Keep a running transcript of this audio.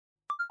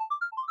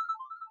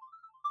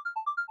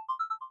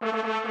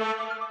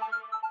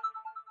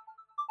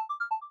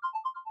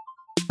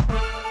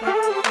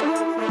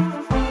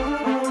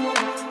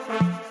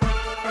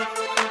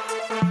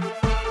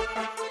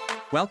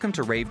Welcome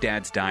to Rave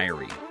Dad's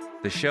Diary,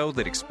 the show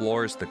that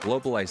explores the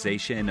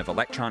globalization of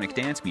electronic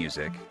dance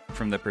music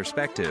from the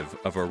perspective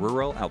of a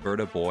rural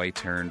Alberta boy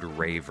turned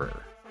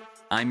raver.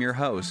 I'm your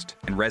host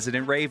and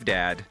resident rave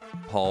dad,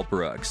 Paul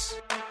Brooks.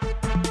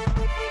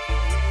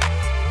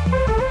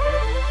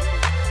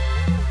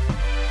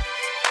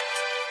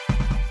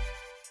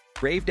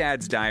 Rave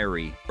Dad's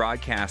Diary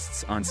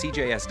broadcasts on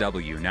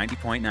CJSW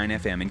 90.9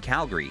 FM in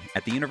Calgary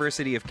at the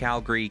University of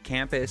Calgary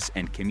campus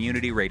and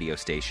community radio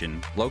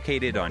station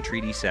located on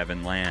Treaty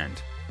 7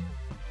 land.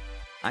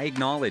 I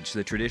acknowledge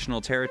the traditional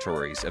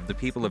territories of the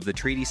people of the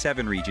Treaty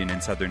 7 region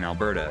in southern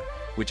Alberta,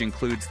 which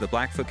includes the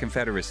Blackfoot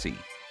Confederacy,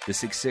 the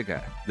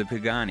Siksika, the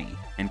Piikani,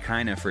 and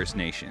Kainai First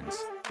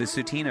Nations, the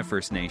Tsuut'ina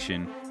First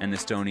Nation, and the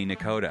Stoney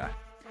Nakoda.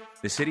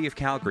 The city of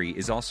Calgary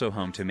is also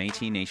home to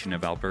Métis Nation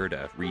of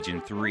Alberta,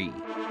 Region 3.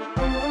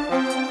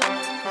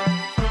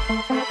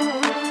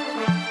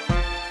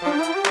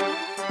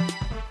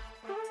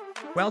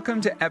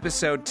 Welcome to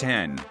episode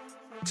 10.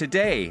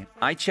 Today,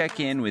 I check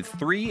in with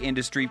 3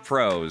 industry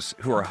pros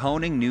who are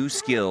honing new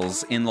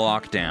skills in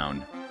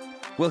lockdown.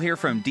 We'll hear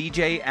from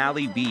DJ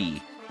Ali B,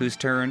 who's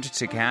turned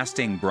to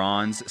casting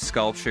bronze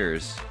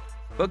sculptures.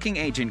 Booking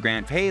agent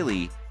Grant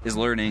Paley is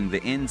learning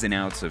the ins and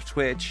outs of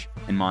Twitch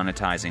and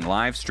monetizing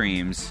live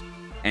streams.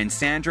 And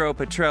Sandro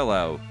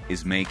Petrillo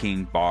is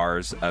making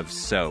bars of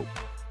soap.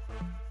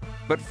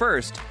 But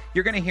first,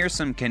 you're going to hear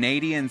some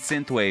Canadian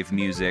synthwave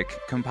music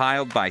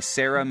compiled by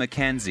Sarah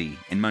McKenzie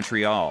in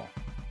Montreal.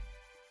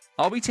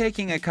 I'll be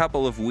taking a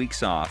couple of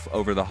weeks off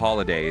over the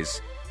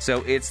holidays,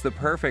 so it's the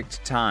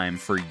perfect time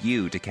for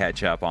you to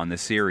catch up on the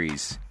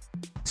series.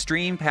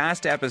 Stream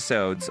past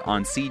episodes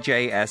on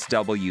cjsw.com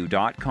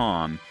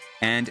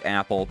and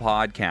Apple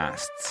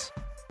Podcasts.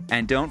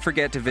 And don't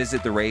forget to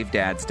visit the Rave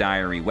Dad's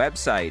Diary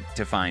website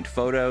to find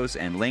photos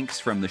and links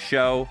from the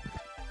show.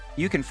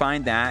 You can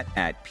find that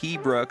at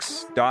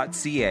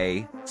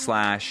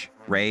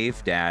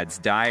pbrooks.ca/Rave Dad's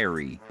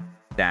Diary.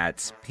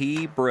 That's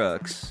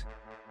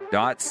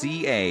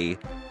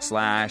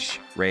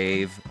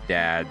pbrooks.ca/Rave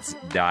Dad's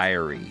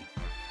Diary.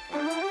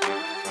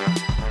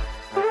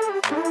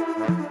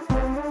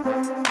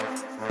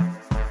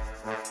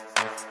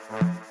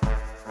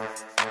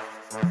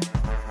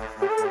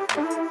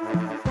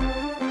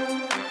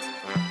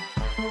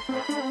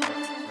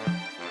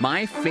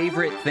 My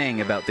favorite thing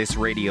about this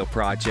radio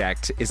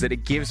project is that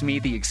it gives me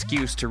the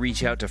excuse to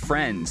reach out to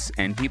friends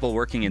and people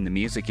working in the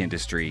music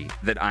industry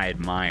that I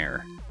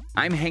admire.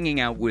 I'm hanging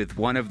out with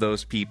one of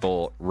those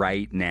people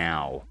right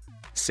now.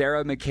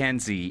 Sarah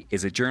McKenzie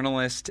is a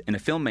journalist and a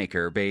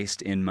filmmaker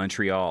based in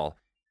Montreal.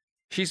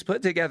 She's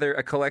put together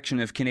a collection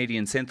of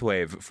Canadian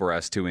synthwave for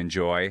us to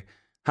enjoy.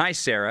 Hi,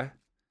 Sarah.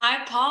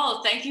 Hi,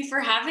 Paul. Thank you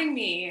for having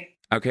me.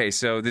 Okay,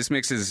 so this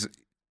mix is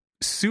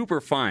super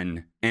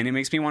fun, and it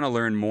makes me want to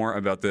learn more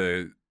about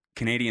the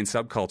Canadian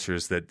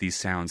subcultures that these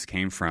sounds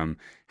came from.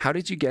 How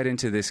did you get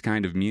into this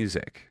kind of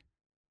music?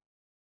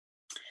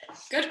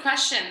 Good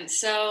question.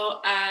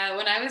 So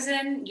when I was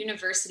in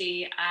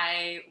university,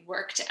 I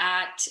worked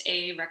at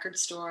a record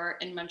store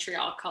in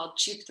Montreal called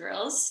Cheap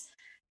Thrills,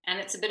 and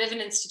it's a bit of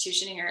an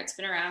institution here. It's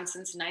been around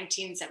since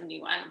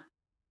 1971.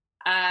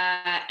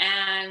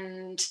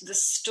 And the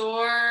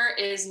store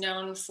is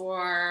known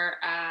for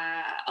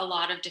a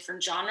lot of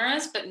different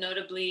genres, but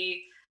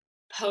notably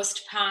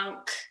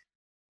post-punk,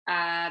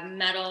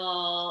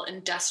 metal,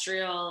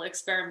 industrial,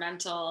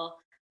 experimental.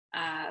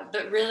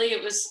 But really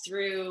it was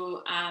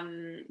through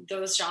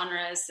those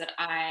genres that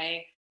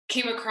I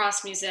came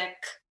across music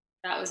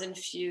that was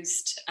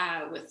infused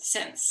with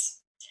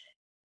synths.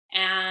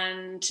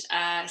 And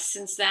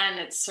since then,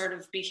 it sort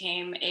of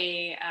became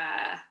a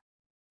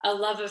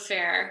love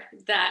affair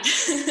that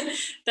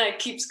that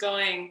keeps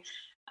going,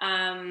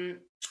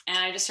 and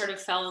I just sort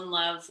of fell in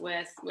love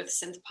with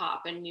synth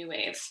pop and new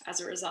wave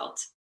as a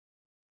result.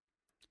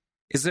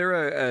 Is there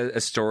a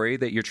story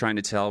that you're trying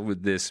to tell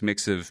with this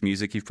mix of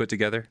music you've put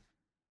together?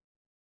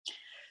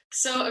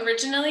 So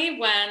originally,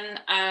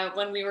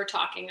 when we were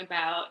talking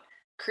about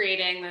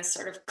creating this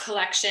sort of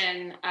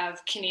collection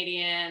of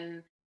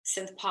Canadian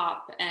synth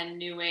pop and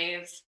new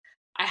wave,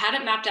 I had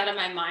it mapped out in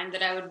my mind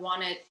that I would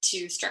want it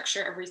to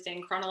structure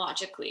everything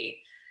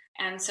chronologically.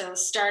 And so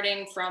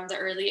starting from the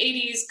early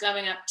 80s,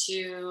 going up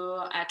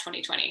to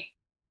 2020.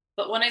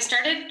 But when I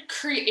started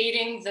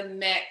creating the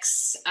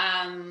mix,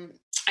 I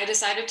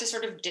decided to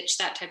sort of ditch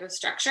that type of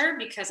structure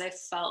because I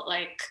felt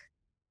like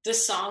the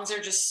songs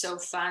are just so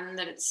fun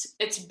that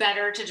it's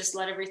better to just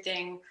let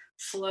everything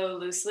flow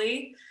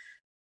loosely.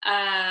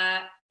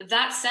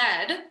 That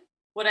said,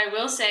 what I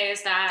will say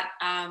is that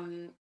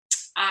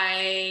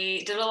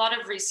I did a lot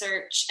of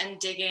research and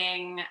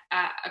digging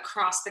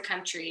across the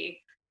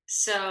country.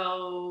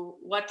 So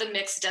what the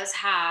mix does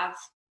have,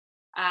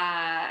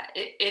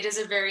 it is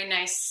a very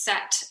nice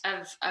set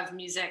of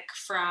music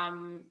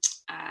from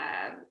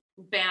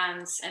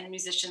bands and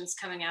musicians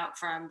coming out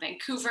from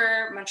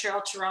Vancouver,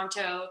 Montreal,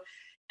 Toronto,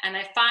 And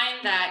I find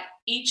that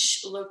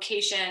each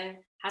location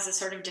has a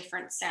sort of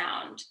different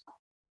sound.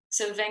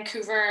 So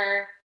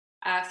Vancouver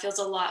feels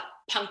a lot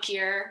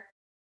punkier,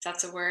 if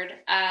that's a word.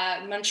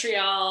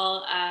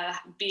 Montreal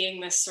being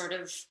this sort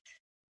of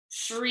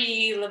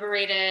free,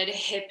 liberated,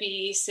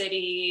 hippie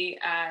city.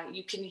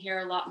 You can hear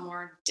a lot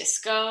more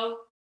disco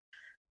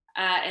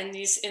in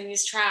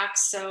these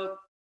tracks. So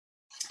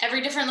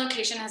every different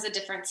location has a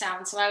different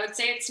sound. So I would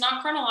say it's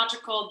not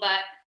chronological,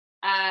 but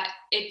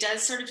it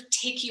does sort of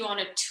take you on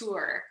a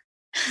tour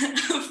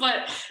of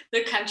what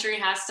the country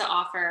has to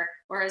offer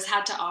or has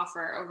had to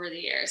offer over the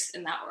years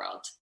in that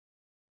world.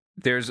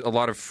 There's a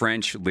lot of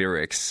French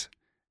lyrics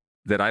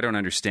that I don't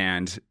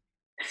understand.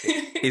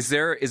 Is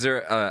there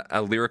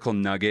a lyrical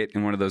nugget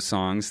in one of those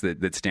songs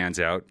that stands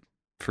out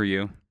for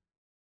you?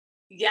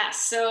 Yes.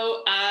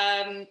 So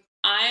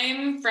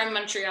I'm from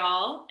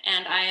Montreal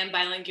and I am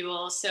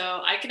bilingual,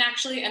 so I can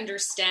actually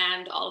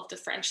understand all of the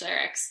French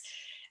lyrics.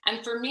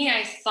 And for me,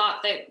 I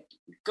thought that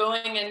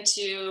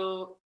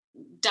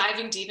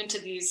diving deep into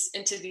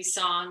these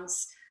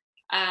songs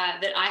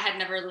that I had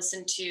never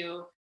listened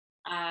to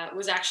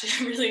was actually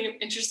a really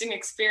interesting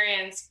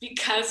experience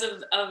because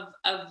of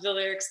the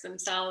lyrics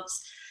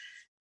themselves.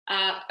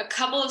 A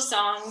couple of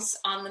songs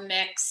on the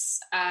mix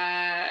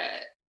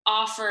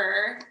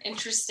offer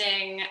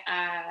interesting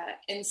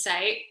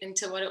insight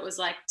into what it was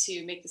like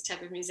to make this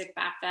type of music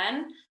back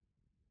then.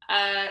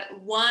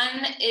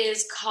 One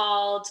is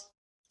called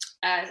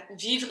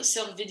Vivre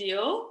sur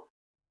Video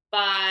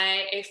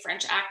by a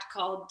French act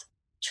called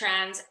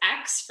Trans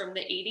X from the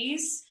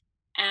 80s.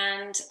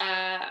 And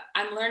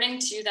I'm learning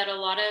too that a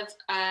lot of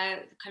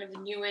kind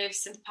of new wave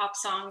synth pop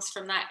songs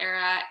from that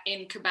era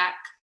in Quebec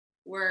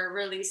were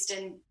released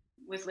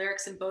with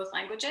lyrics in both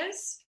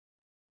languages.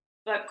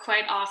 But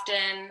quite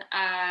often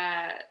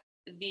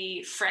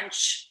the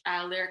French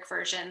lyric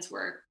versions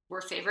were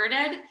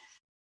favorited.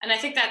 And I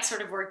think that's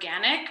sort of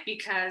organic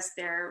because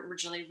they're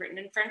originally written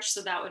in French,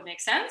 so that would make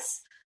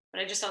sense.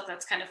 But I just thought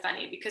that's kind of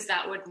funny because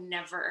that would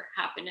never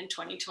happen in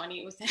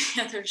 2020 with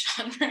any other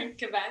genre in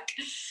Quebec.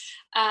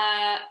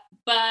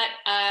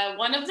 But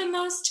one of the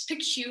most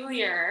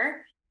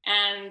peculiar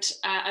and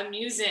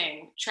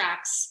amusing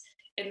tracks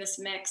in this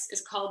mix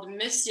is called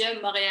Monsieur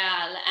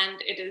Montréal,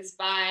 and it is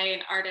by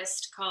an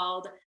artist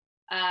called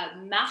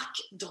Marc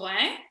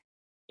Drouin.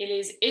 It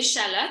is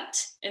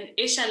Échalote, and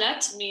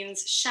échalote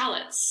means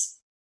shallots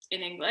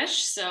in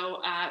English,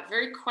 so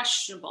very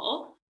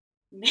questionable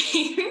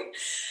name.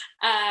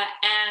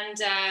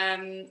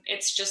 And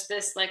it's just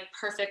this like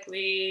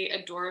perfectly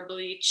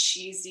adorably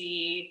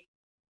cheesy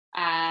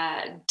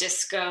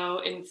disco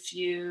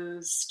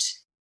infused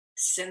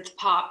synth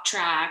pop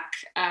track,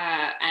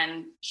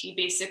 and he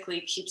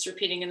basically keeps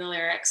repeating in the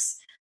lyrics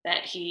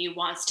that he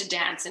wants to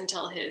dance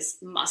until his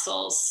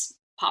muscles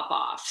pop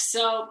off.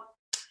 So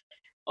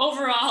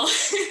overall,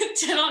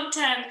 10 on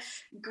 10,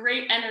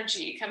 great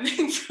energy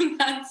coming from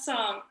that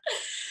song.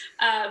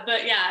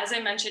 But yeah, as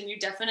I mentioned, you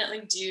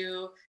definitely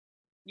do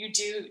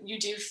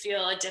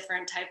feel a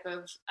different type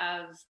of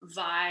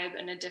vibe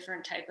and a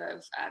different type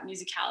of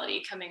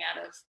musicality coming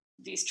out of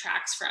these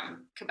tracks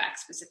from Quebec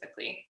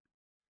specifically.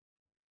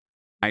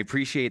 I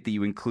appreciate that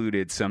you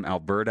included some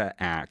Alberta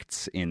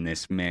acts in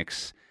this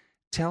mix.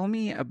 Tell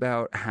me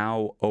about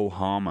how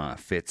Ohama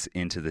fits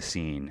into the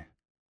scene.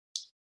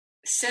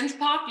 Synth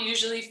pop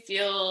usually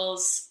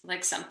feels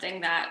like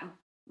something that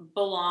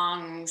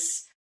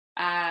belongs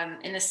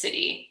in a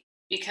city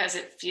because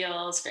it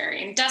feels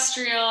very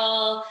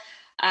industrial,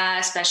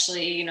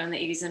 especially in the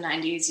 80s and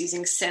 90s.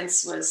 Using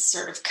synths was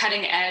sort of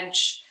cutting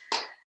edge.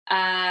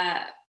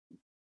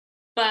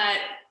 But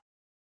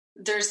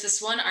there's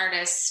this one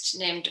artist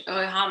named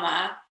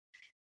Ohama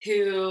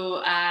who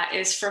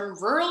is from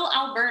rural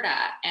Alberta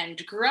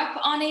and grew up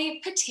on a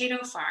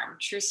potato farm,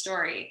 true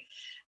story.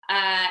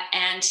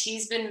 And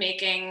he's been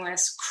making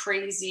this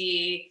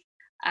crazy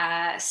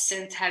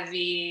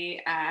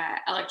synth-heavy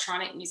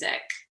electronic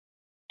music.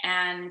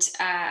 And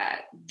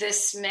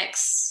this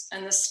mix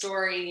and the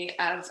story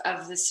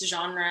of this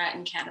genre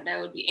in Canada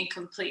would be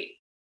incomplete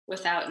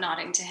without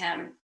nodding to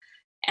him.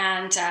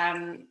 And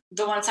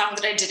the one song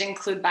that I did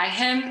include by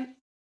him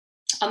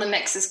on the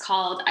mix is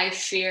called I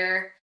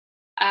Fear.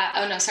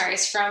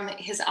 It's from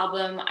his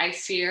album I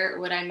Fear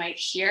What I Might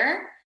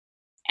Hear.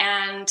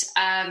 And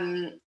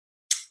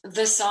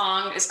the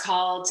song is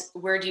called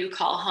Where Do You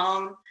Call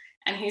Home?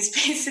 And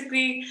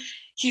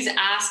he's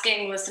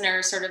asking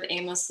listeners sort of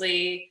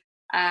aimlessly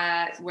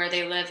where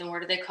they live and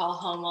where do they call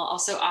home, while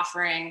also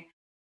offering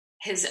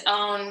his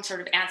own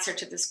sort of answer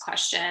to this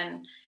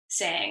question,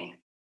 saying,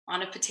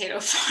 on a potato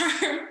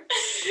farm,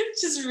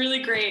 which is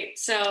really great.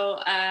 So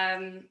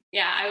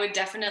I would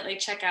definitely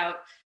check out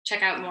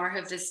more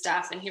of his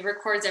stuff. And he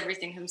records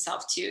everything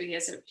himself too. He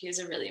has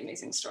a really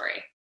amazing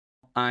story.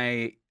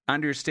 I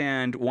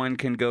understand one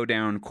can go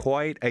down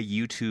quite a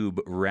YouTube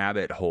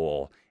rabbit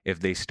hole if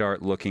they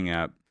start looking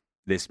up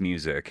this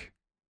music.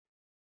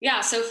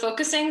 Yeah, so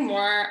focusing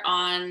more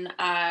on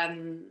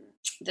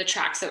the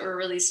tracks that were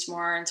released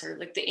more in sort of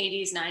like the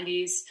 80s,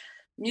 90s,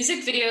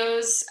 music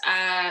videos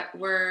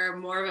were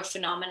more of a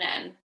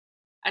phenomenon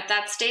at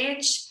that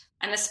stage,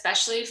 and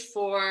especially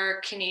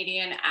for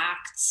Canadian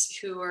acts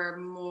who were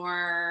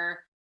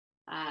more,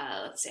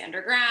 let's say,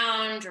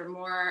 underground or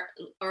more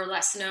or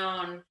less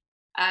known.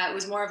 It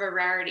was more of a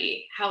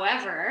rarity.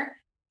 However,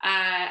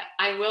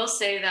 I will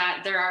say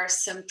that there are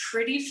some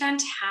pretty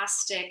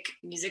fantastic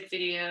music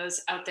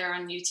videos out there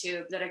on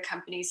YouTube that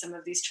accompany some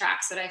of these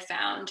tracks that I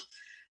found.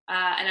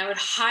 And I would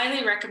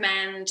highly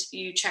recommend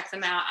you check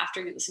them out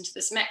after you listen to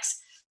this mix.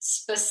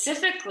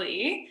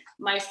 Specifically,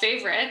 my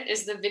favorite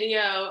is the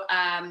video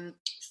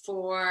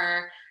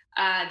for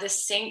The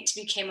Saint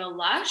Became a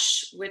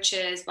Lush, which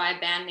is by a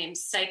band named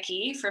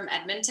Psyche from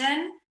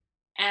Edmonton.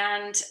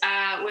 And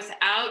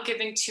without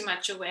giving too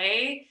much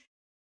away,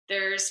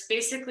 there's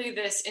basically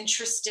this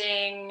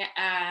interesting,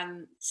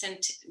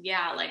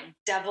 like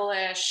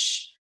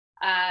devilish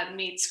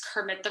meets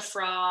Kermit the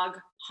Frog,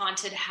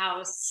 haunted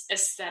house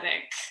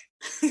aesthetic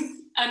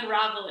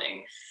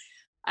unraveling.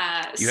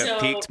 You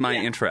have piqued my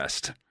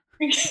interest.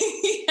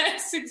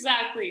 Yes,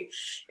 exactly.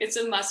 It's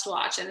a must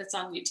watch, and it's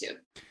on YouTube.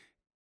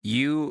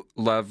 You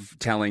love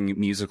telling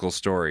musical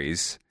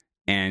stories,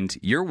 and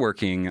you're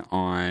working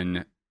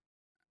on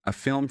a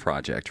film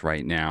project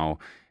right now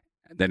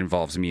that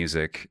involves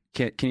music.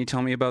 Can you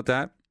tell me about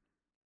that?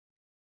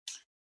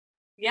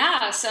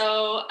 Yeah,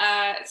 so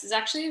this is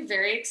actually a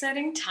very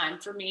exciting time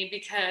for me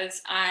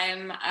because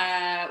I'm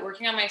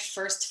working on my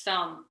first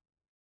film.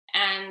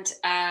 And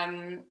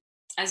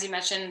as you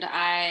mentioned,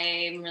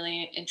 I'm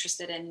really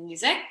interested in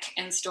music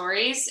and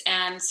stories.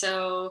 And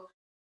so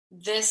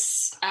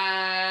this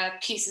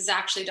piece is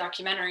actually a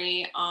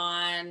documentary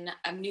on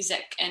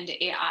music and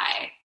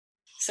AI.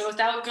 So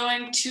without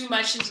going too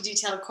much into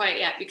detail quite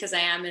yet, because I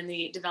am in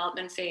the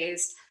development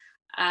phase,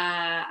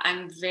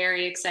 I'm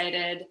very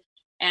excited.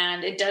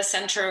 And it does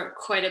center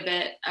quite a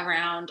bit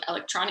around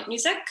electronic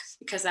music,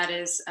 because that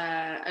is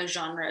a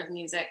genre of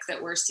music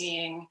that we're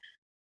seeing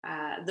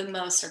the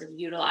most sort of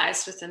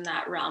utilized within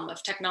that realm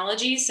of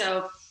technology.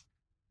 So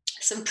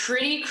some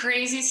pretty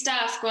crazy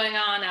stuff going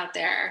on out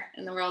there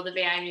in the world of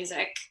AI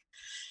music.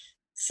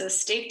 So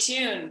stay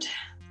tuned.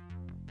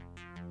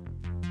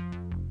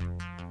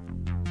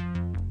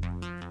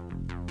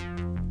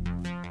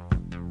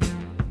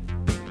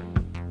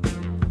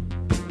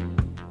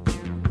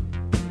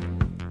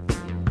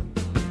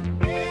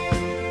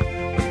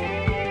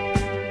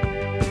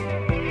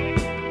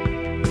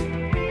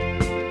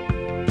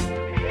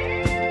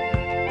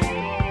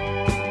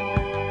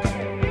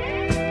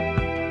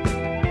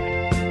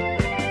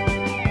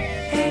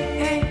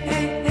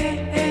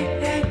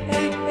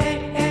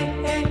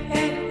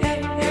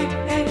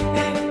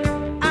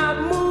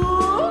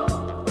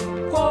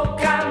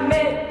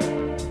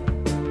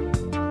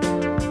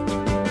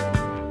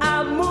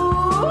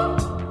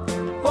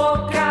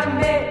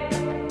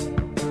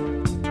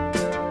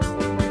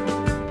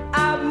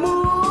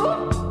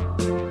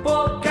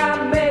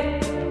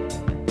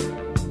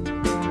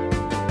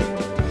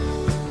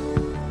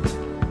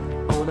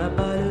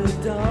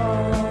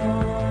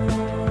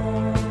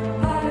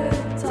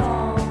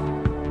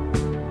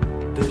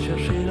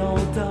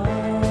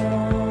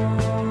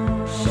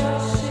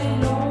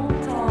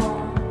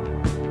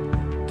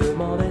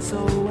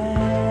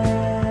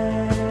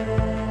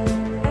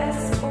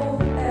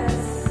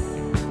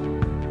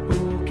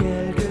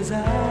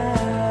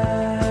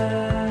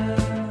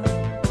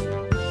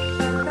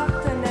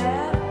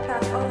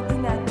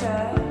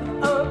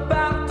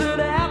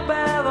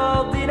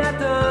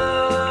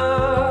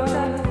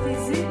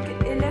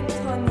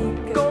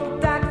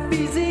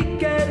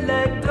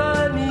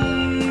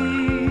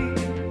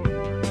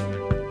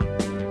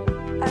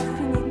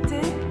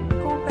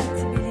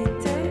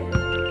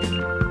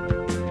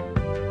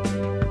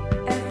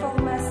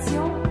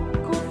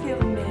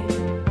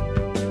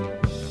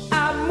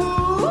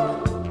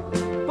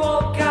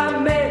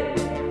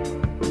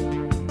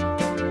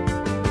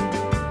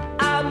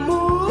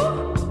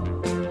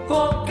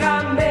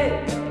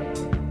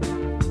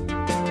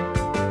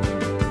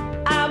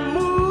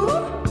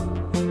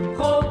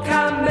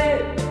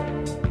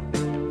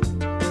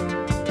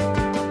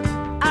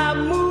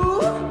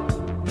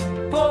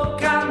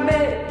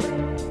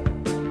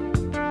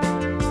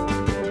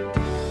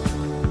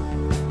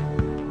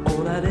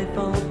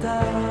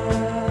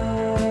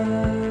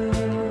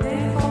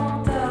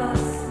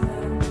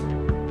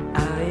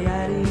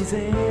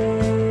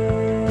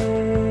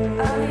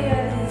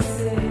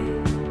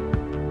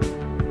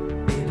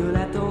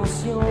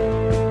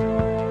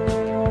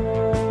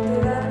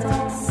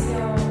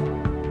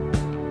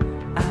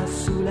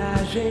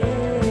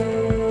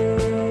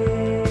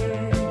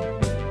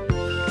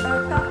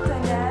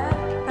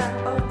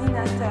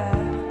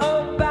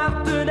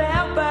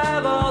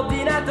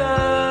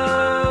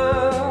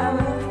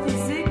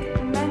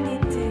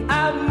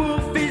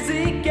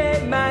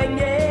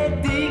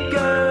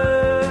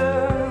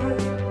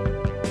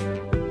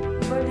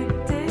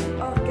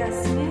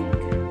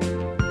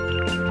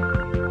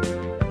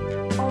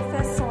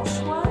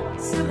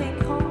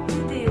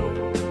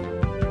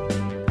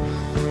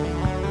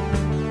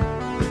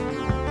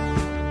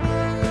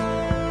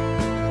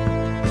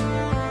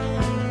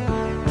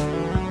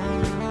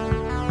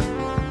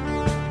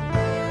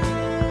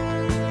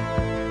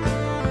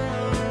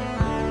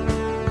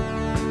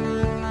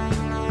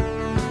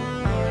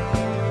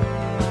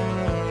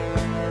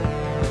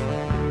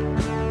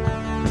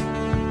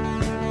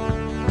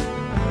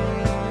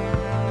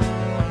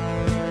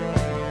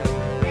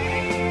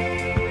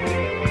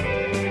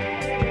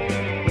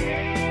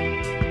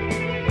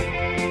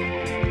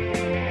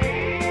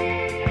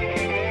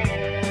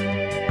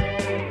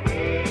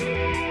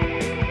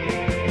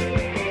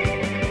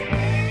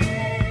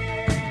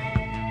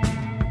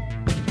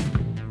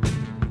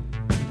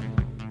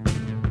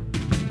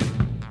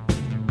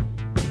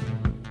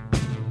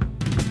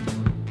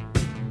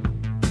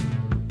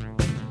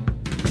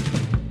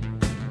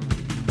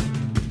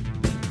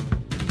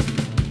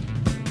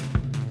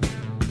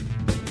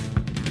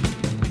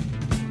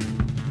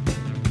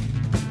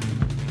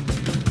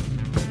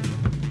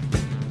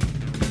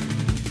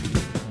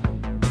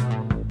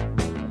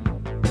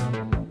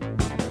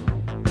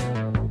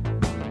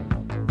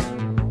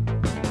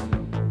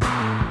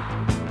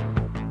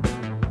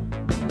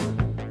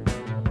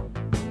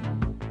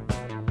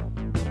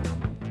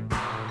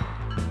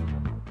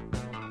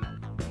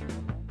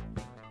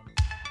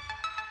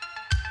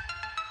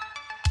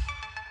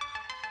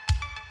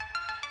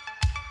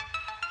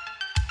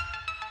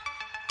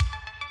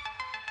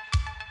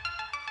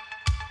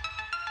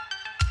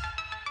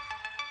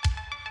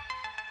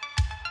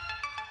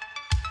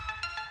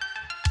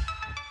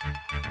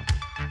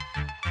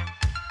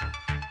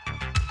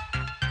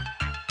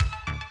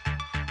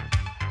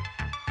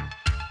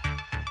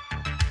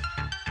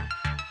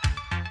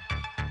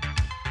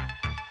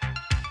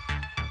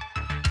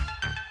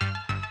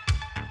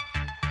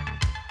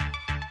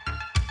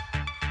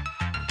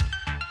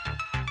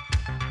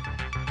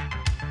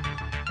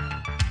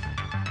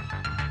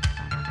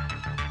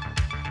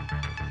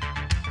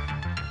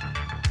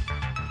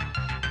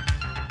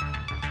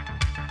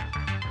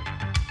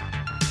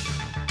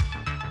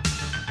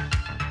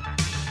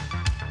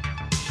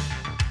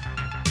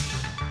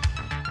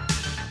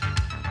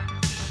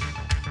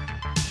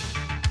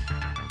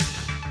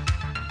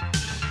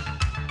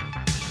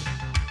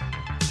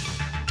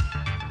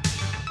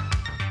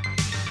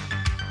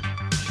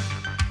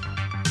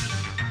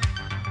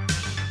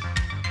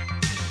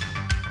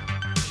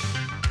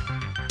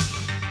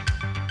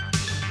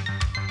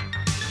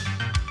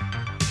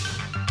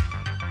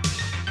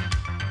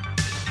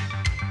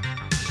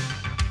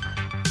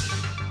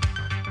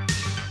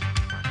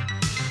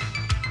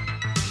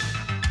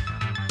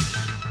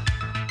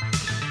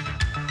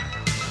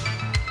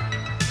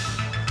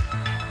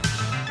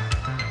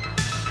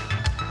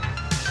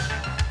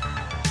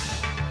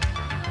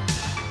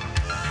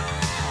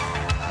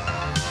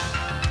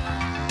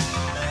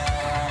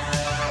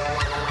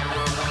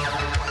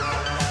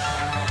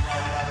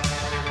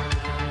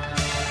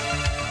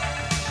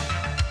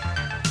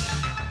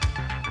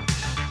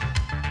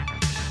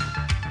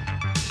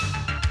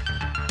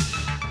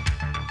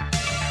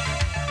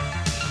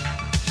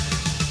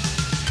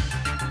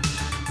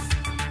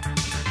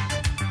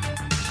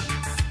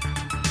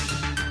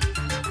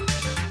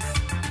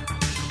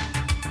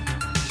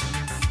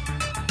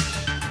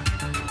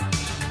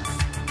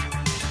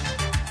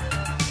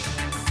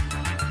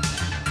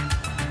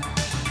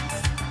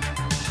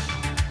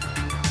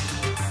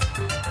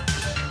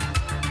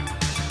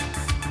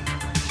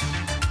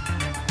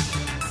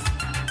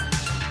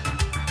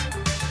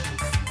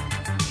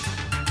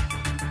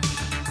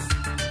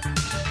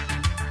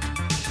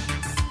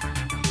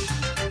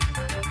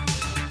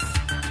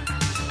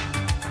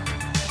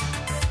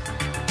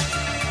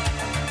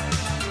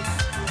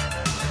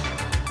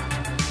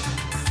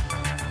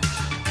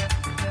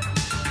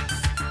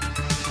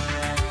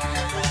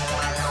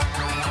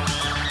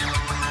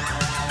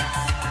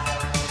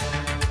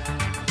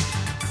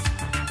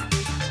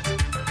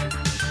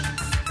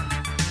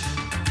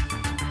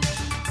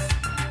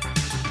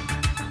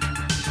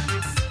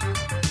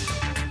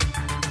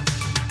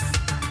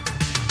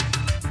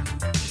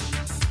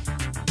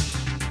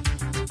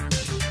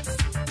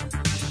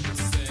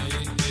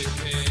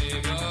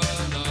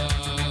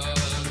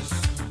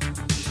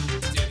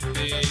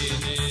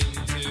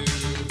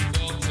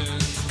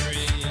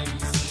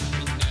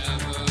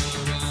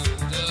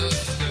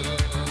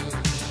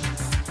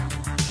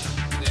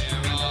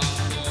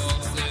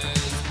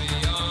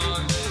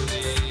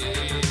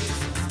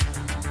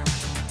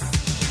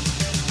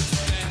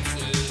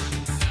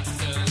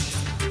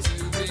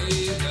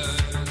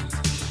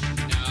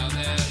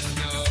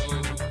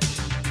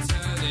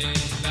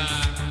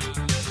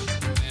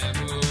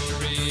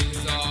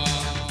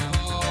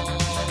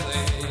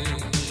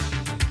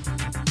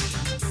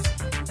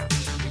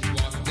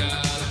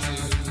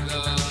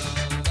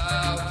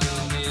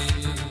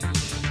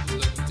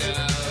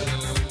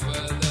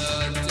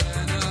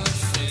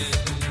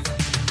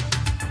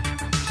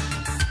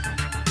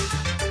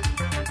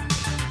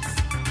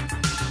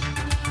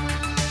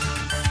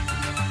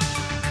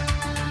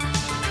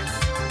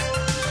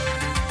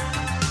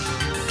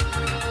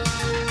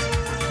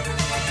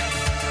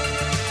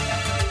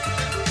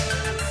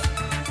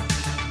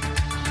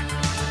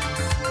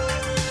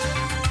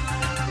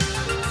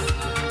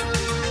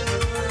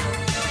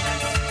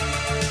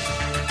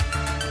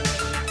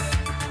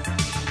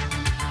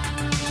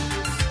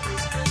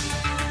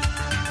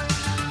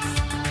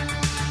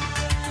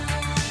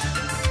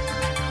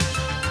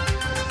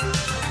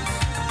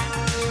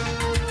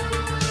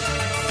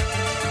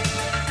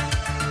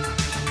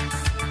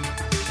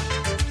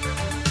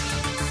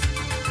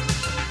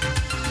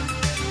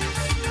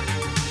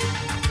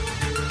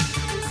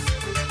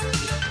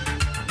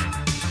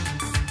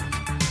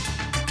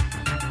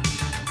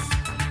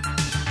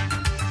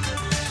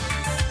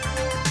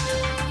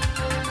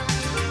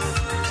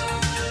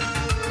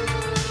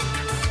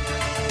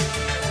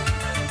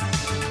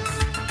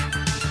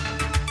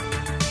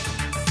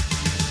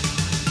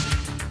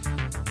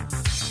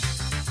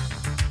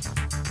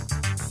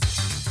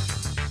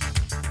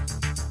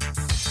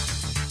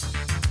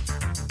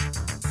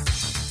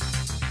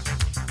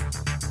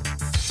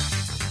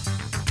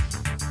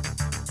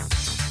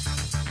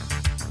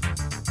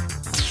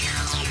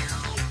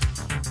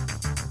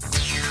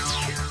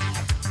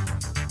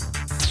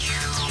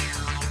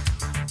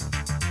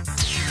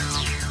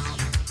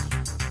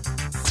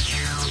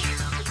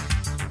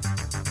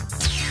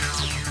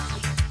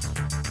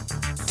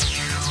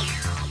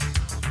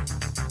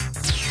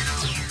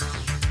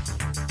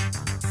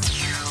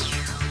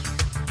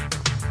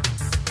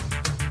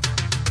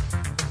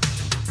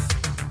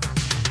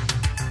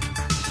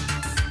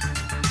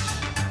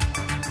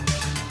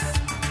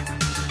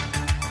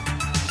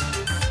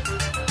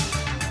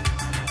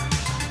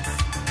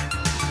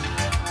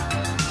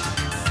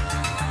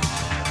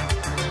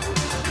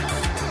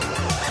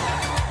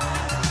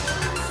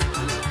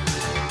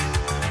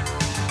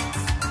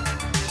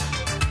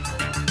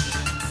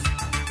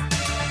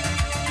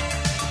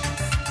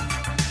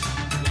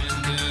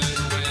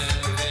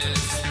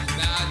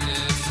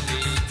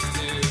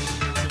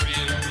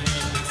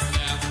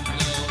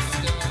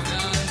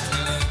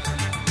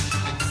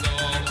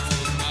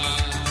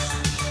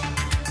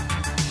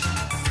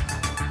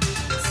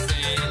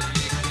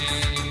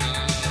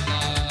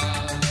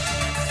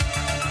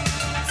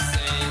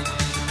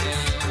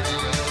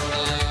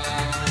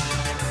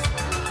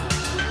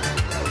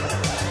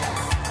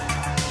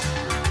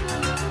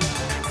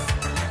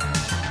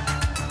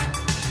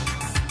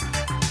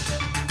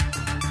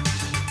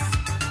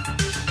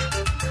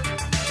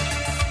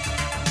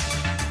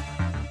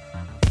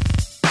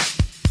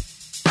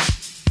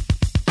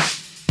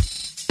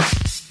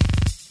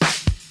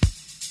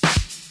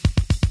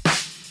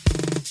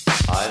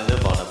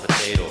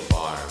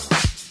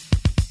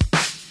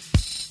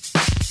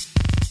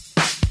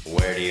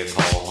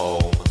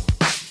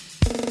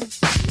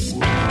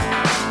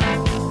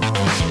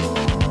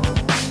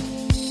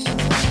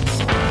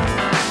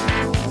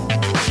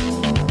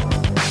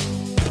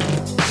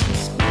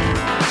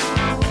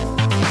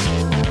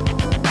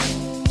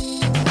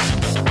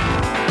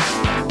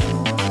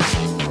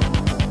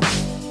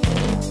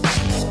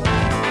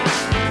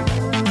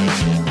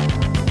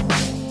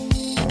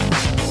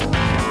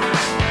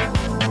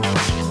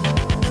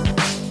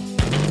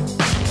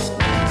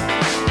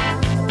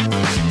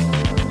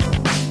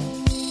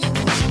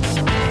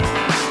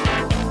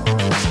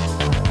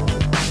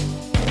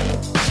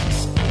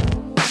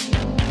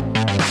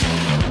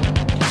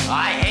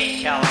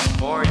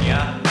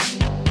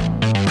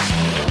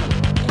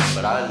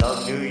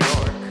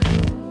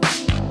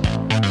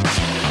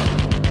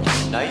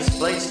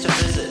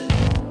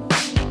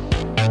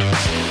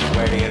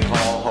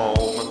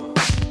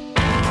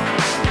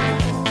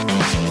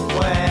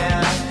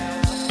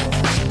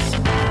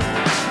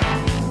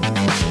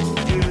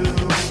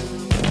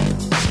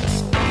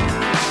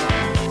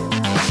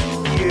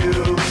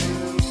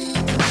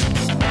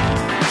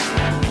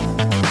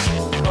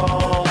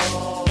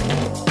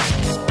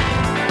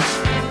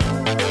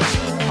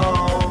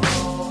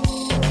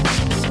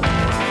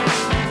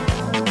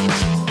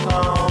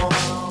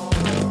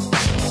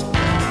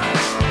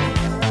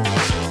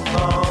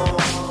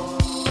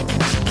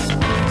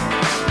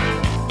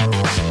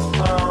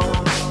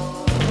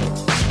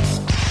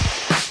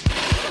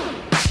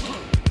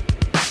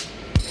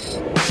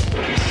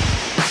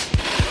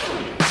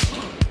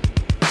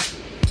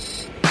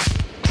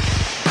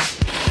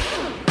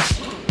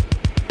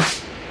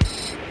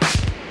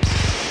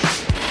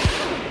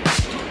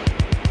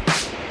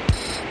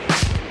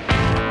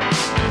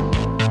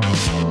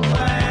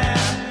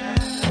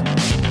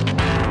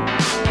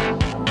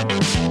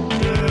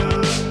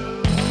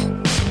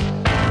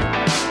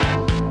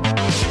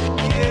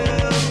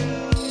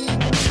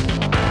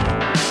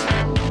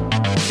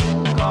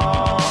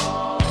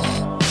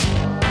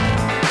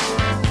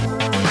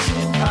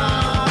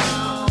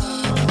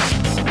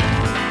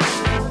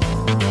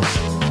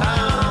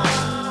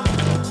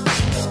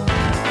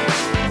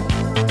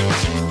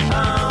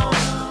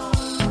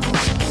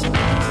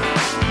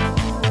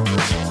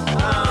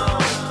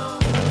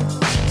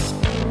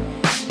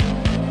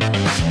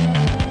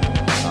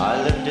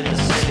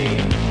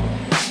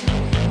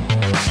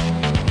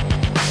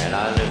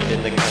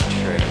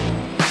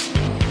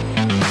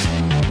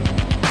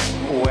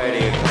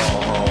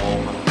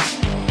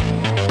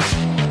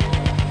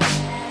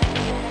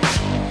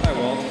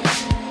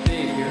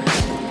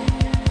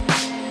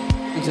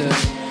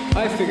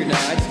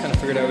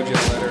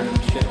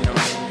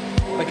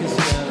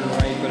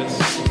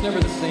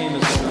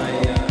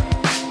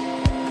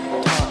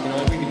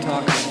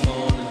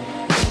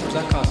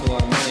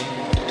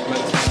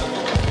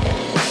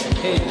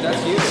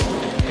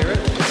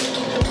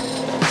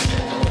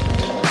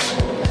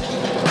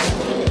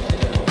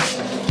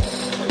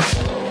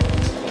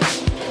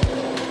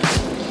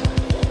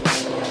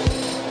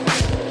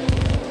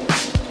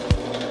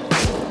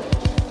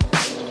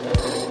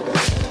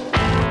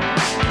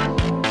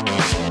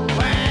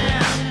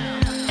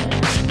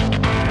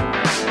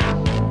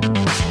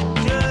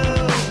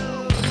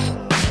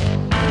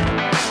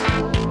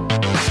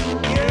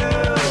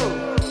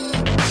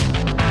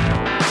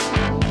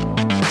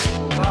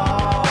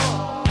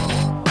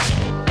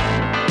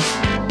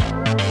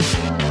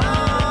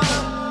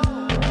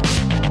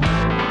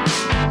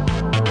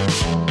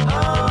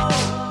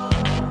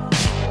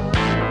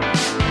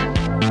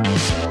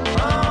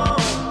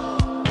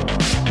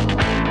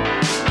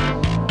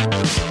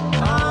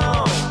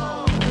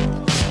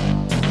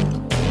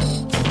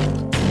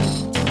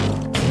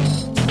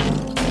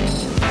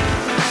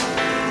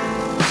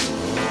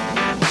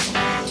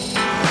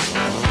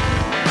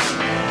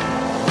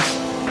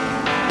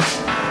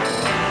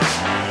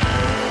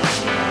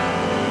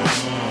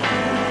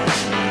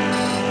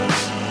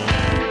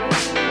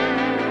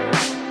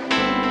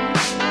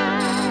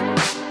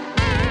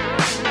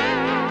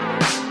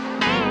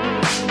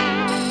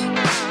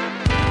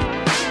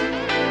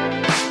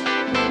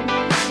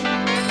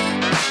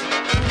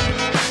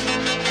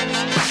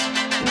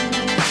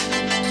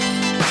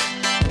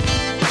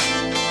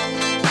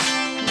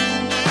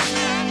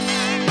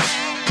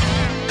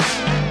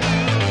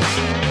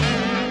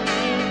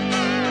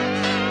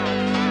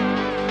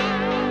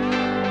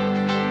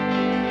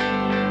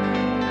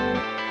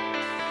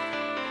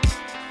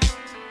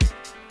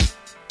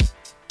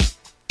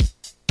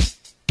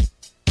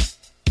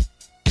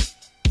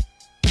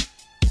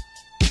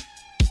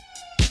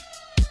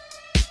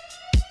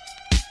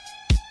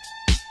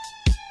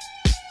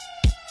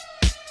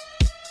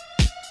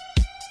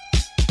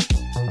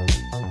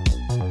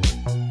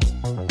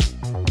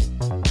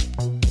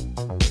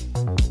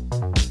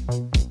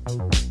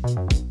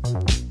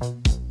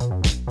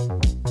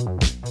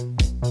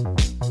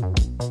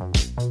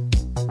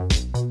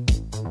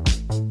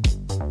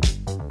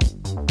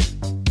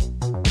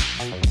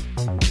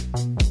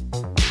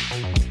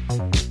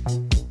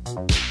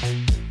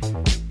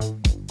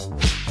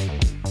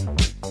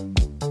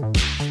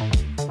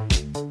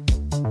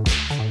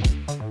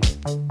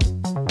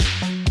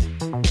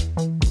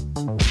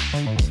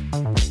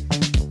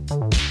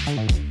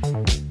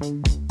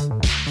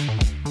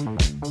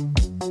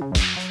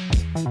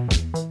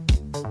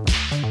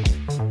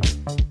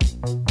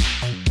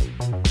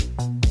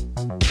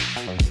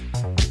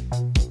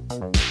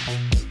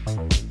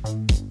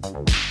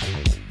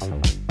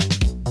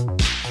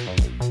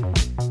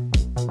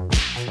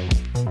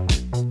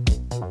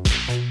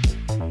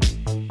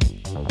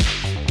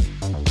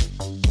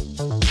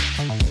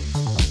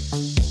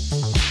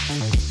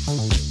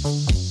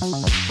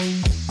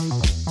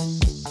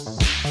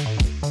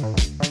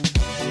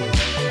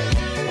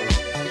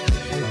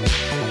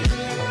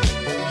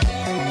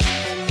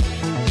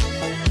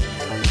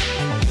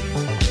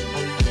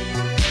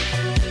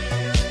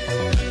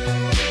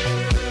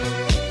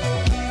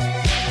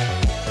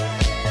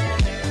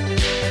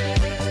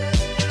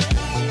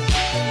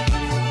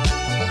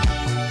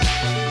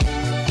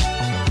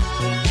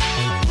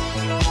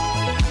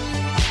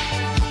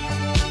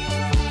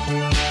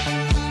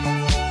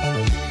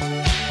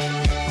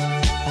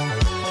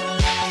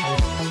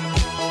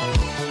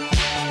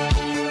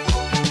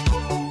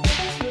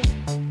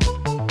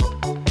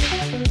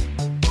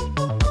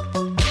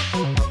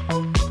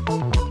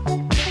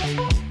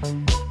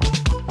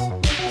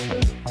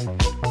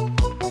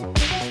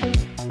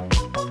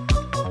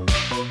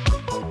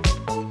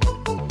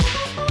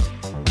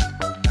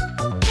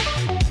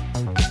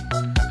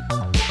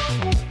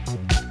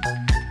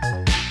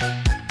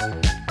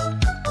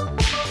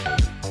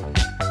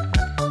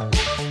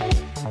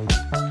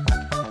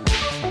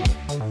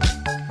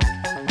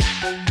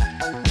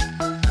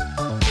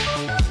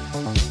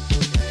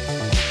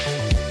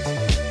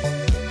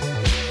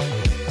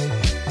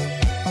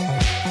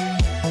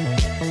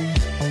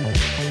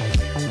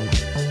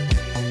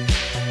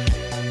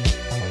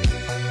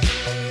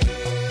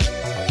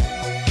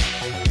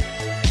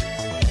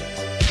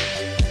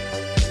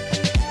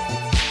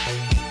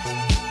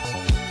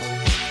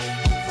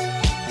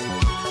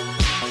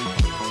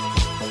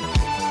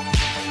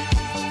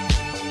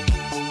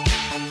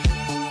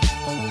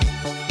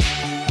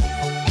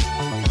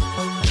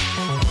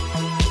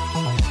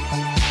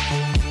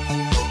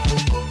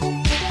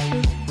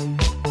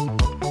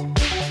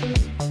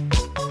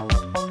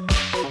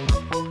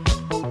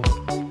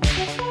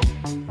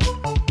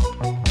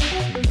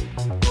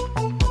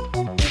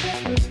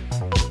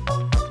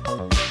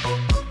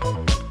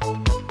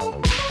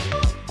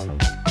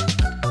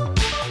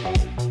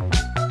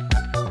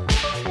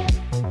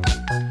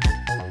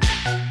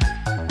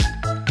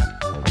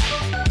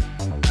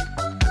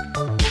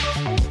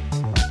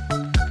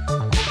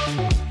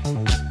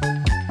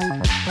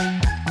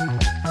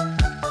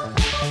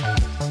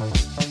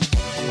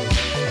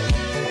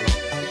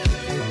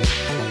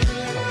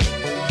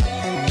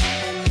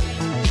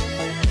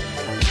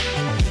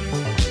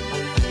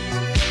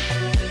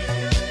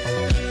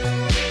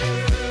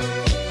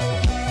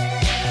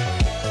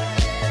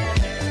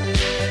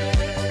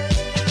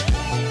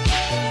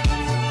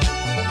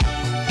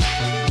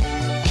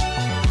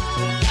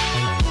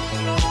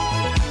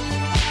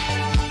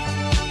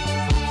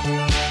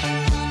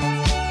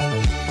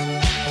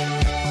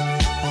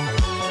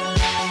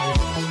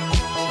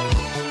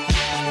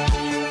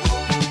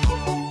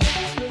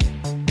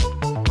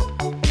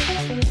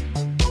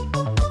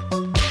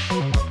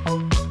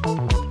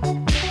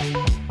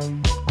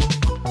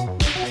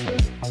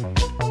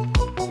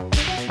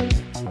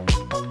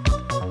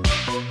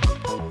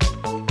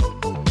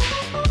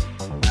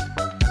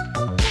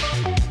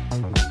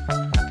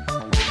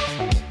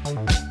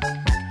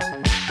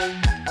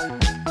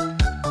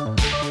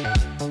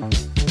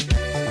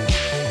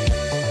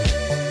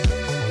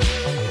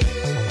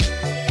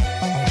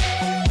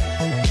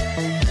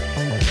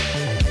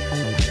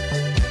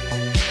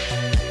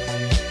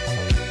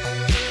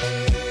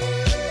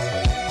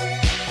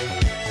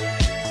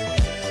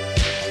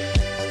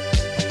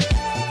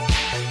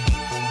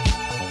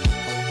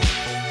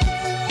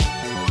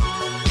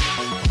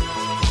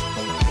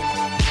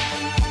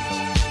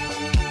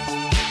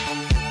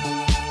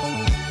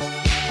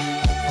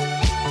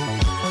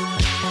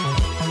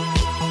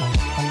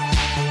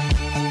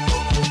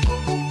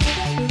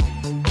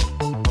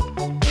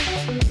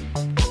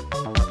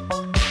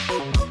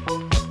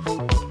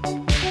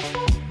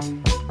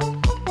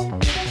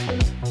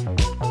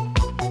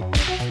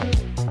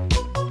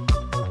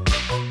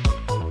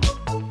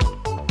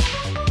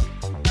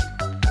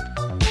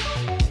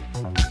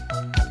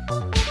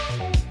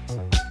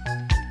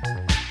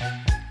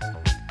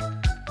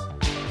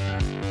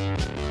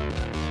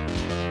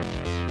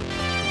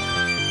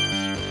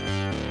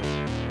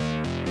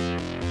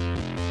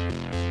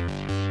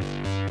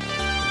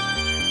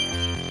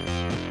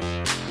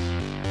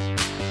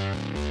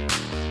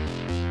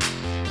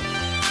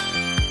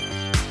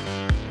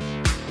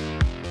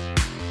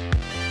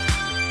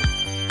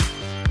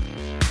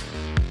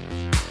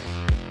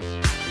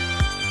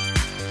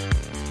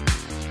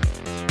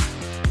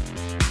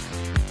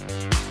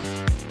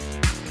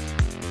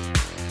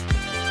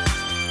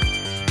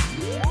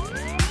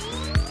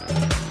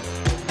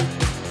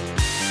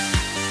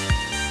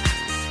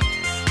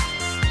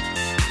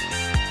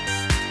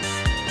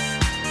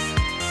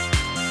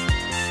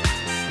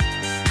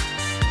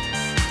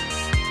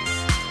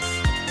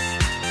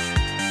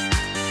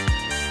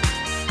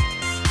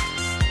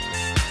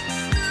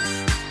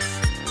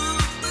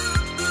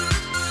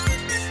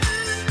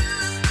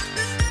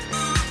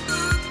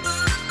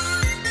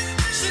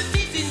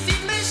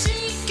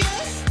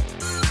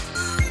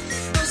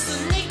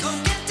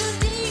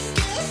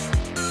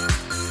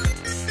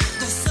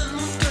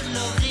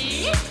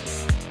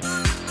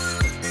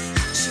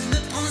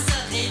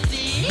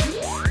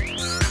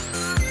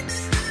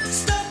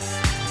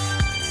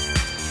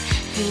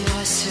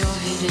 Vivre sur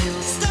vidéo.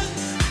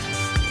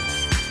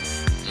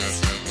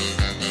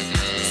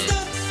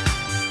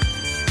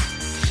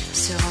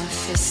 Sur un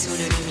faisceau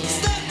de lumière.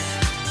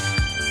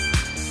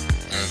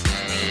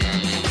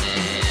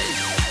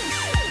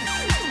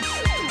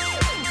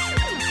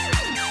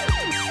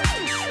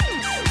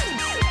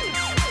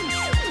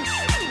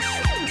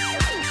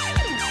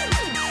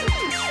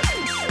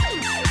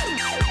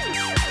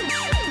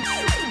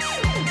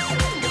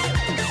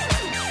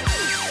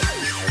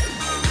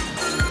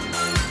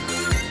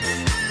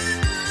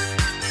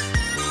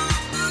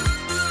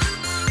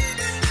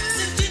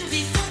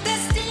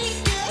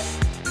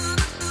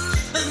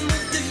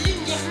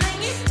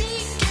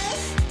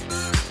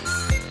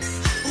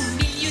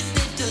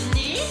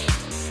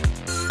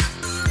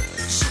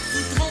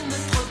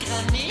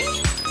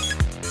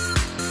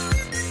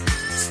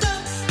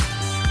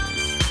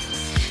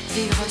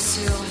 Vivre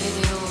sur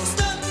vidéo.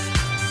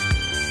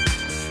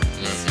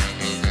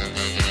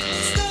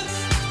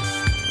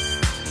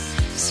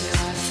 Sur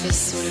un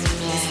faisceau de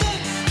lumière.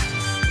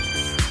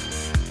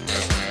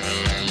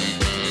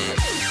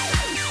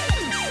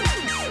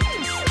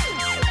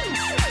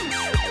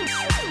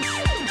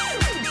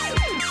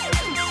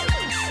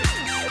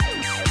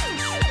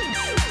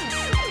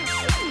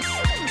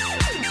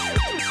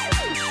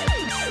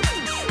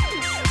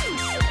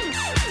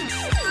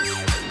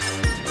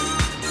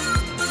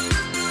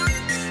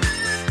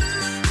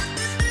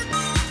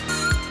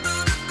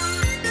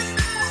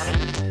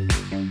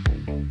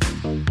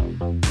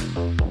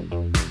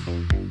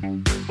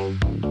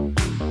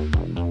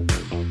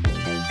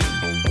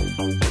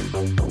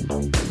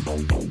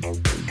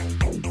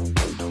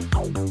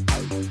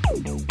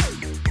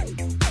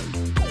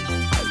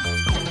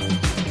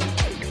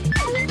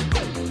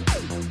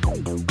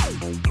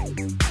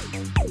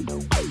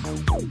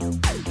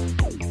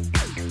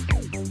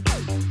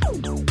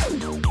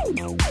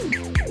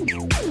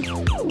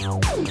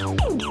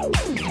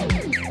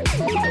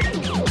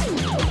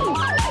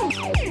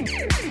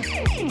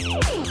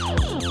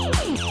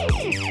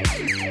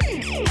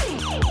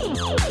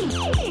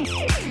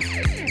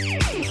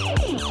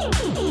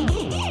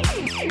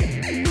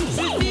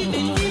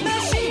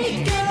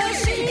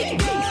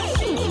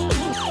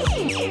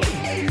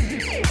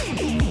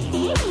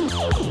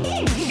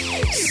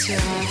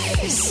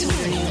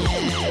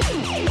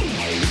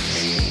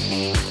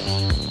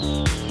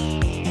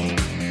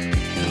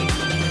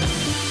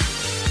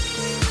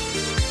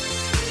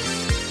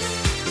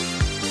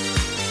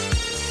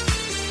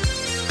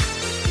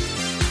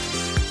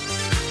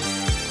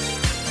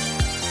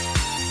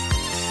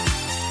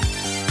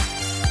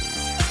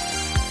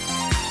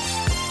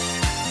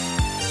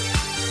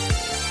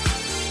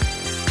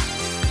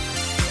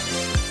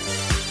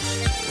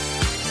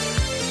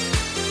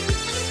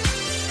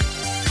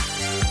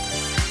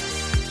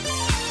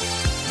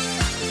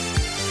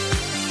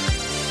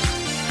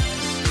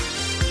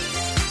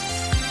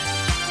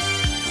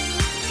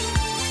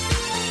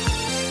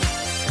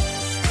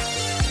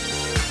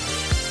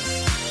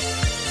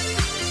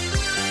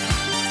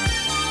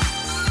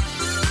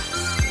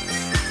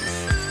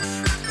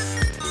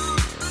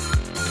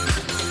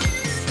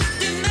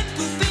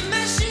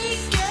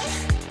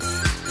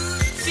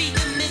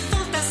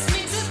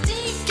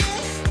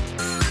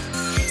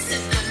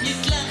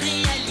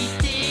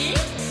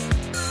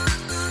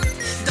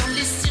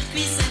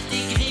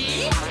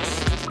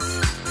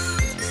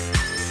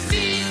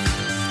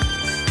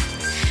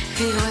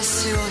 Vivre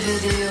sur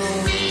vidéo.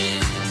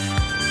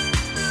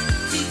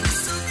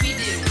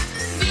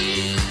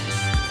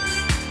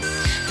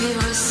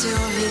 Vivre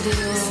sur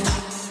vidéo.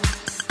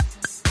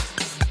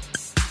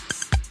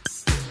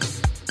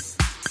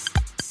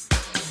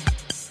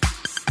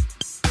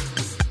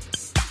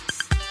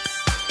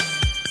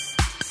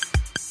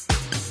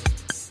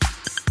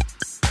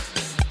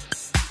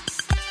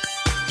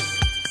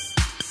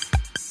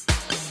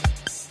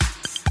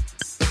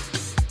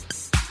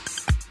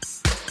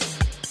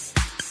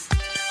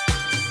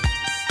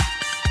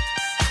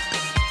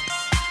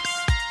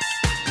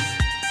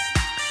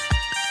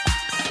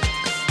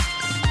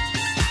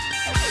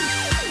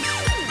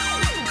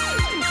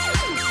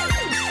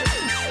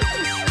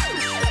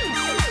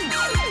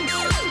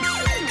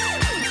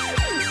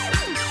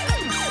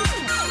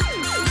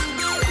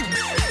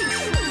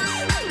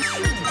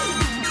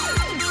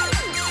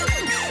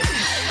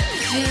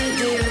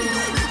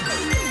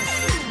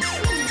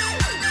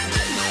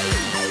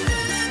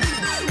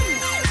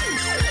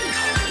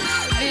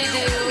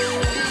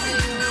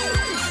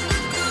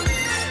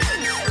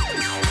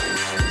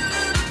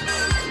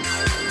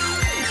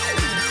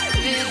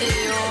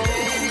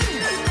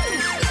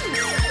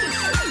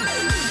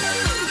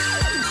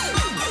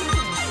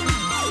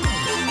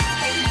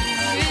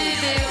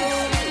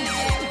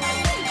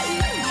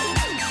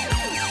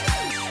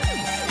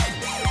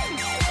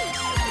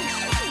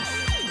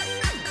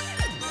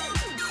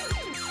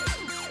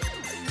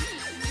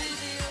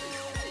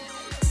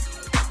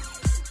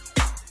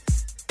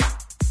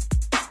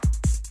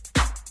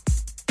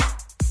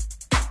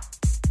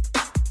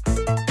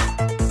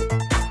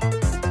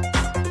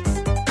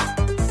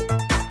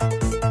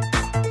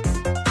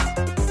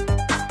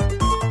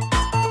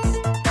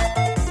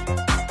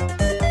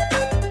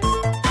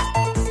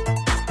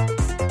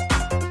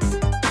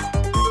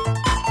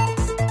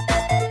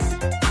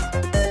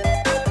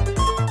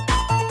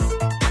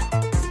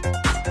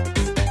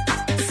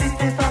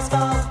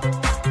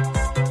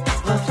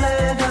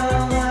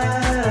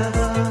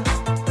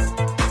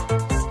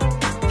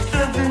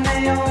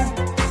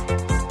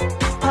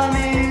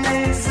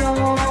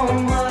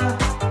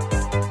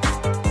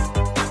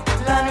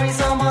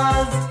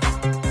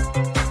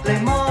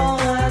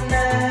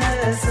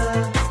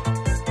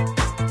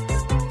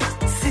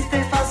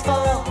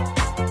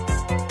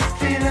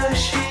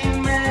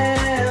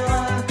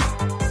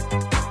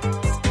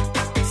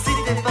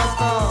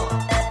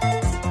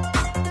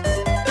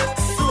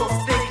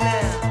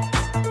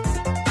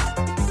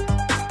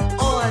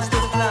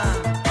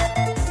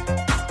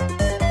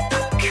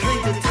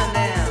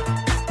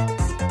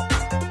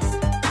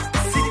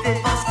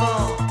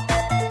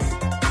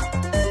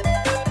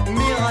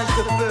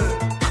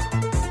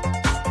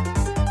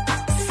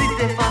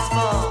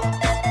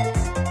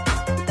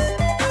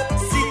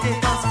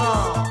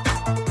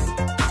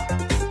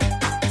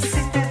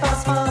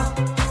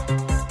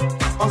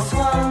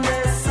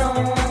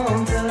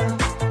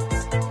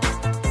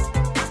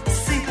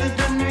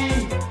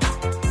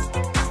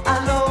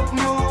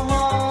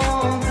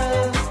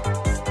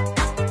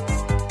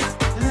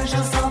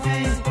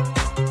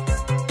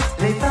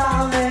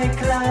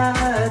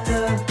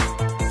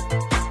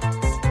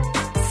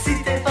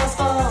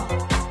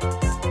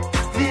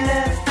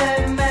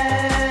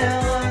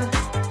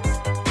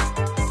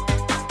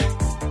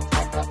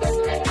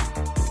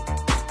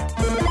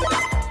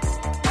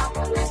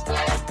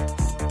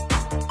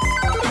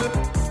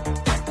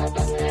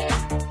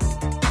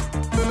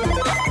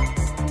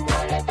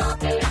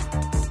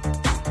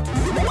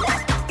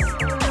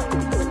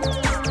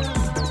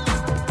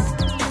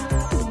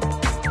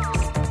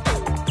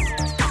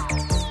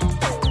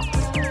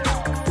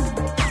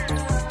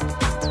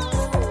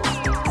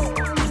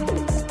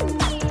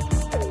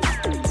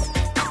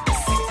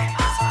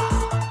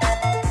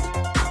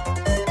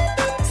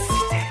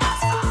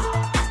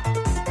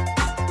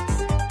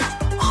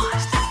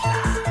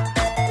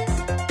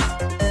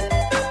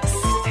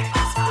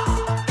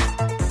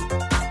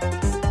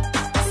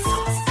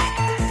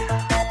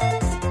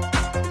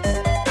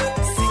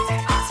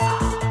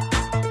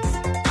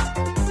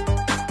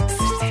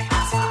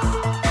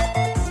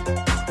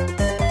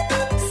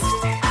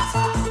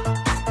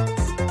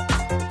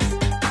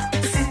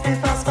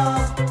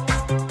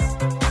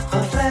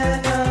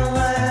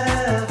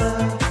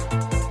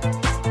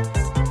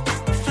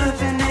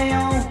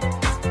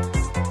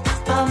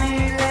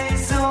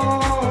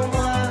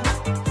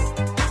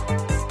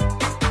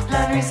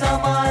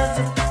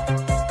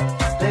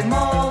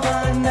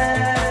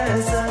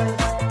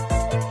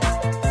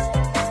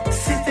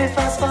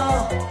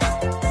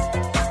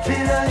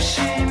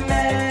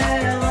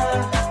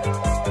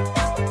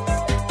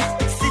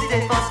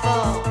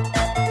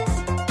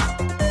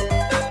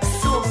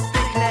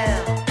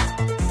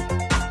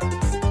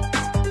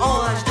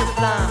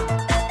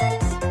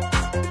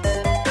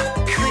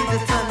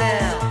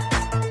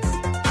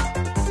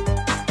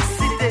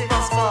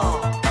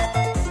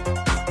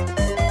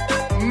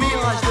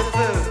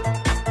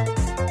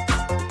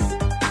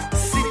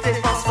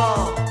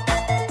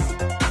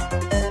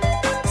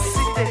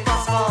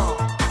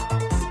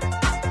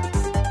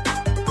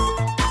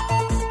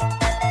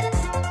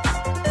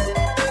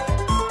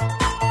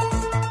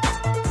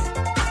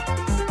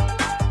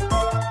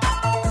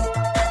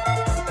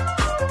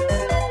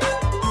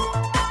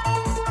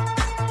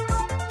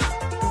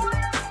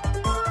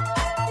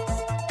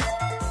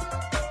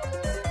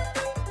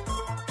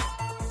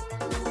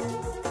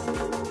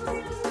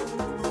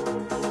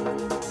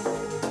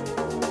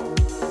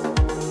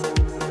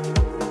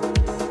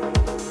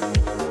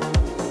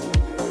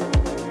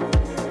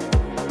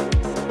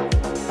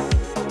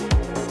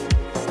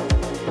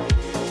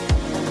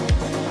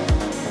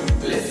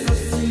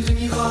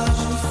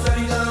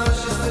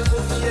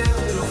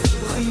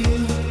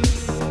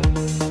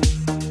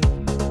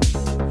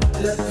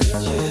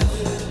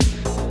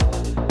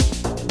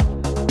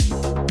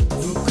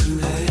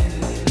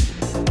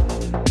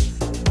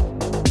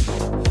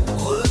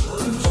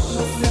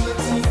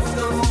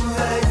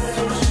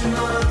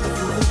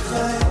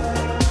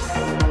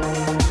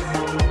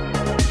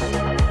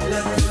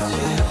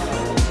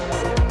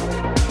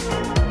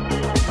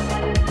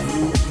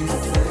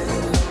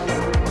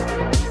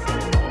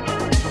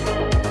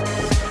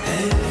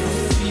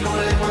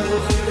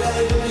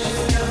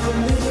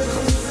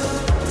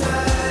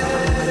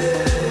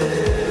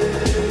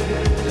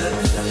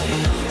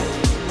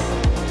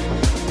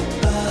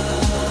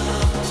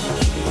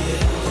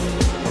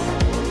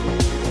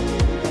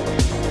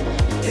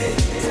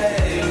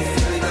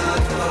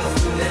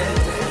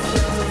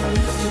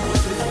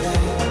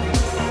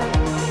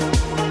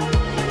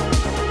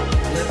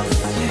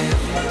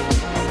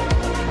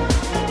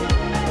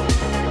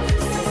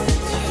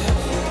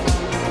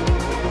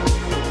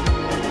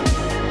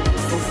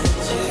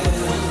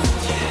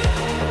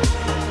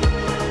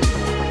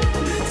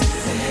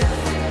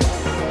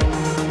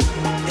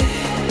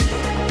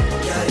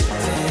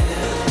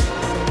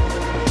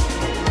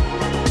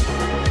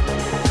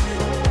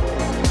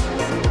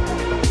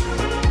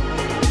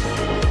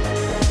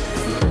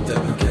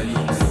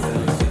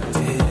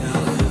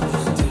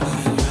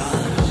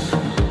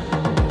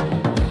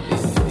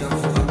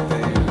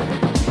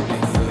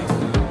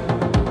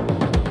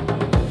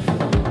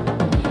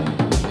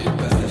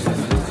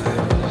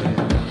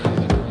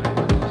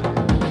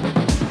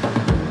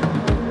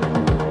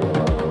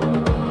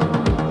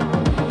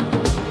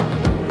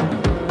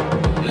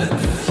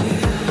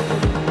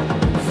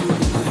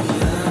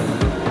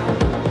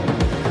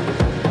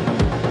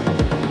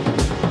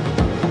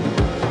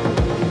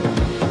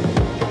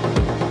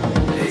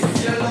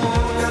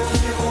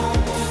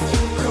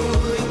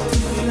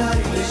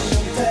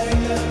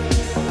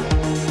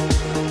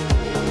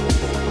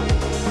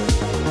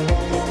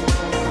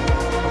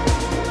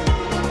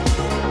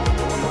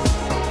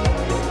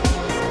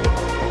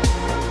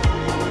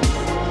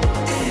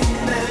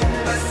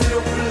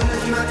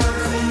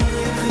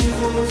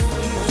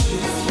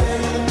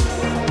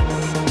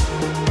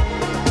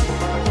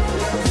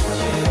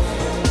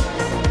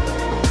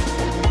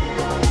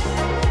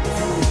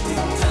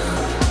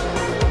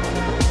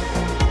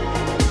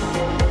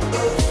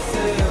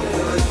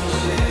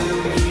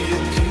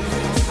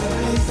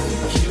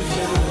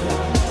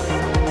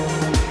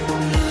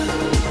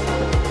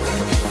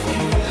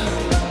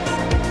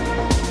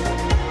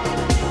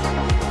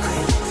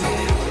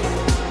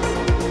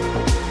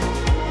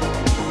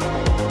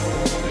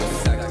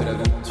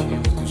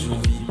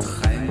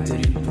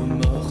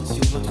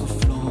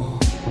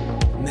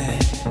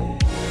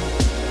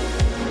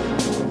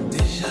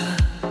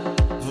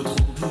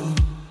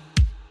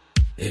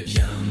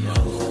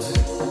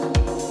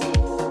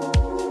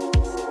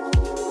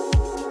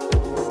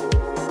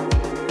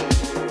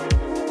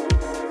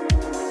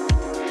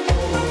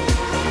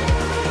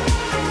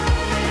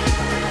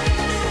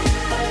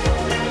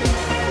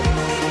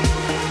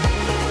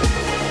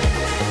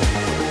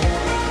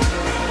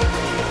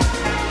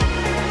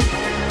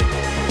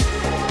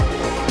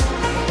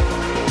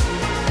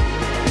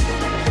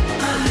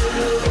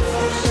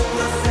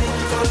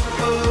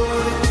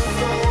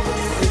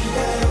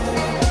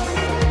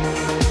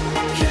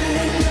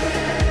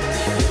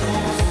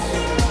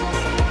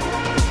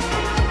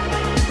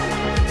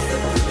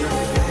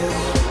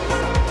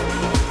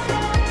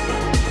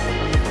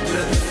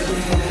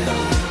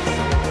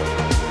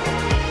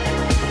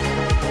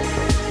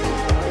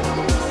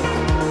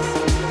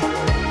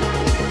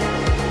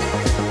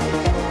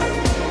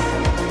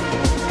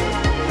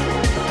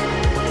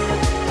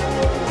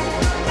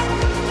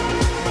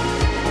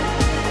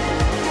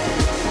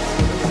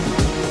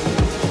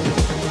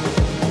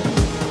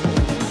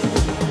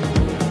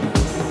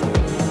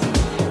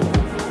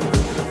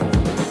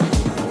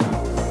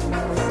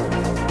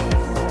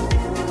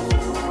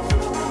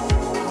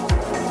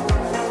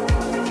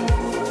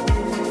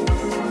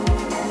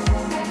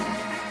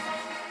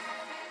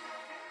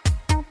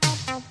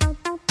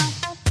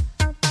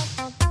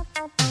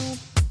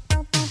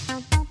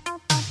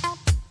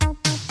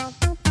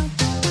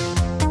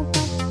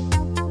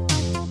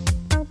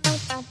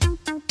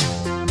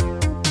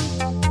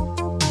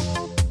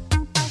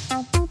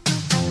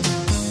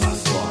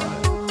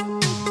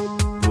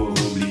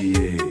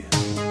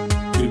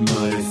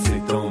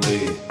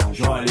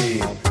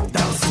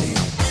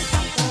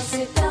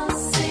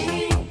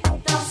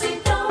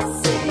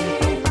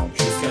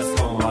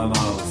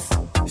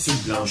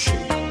 plancher.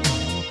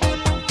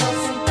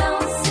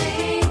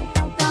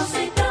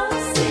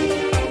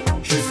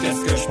 Jusqu'à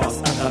ce que je passe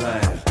à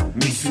travers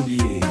mes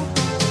souliers.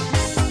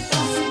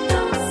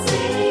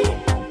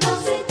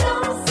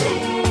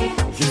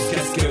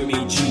 Jusqu'à ce que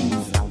mes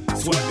jeans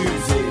soient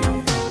usés.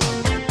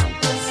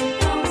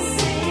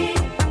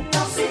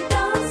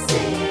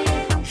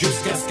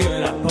 Jusqu'à ce que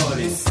la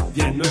police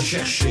vienne me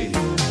chercher.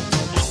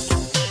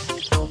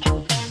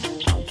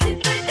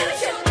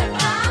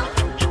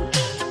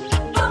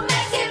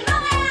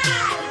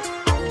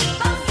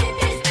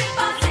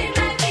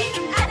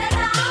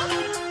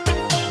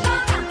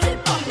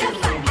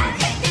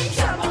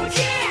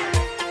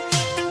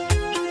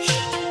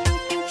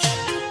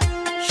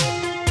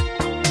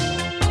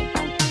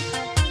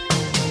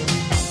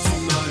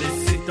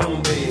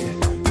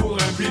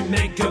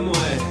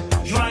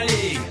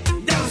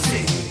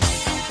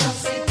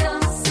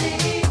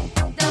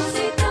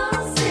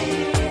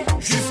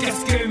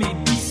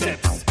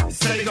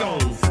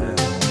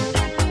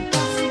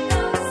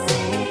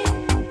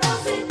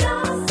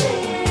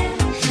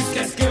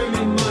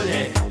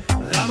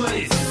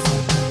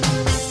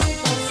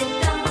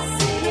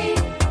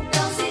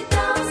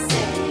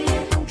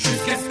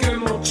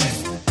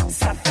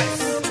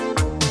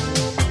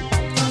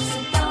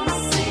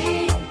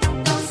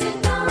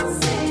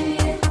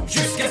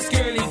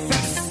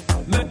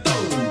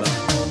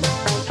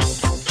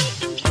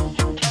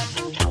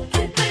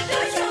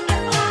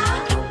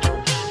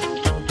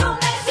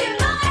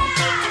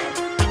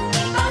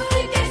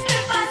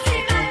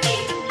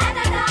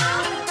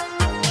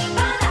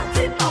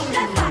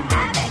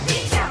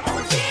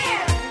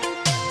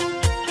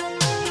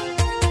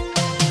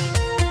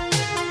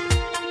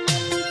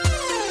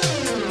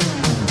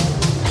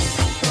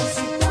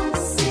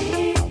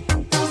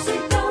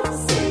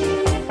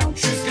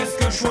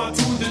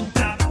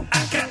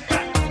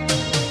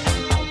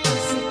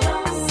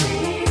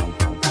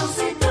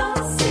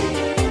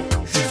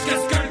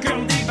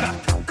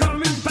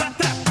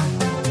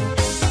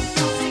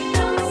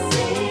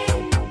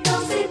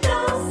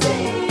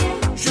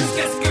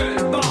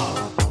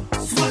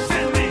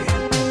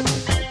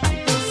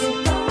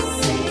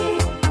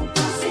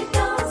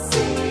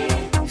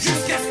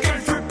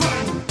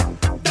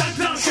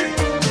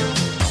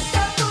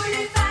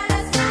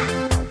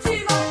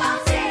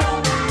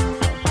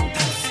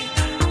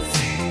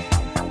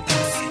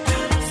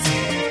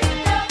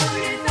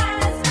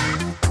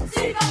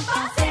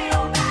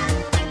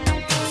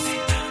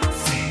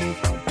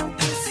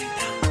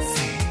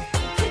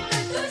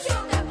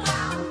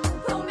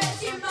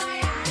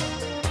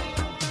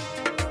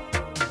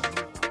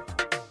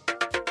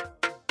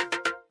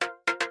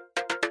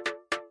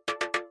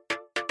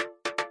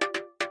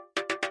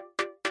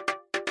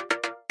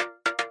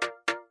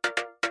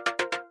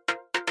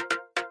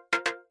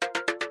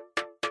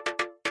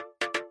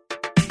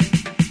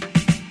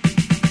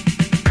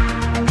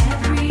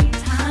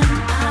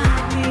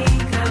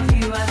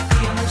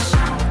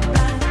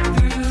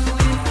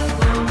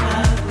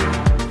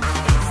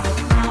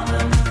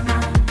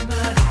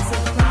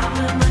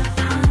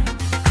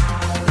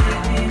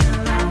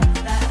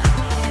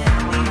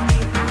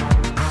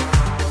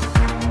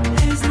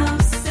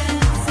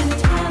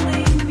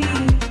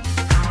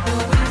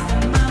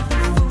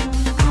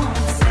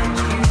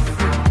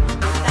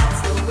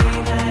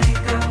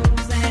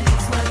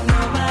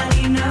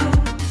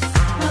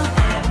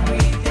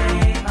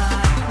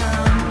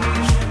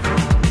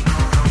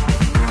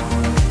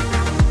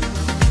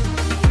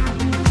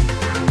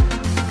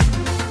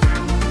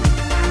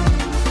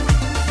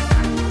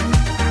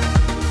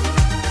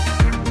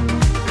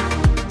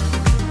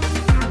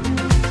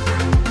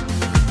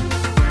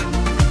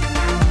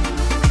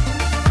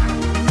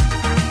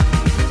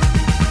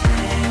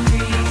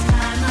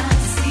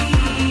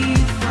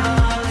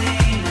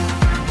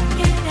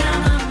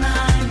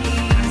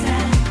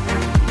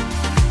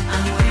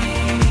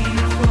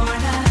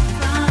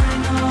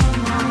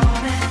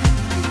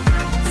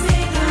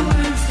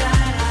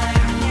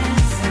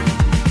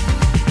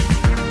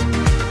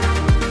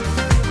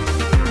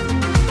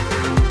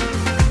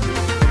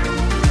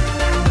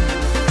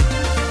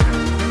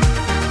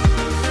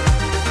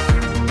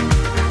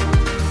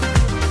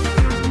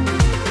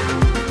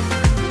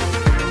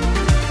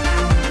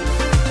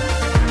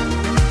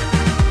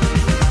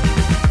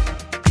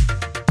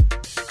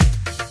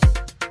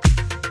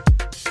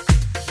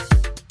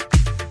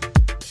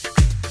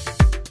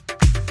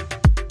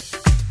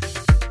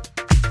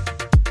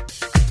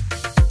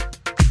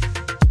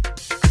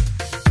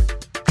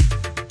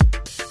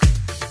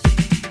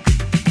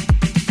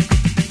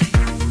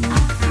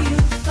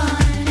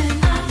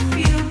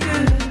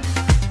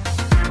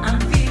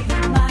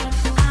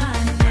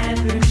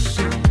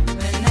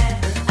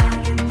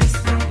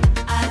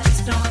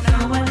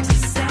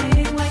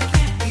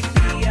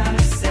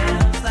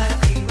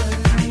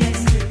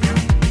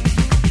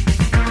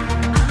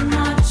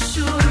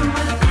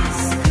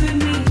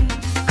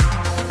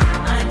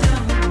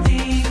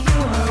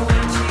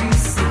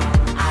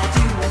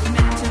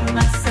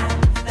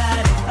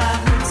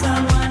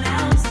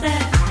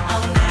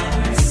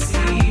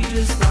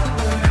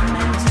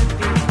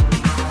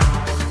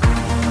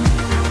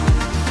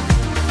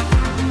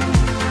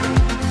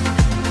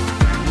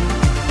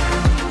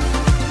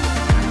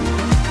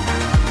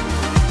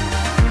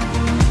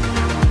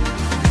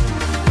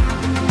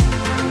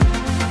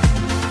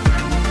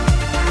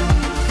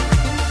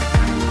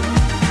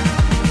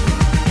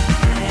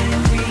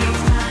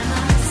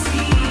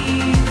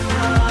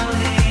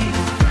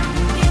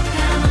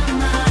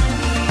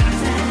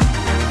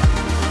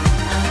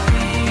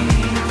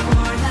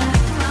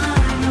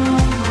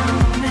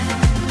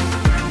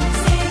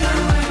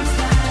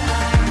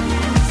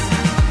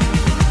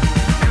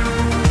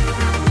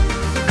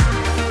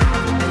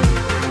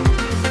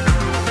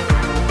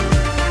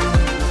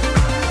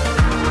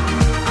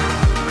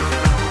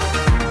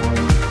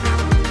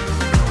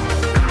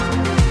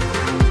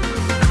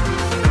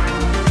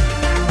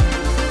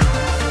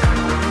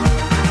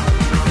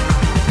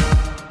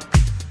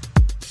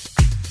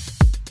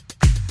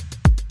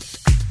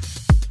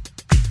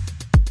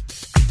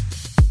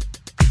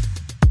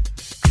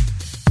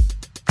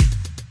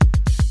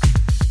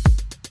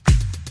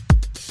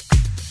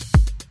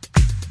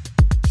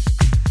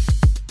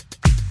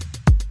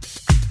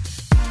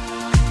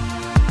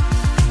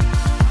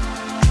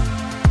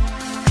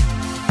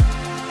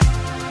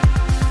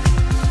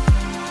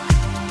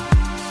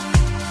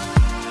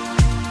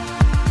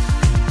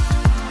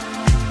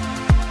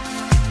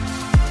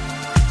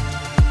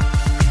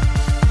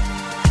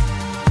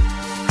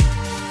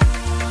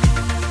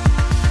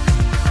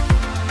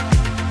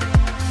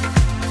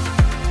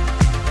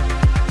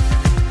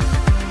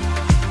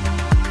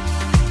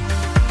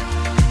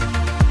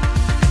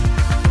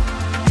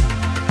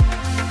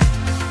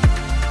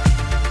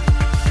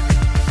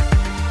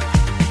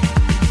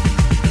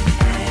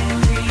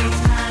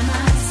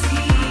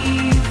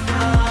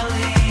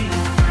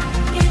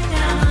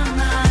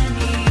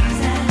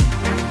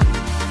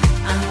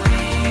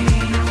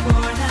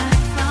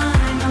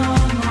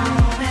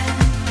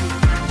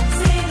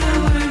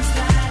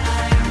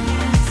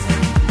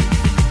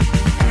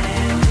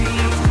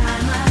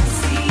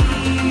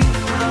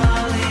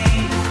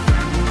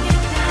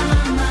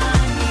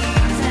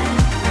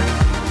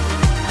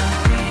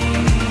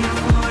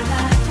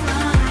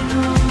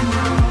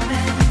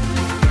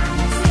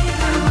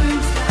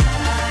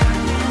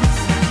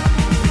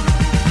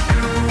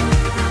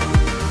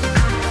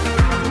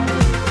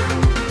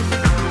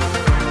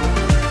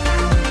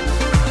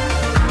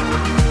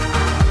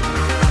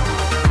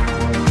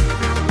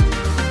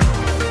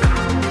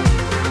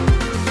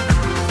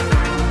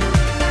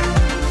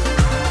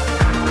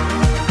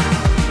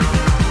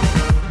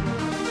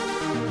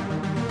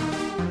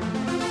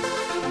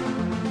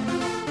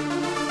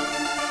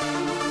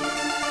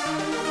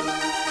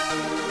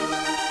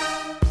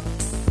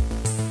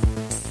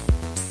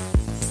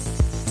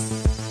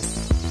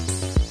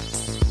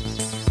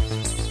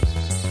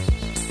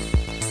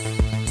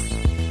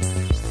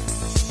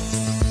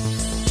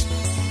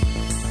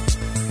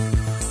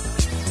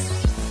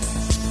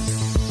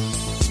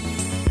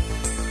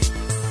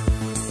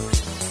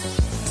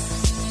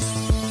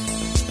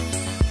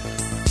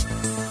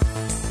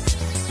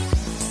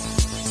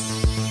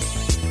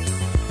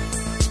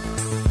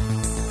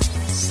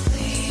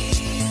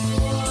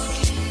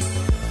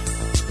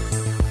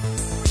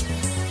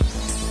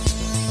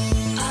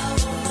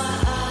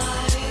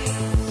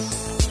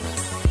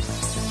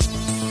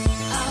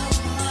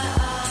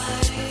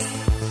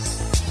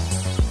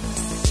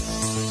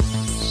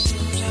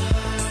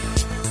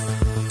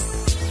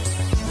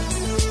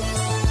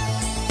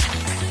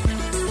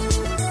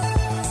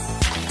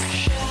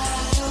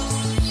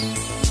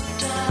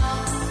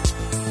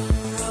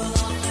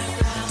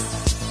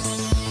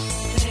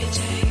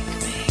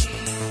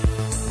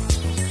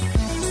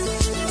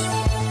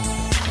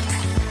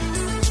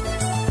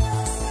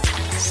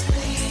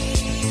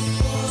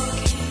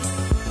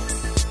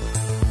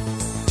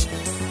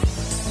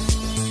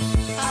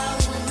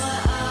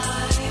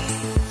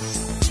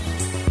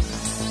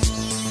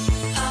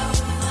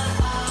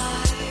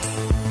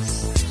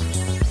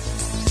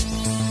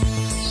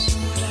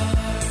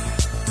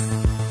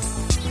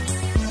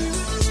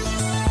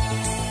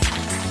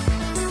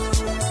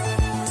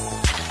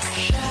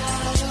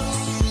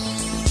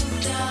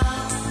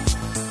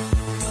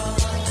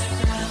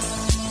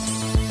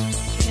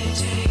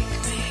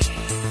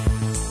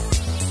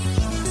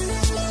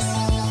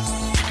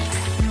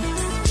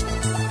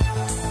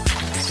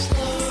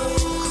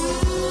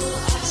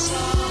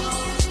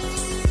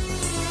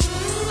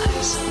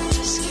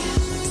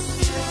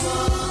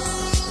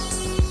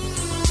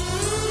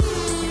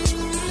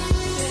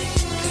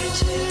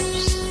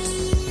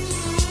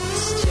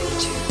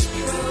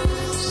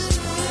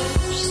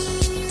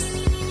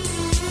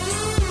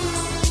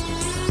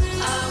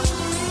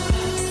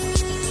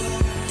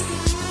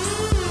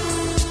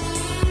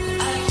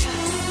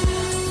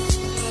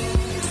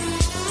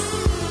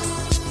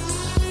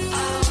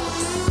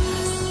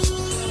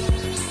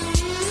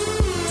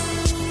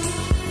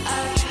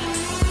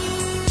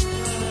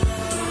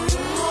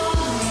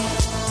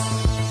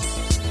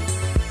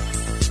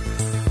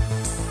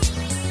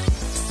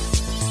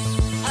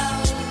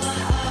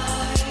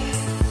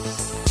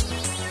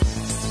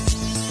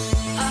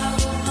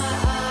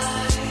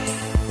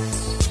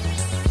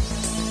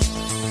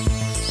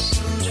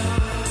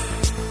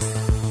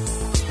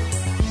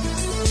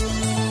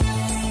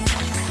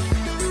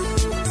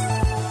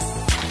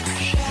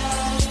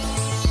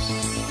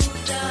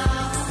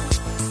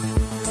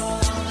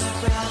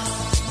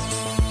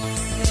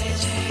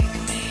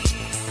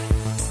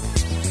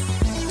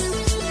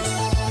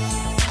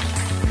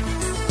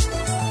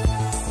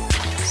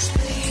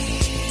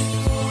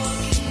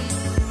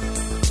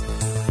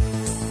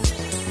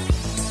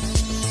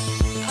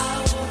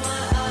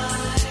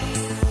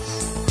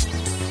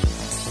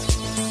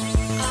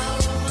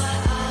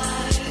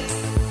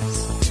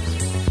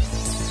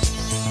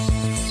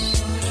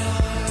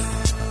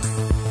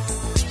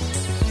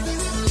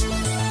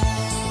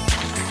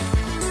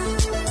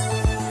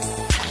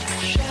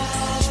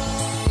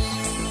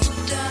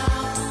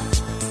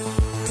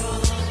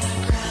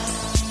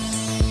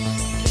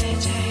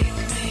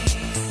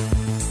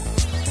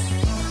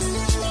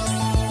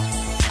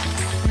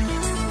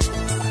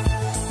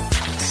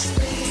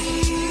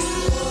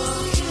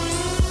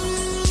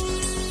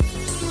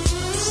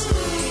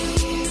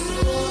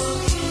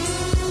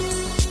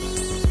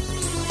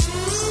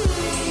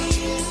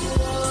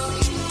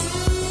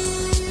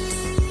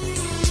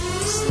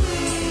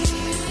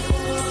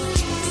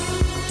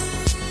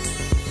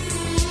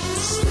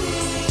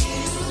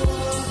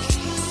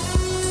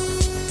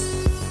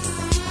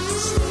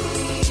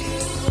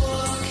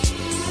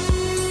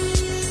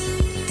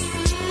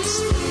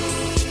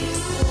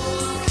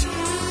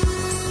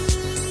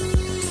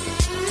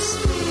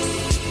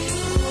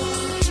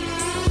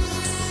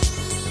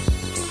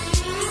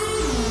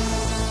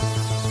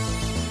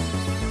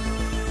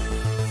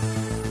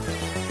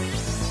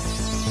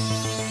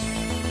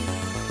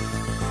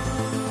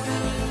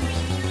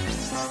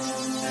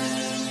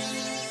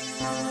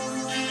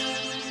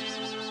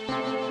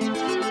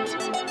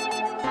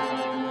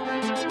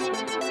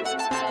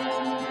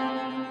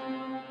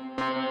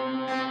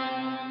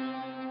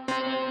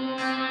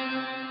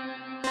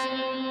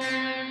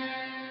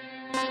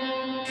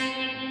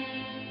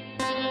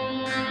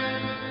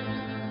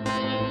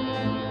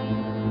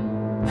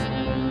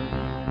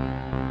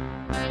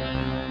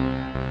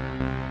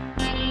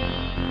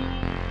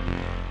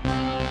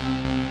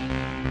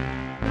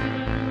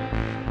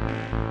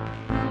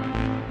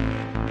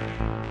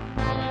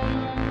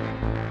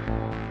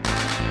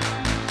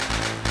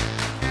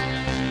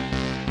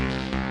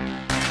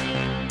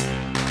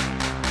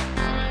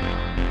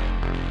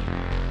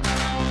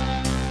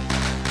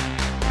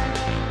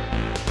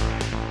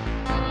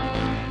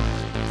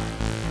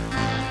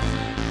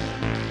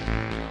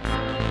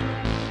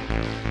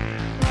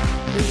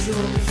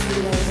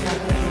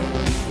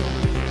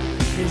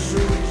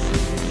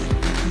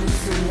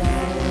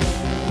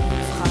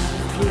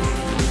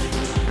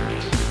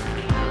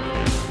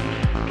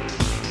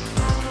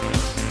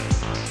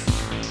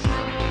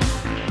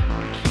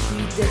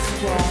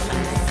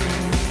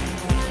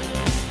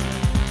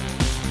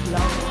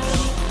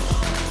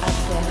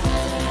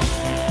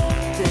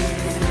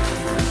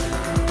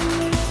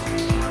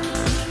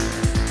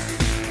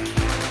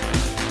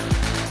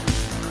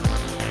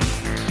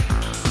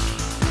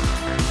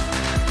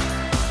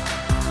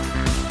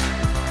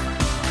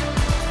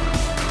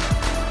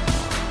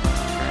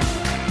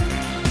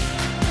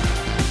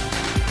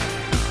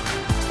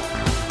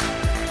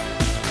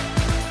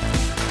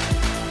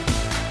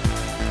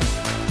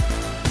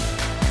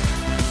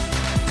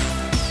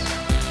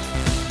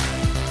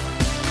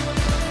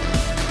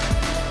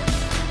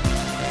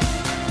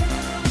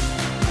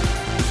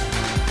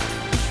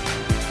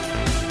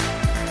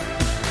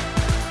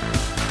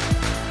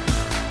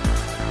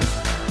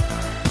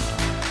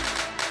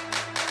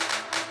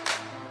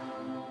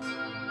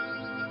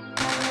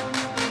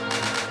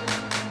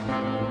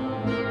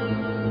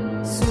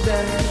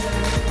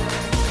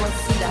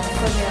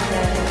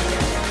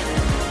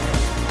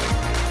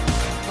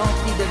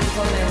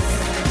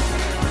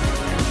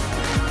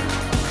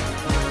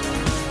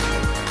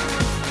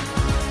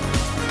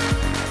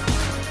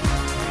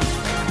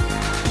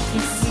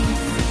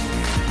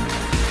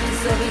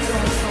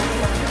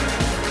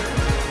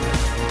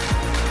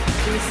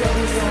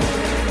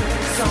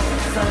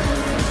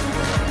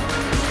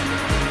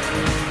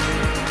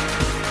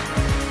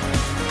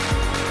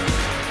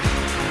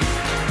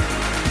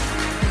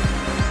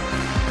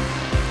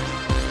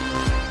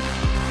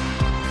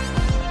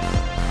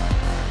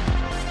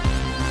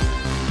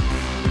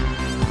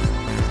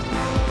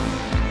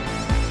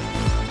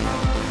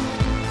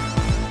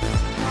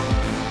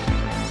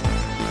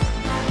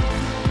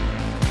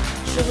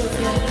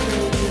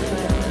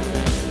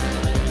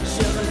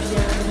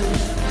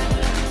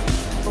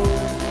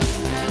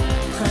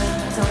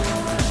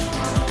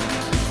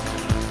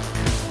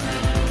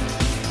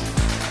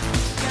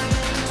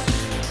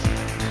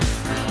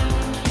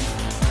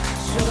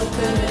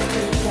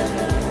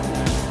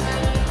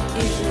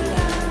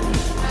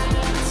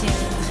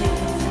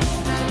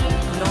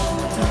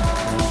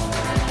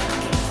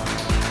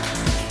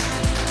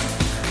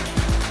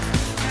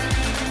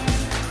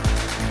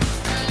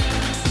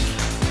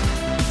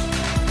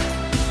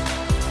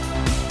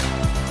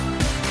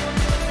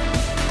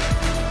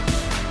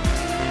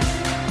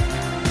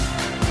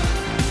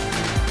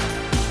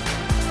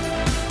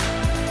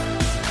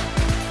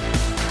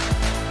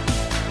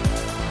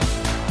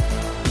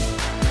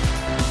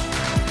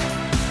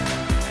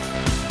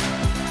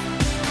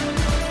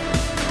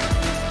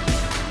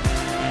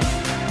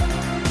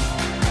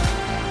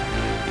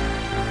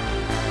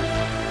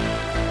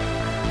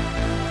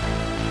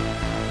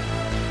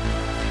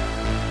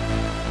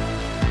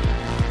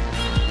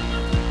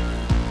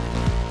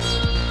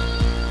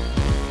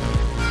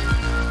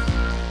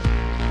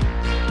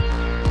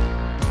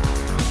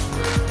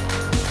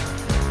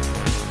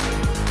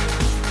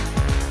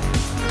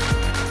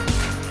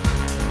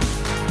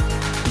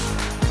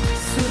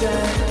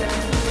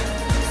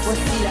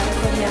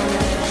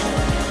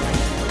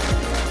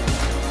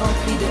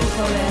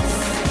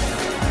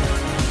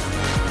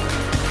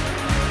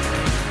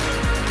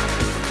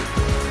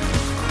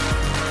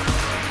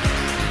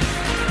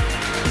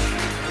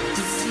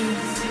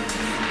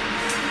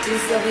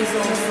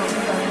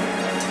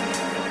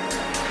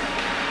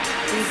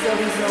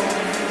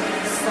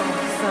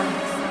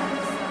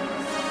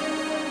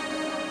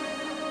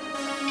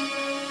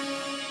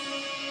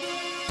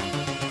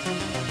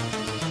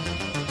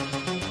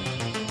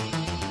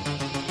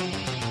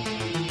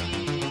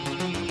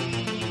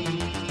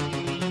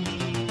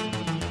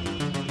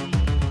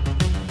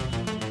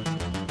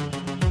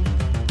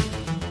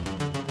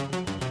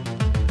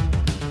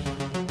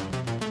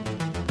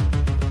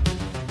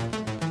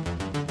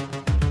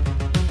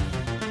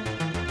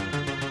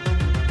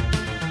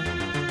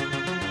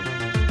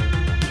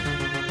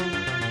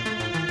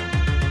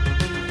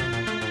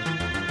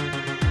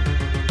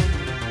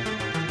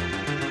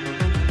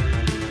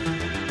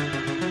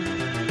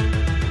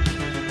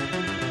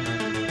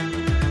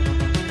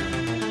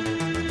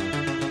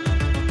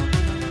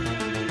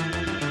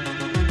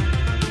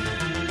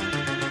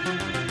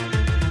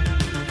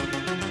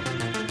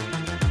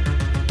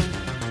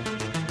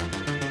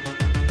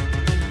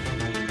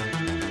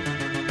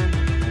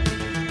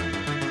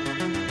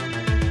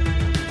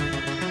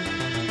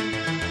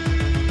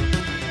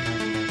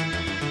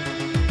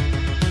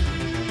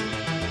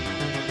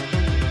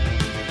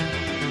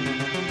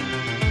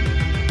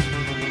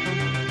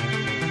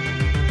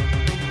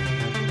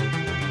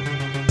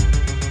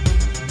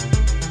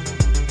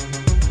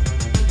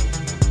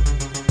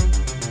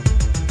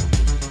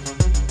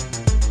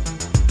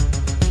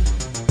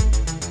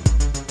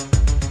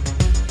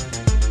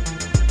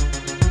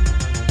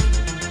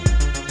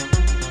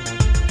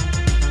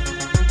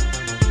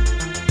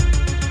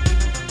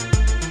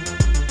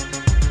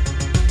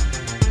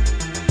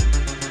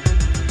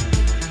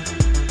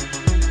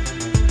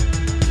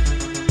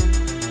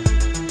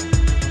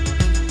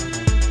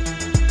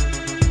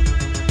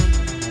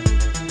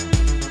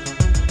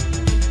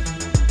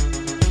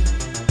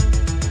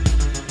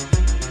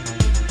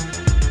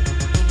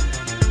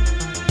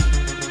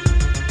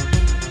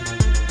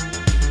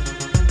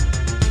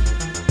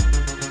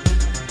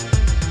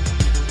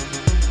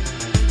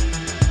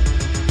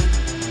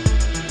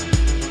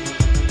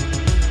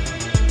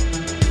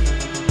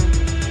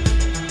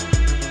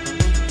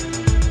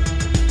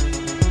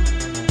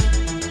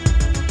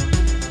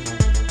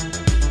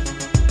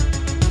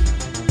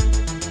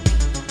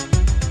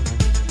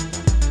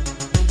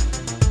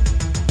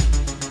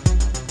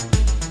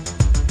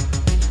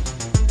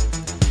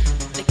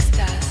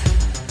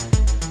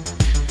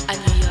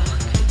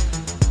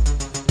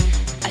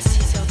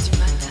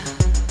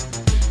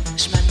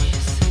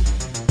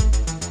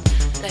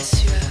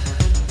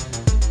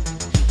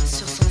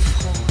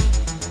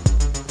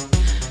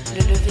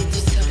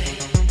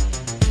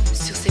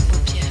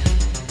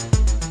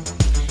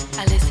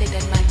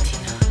 del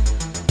mattino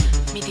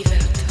mi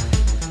diverto.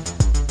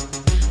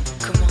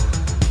 Comment?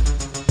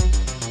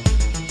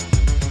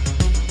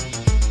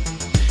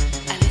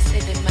 Alle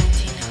 6 del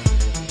mattino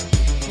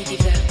mi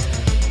diverto.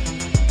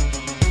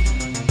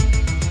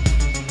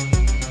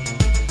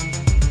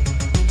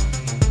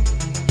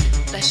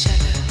 La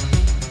chaleur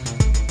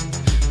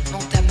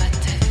monte à ma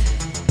tête.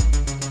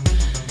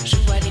 Je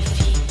vois les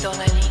filles dans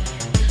la ligne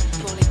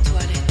pour les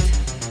toilettes.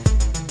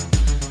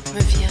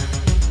 Me vient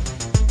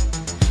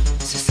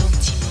ce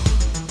sentiment,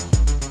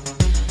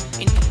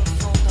 une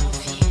profonde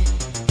envie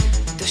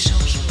de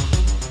changement.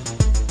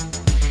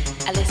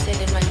 Alle 6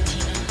 del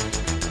mattino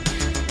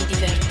mi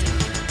diverto.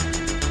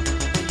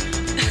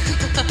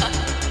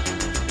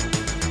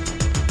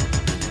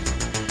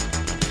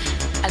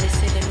 Alle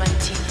 6 del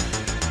mattino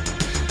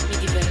mi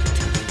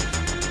diverto.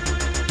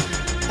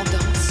 On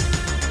danse.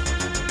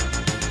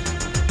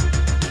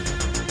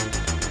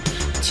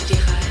 Tu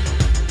dirais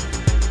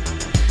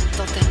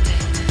dans ta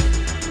tête.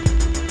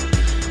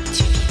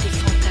 Tu vis tes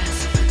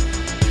fantasmes.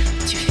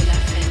 Tu fais la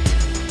fête.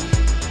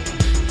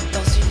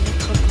 Dans une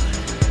métropole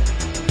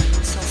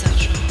sans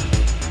argent.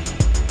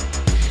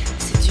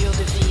 C'est dur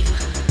de vivre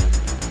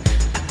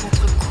à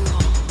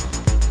contre-courant.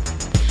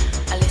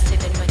 Alle 6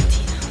 del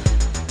mattino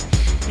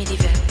mi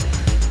diverto.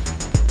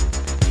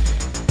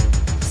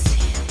 Sì.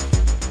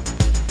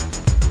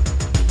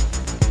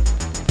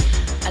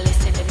 Alle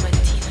 6 del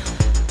mattino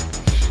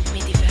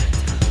mi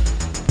diverto.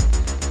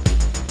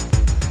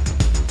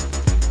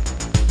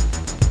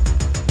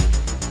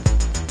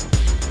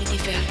 Mi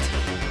diverto.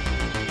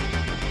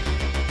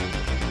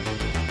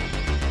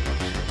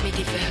 Mi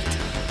diverto.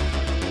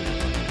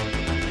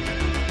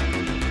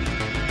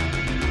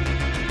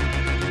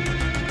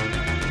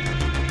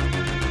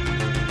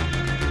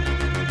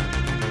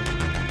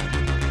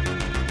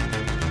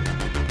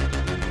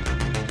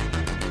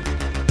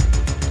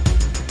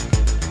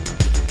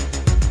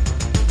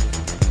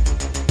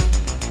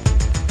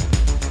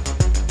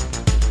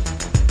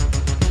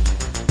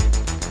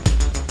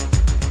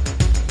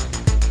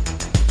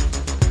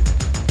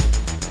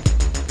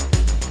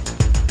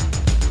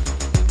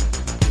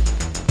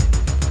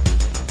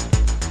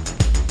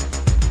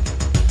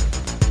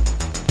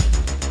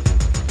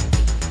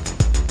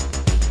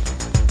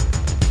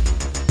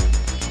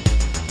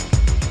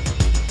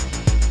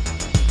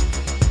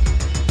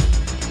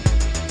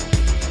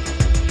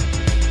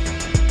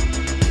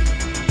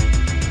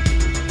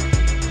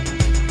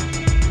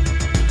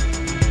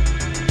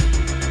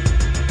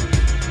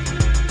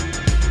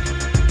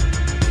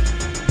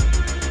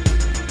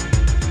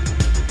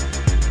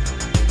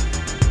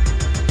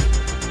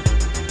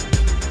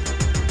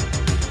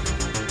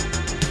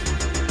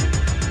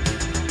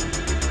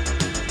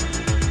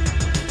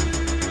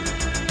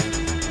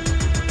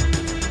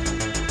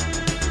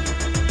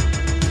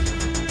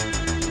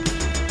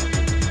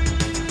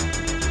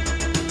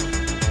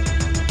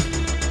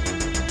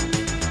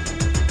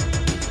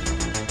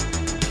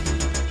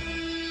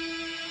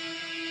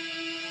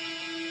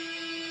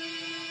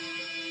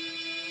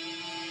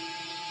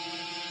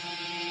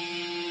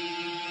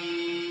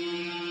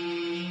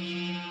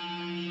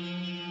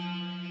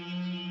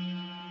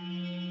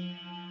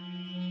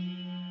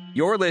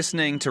 You're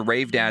listening to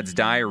Rave Dad's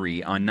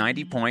Diary on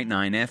 90.9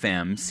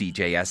 FM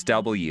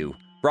CJSW,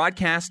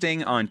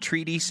 broadcasting on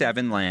Treaty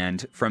 7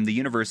 land from the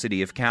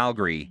University of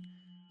Calgary.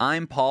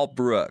 I'm Paul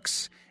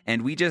Brooks,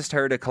 and we just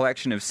heard a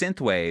collection of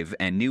synthwave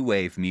and new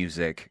wave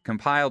music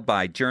compiled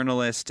by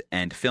journalist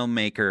and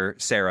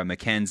filmmaker Sarah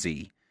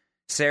Mackenzie.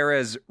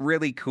 Sarah's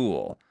really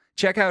cool.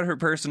 Check out her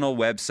personal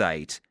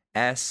website,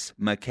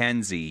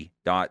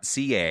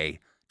 smackenzie.ca,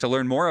 to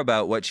learn more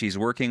about what she's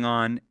working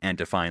on and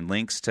to find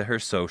links to her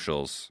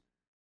socials.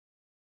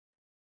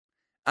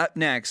 Up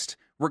next,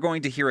 we're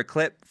going to hear a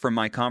clip from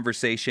my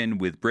conversation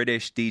with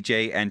British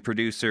DJ and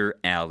producer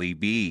Ali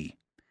B.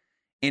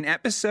 In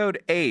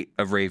episode 8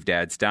 of Rave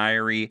Dad's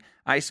Diary,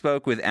 I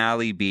spoke with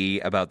Ali B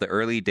about the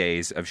early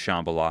days of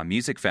Shambhala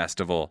Music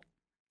Festival.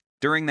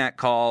 During that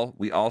call,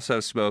 we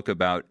also spoke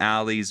about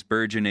Ali's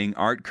burgeoning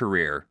art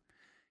career.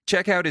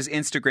 Check out his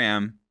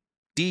Instagram,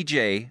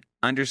 DJ_Ali_B,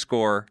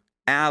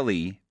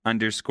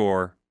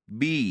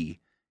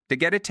 to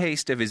get a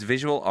taste of his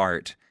visual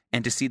art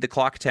and to see the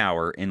clock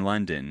tower in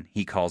London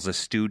he calls a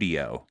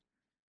studio.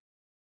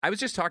 I was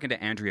just talking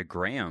to Andrea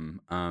Graham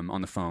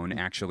on the phone,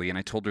 actually, and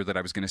I told her that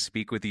I was going to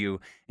speak with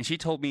you, and she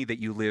told me that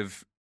you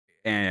live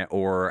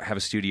or have a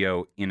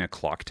studio in a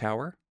clock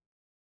tower.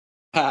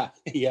 Yeah,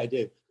 I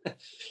do.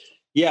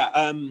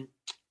 Yeah,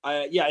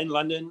 in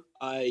London,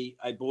 I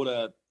bought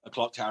a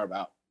clock tower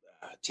about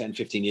 10,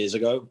 15 years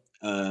ago.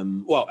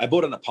 Well, I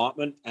bought an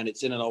apartment, and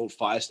it's in an old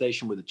fire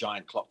station with a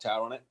giant clock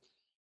tower on it.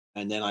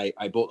 And then I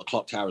bought the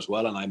clock tower as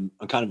well, and I'm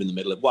kind of in the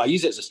middle of. Well, I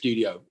use it as a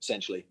studio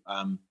essentially,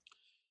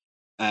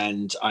 and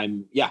that's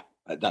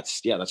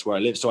where I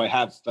live. So I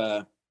have,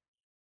 I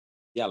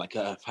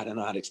don't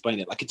know how to explain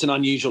it. Like, it's an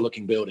unusual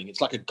looking building.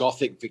 It's like a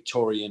Gothic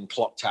Victorian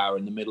clock tower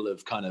in the middle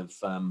of kind of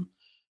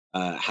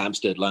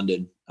Hampstead,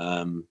 London,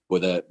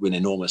 with an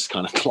enormous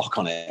kind of clock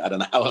on it. I don't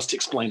know how else to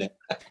explain it.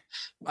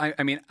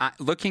 I mean,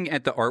 looking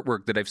at the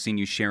artwork that I've seen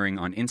you sharing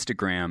on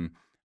Instagram,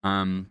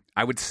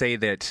 I would say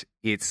that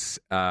it's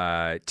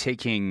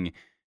taking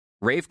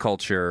rave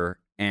culture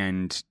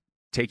and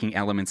taking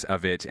elements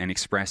of it and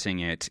expressing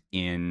it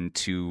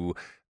into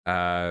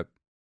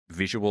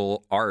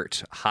visual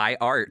art, high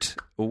art.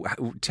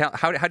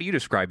 How do you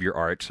describe your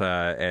art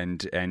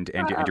and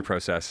your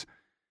process?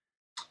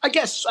 I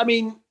guess, I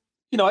mean,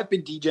 I've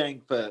been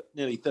DJing for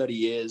nearly 30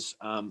 years.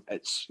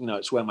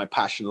 It's where my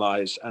passion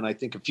lies. And I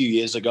think a few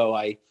years ago,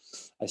 I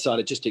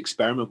started just to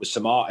experiment with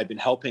some art. I've been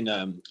helping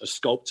a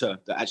sculptor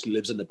that actually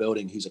lives in the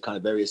building, who's a kind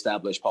of very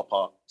established pop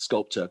art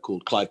sculptor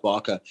called Clive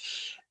Barker.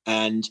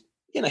 And,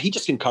 he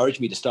just encouraged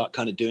me to start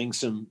kind of doing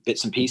some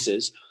bits and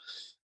pieces.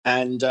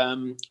 And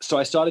so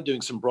I started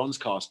doing some bronze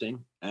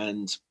casting.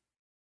 And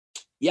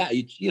yeah,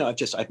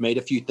 I've made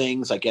a few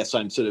things. I guess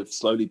I'm sort of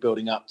slowly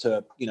building up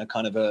to,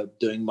 kind of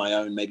doing my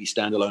own maybe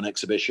standalone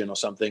exhibition or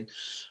something.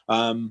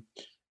 And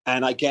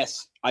I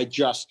guess I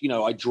just,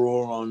 I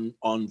draw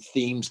on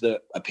themes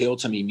that appeal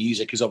to me.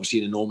 Music is obviously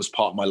an enormous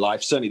part of my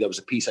life. Certainly there was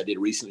a piece I did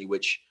recently,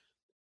 which,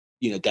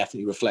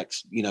 definitely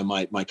reflects,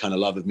 my kind of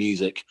love of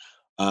music.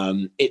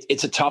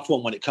 It's a tough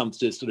one when it comes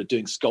to sort of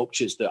doing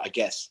sculptures that I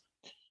guess,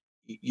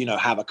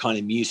 have a kind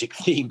of music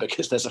theme,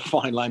 because there's a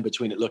fine line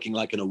between it looking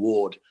like an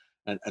award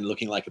and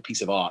looking like a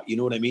piece of art. You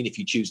know what I mean? If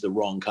you choose the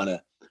wrong kind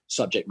of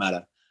subject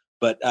matter.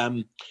 But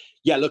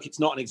yeah, look, it's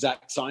not an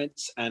exact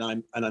science,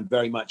 and I'm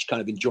very much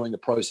kind of enjoying the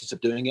process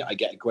of doing it. I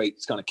get a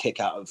great kind of kick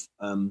out of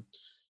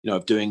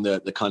of doing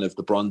the kind of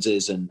the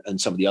bronzes and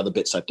some of the other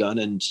bits I've done.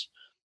 And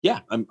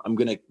yeah, I'm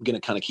gonna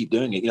kind of keep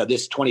doing it.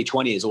 This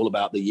 2020 is all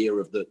about the year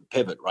of the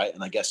pivot, right?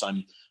 And I guess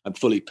I'm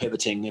fully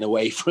pivoting in a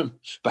way from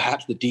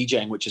perhaps the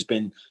DJing, which has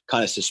been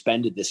kind of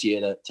suspended this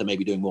year, to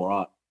maybe doing more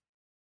art.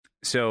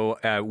 So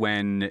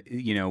when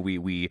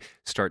we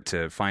start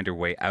to find our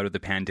way out of the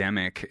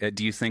pandemic,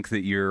 do you think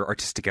that your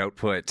artistic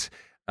output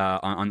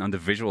on the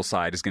visual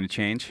side is going to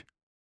change?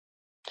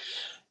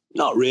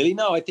 Not really.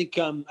 No, I think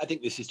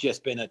this has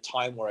just been a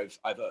time where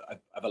I've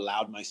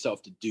allowed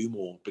myself to do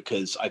more,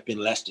 because I've been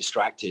less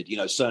distracted.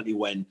 Certainly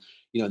when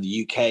in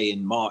the UK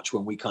in March,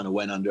 when we kind of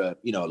went under a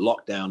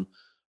lockdown,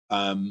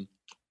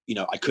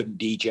 I couldn't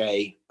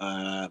DJ.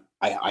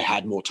 I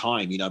had more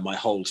time. My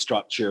whole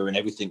structure and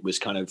everything was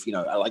kind of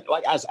like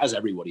as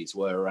everybody's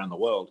were around the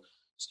world,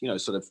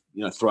 sort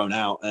of thrown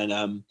out.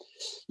 And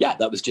yeah,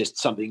 that was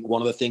just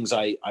one of the things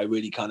I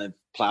really kind of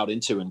plowed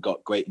into and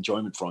got great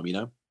enjoyment from.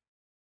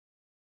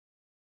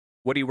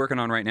 What are you working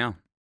on right now?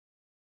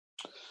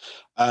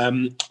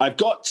 I've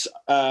got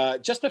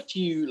just a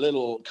few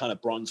little kind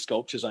of bronze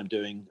sculptures I'm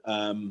doing.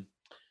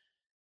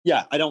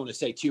 Yeah, I don't want to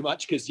say too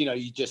much, because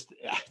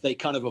they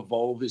kind of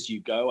evolve as you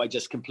go. I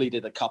just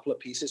completed a couple of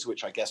pieces,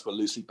 which I guess were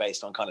loosely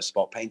based on kind of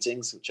spot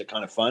paintings, which are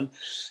kind of fun.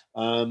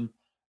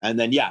 And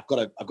then yeah,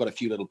 I've got a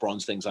few little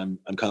bronze things I'm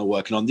kind of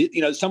working on.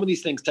 Some of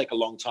these things take a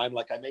long time.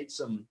 Like I made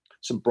some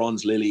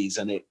bronze lilies,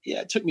 and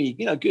it took me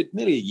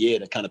nearly a year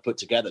to kind of put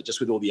together, just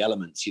with all the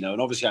elements.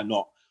 And obviously I'm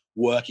not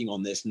working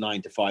on this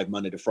 9 to 5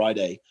 Monday to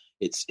Friday.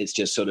 It's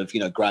just sort of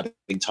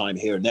grabbing time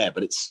here and there,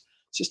 but it's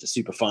just a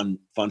super fun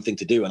thing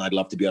to do, and I'd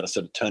love to be able to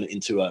sort of turn it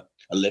into a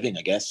living,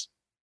 I guess.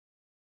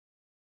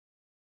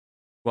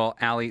 Well,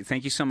 Ali,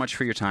 thank you so much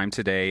for your time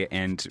today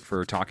and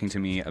for talking to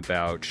me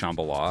about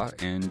Shambhala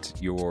and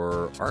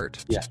your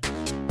art. Yeah.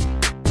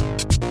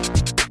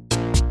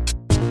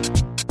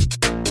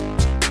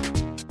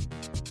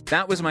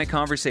 That was my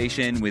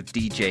conversation with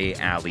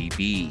DJ Ali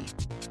B.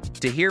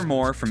 To hear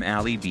more from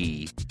Ali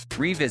B,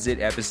 revisit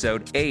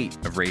episode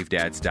 8 of Rave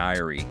Dad's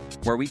Diary,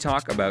 where we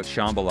talk about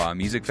Shambhala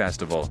Music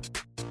Festival.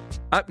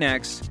 Up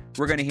next,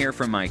 we're going to hear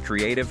from my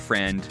creative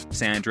friend,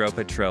 Sandro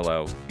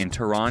Petrillo, in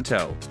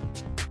Toronto.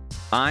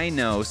 I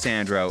know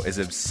Sandro is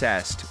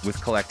obsessed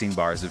with collecting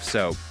bars of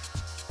soap.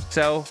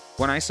 So,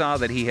 when I saw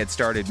that he had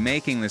started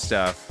making the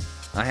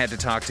stuff, I had to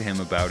talk to him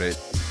about it.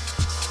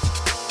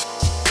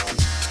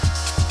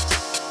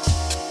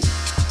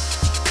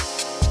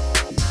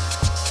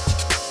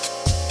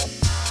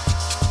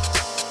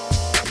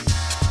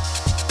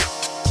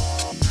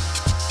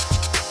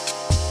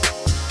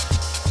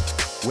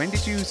 When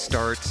did you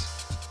start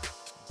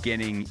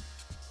getting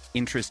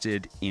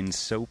interested in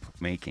soap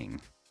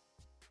making?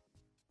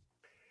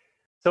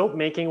 Soap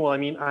making, well, I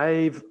mean,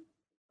 I've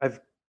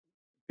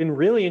been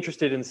really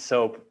interested in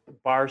soap,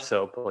 bar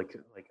soap, like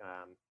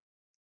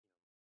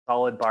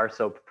solid bar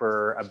soap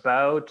for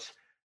about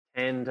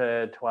 10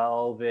 to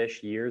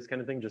 12-ish years,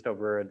 kind of thing, just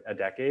over a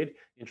decade,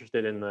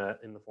 interested in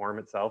the form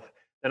itself.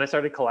 Then I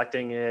started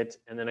collecting it,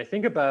 and then I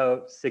think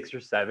about 6 or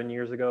 7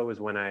 years ago was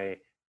when I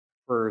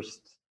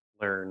first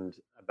learned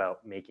about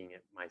making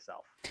it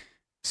myself.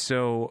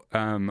 So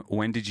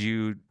when did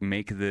you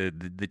make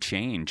the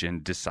change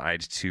and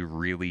decide to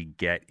really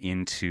get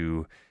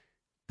into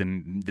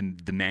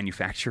the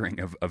manufacturing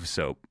of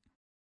soap?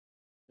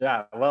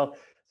 Yeah, well,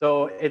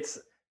 so it's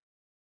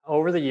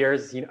over the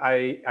years.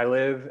 I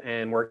live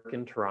and work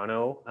in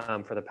Toronto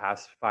for the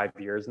past 5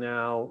 years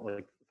now,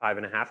 like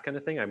 5.5 kind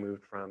of thing. I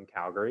moved from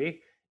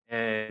Calgary,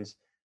 and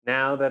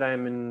now that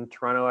I'm in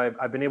Toronto,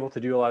 I've been able to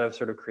do a lot of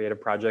sort of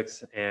creative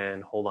projects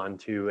and hold on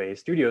to a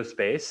studio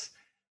space.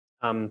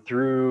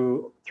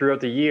 Throughout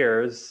the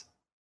years,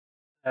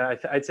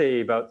 I'd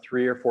say about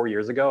 3 or 4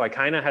 years ago, I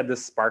kind of had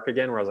this spark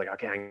again where I was like,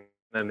 okay, I'm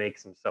gonna make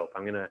some soap.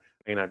 I'm gonna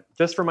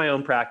just for my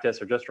own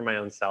practice or just for my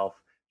own self,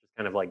 just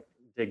kind of like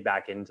dig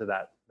back into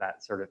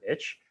that sort of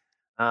itch.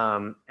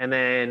 And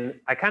then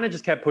I kind of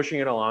just kept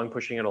pushing it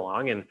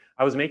along, and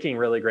I was making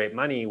really great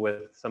money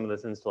with some of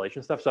this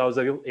installation stuff. So I was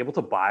able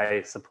to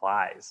buy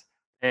supplies.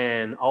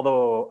 And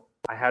although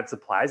I had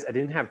supplies, I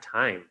didn't have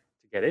time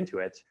to get into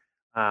it.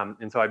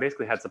 And so I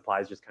basically had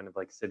supplies just kind of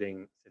like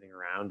sitting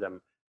around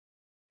them.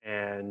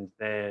 And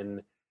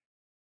then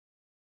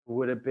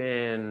would have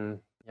been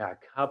a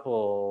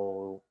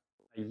couple,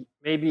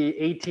 maybe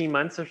 18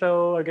 months or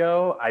so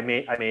ago, I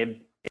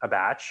made a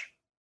batch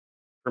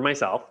for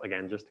myself,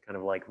 again, just to kind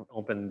of like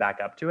open back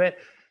up to it.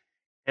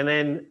 And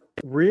then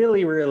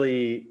really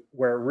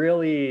where it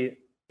really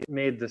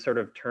made the sort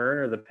of turn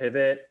or the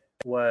pivot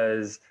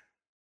was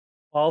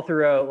all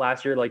throughout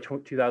last year, like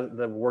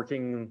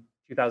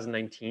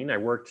 2019, I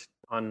worked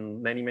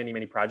on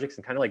many projects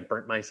and kind of like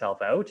burnt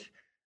myself out.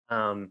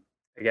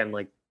 Again,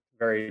 like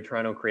very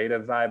Toronto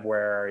creative vibe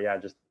where,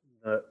 just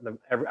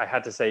I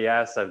had to say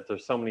yes.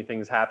 There's so many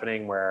things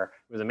happening where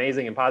it was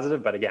amazing and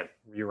positive, but again,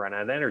 you run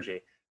out of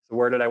energy. So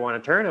where did I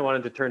want to turn? I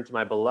wanted to turn to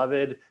my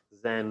beloved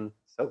Zen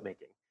soap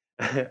making.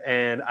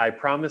 And I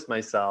promised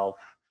myself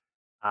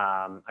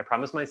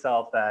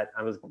that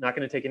I was not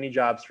going to take any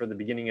jobs for the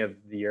beginning of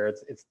the year.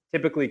 It's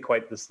typically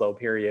quite the slow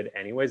period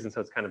anyways, and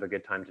so it's kind of a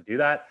good time to do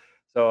that.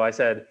 So I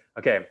said,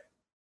 okay,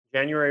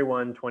 January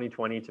 1,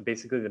 2020 to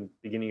basically the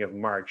beginning of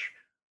March,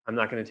 I'm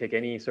not going to take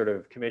any sort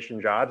of commission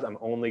jobs. I'm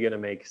only going to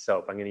make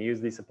soap. I'm going to use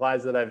these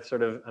supplies that I've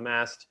sort of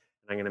amassed,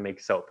 and I'm going to make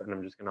soap. And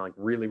I'm just going to like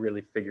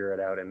really figure it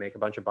out and make a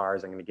bunch of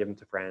bars. I'm going to give them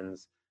to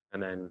friends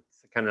and then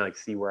kind of like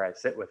see where I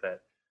sit with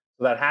it.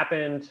 So that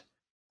happened.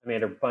 I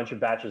made a bunch of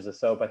batches of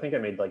soap. I think I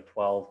made like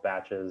 12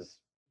 batches.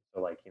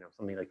 So like,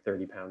 something like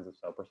 30 pounds of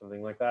soap or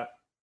something like that.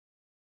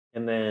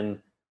 And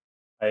then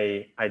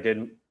I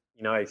did,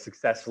 I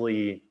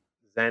successfully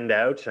Zenned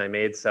out. I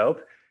made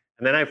soap.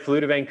 And then I flew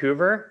to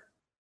Vancouver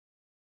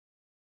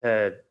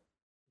to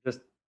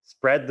just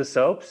spread the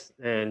soaps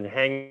and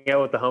hang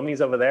out with the homies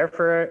over there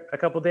for a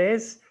couple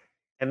days.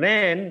 And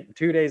then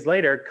 2 days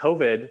later,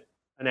 COVID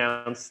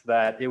announced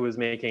that it was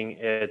making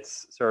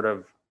its sort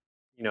of,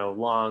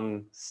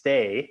 long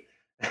stay.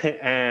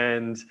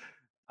 And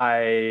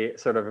I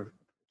sort of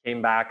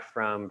came back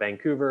from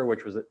Vancouver,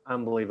 which was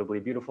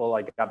unbelievably beautiful.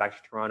 I got back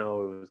to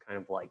Toronto. It was kind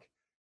of like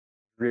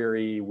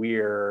dreary,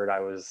 weird.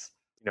 I was,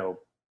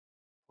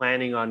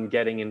 planning on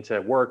getting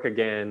into work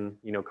again,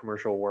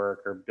 commercial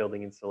work or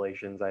building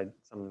installations. I had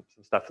some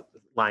stuff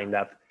lined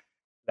up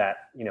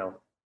that,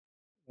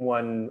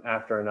 one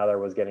after another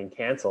was getting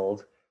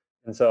canceled.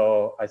 And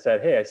so I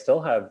said, hey, I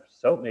still have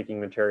soap making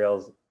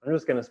materials. I'm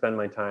just going to spend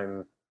my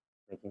time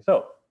making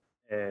soap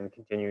and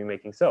continuing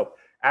making soap.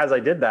 As I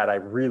did that, I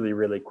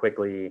really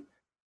quickly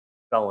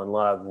fell in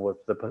love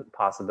with the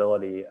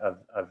possibility of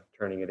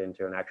turning it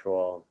into an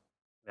actual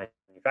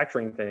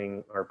manufacturing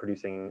thing or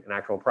producing an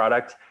actual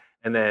product.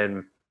 And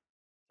then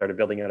started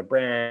building out a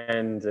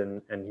brand,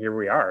 and here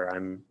we are.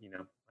 I've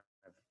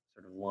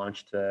sort of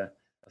launched a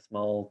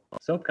small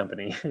soap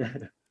company.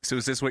 So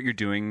is this what you're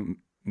doing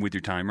with your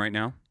time right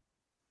now?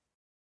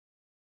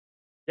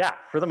 Yeah,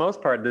 for the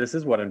most part, this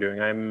is what I'm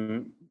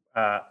doing.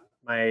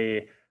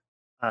 My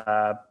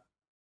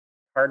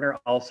partner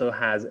also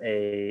has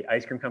a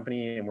ice cream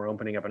company, and we're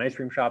opening up an ice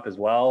cream shop as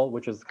well,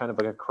 which is kind of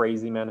like a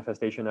crazy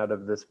manifestation out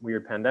of this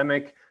weird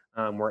pandemic.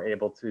 We're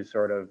able to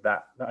sort of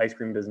the ice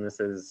cream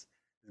business is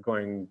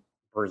going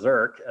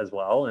berserk as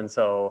well, and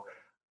so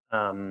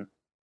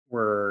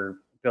we're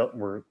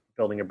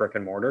building a brick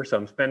and mortar. So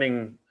I'm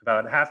spending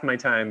about half my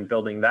time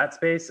building that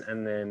space,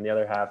 and then the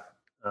other half,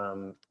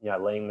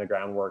 laying the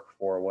groundwork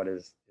for what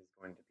is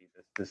going to be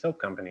the soap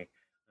company.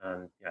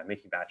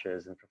 Making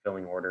batches and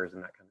fulfilling orders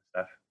and that kind of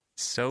stuff.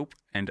 Soap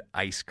and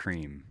ice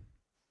cream.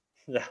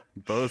 Yeah.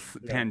 Both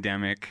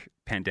pandemic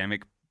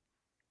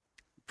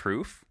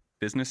proof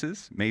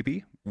businesses,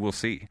 maybe. We'll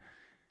see.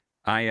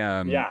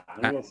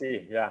 We'll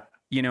see. Yeah.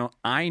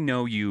 I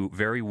know you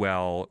very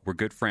well. We're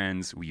good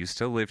friends. We used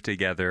to live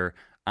together.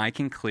 I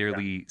can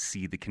clearly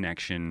see the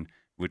connection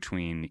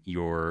between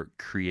your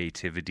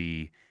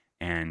creativity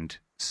and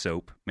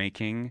soap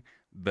making.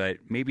 But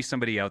maybe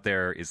somebody out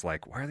there is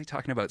like, why are they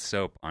talking about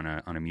soap on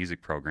a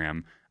music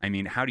program? I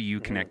mean, how do you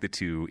connect the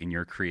two in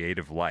your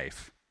creative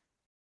life?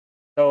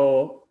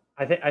 So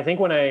I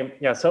think when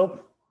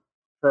soap,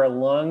 for a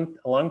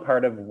long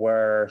part of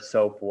where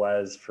soap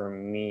was for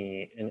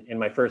me in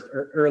my first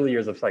early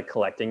years of like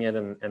collecting it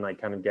and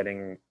like kind of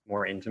getting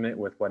more intimate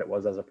with what it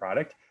was as a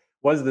product,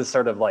 was this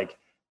sort of like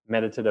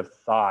meditative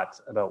thought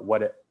about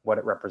what it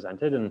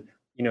represented. And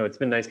it's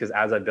been nice because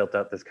as I built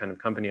out this kind of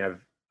company,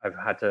 I've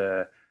had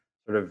to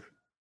sort of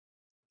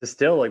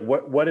distill like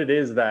what it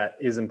is that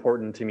is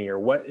important to me, or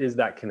what is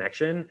that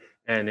connection.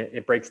 And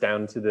it breaks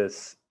down to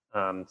this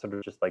sort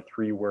of just like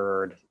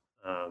 3-word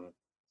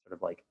sort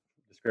of like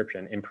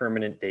description: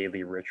 impermanent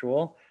daily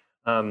ritual.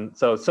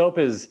 So soap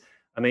is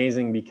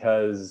amazing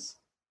because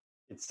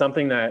it's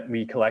something that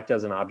we collect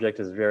as an object,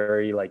 is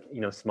very like,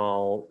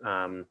 small,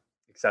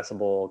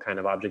 accessible kind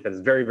of object that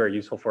is very, very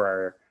useful for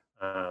our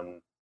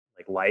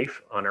like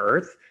life on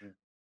Earth.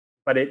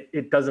 But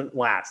it doesn't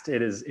last.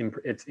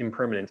 It's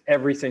impermanent.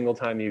 Every single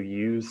time you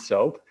use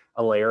soap,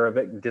 a layer of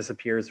it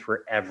disappears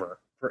forever,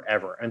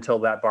 until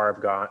that bar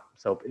of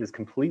soap is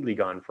completely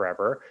gone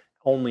forever,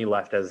 only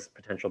left as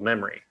potential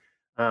memory.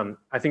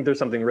 I think there's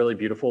something really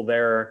beautiful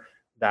there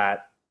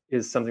that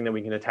is something that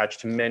we can attach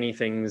to many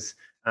things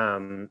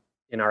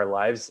in our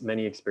lives,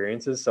 many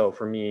experiences. So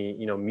for me,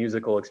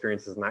 musical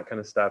experiences and that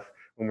kind of stuff,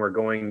 when we're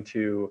going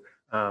to,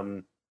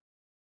 a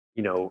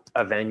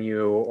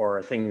venue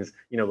or things,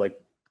 like,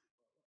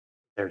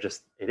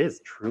 it is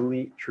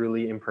truly,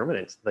 truly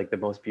impermanent. Like the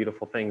most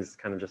beautiful things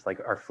kind of just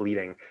like are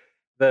fleeting.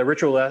 The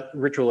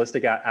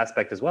ritualistic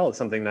aspect as well is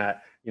something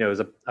that,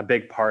 is a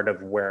big part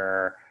of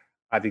where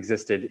I've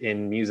existed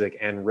in music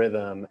and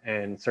rhythm,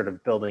 and sort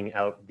of building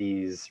out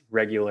these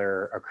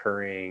regular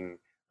occurring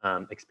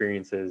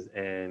experiences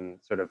and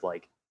sort of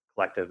like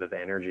collective of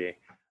energy.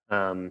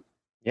 And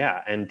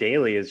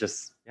daily is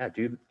just,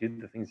 do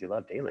the things you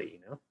love daily,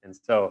 And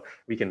so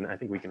I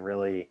think we can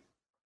really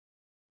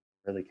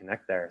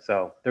connect there.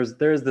 So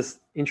there's this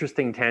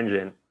interesting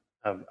tangent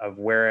of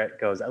where it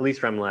goes, at least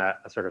from a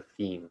sort of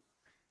theme.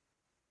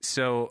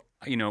 So,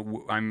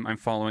 I'm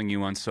following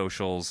you on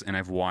socials, and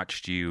I've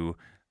watched you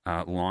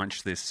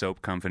launch this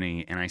soap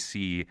company, and I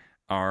see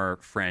our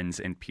friends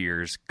and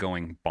peers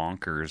going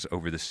bonkers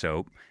over the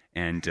soap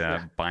and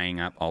buying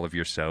up all of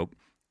your soap.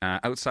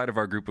 Outside of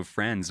our group of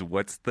friends,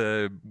 what's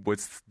the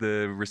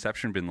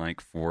reception been like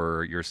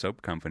for your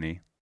soap company?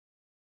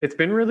 It's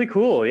been really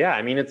cool. Yeah.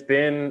 I mean, it's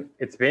been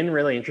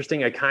really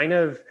interesting. I kind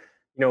of,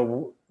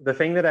 the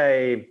thing that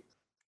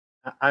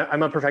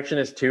I'm a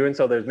perfectionist too. And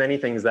so there's many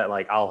things that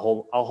like,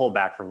 I'll hold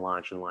back from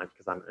launch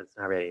because it's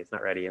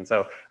not ready. And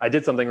so I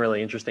did something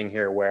really interesting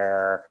here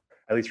where,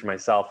 at least for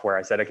myself, where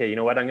I said, okay, you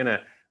know what, I'm going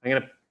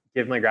to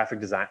give my graphic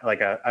design,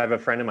 like I have a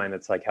friend of mine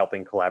that's like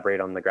helping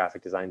collaborate on the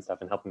graphic design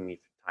stuff and helping me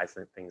tie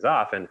some things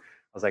off. And I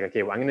was like,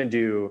 okay, well, I'm going to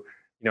do,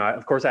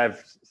 of course I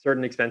have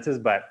certain expenses,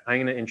 but I'm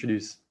going to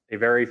introduce a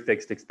very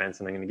fixed expense,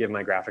 and I'm going to give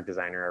my graphic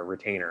designer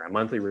a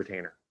monthly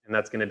retainer. And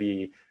that's going to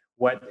be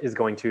what is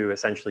going to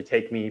essentially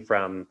take me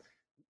from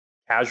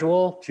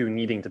casual to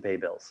needing to pay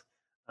bills.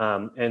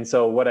 And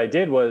so what I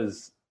did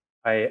was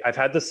I've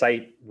had the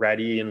site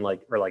ready and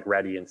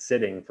ready and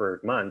sitting for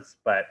months,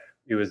 but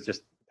it was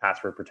just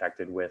password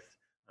protected with,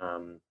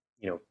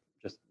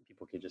 just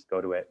people could just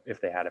go to it if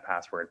they had a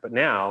password. But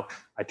now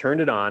I turned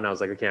it on. I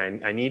was like,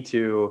 okay, I need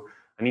to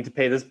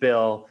pay this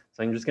bill.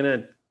 So I'm just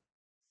going to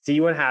see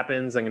what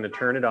happens. I'm going to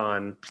turn it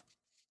on,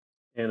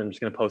 and I'm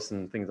just going to post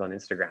some things on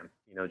Instagram,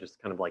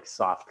 just kind of like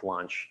soft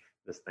launch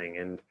this thing.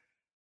 And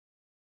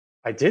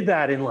I did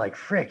that in like,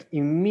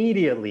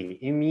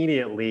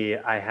 immediately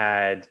I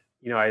had,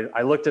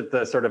 I looked at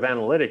the sort of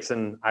analytics,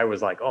 and I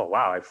was like, oh,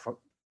 wow, I've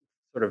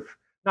sort of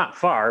not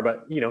far,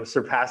 but,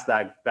 surpassed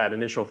that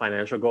initial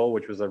financial goal,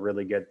 which was a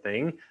really good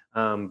thing.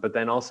 But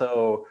then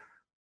also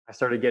I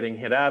started getting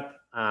hit up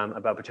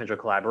about potential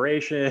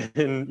collaboration,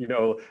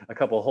 a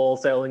couple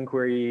wholesale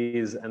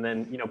inquiries, and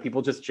then,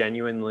 people just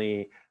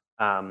genuinely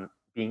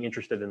being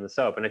interested in the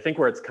soap. And I think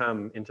where it's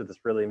come into this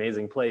really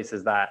amazing place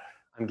is that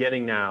I'm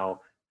getting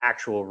now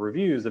actual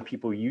reviews of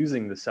people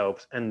using the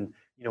soaps, and,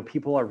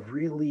 people are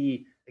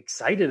really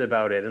excited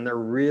about it. And they're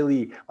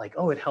really like,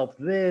 oh, it helped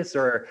this,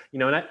 or,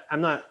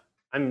 and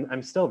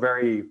I'm still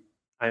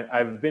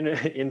I've been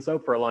in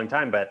soap for a long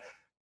time, but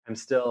I'm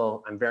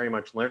very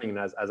much learning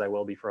as I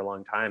will be for a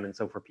long time. And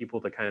so for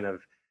people to kind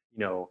of,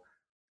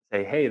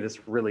 say, hey,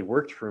 this really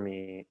worked for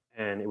me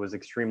and it was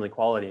extremely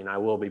quality and I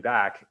will be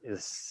back,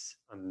 is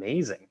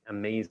amazing.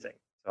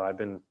 So I've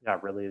been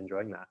really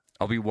enjoying that.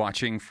 I'll be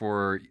watching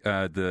for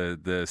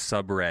the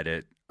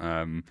subreddit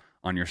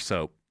on your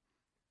soap.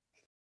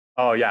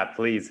 Oh yeah,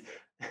 please.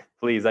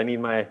 I need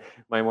my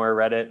more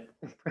Reddit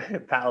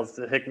pals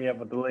to hook me up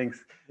with the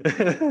links.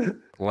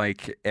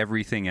 Like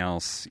everything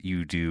else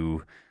you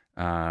do,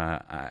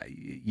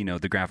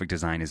 the graphic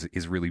design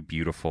is really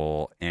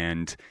beautiful,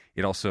 and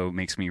it also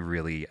makes me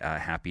really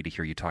happy to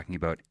hear you talking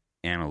about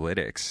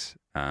analytics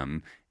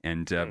and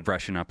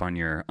brushing up on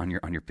your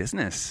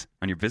business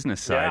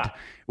side. Yeah.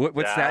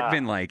 What's that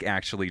been like,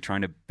 actually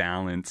trying to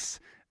balance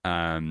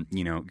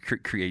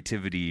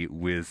creativity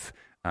with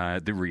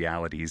the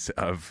realities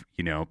of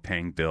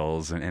paying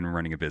bills and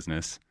running a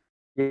business?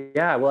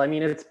 Yeah, well, I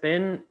mean, it's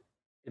been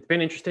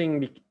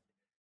interesting.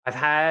 I've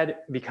had,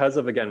 because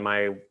of, again,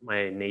 my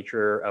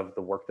nature of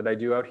the work that I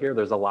do out here,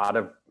 there's a lot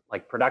of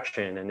like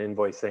production and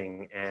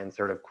invoicing and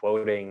sort of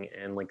quoting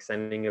and like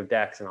sending of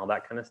decks and all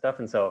that kind of stuff.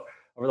 And so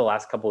over the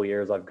last couple of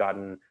years, I've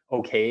gotten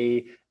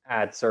okay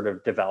at sort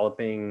of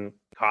developing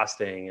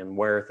costing and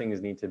where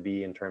things need to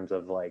be in terms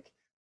of like,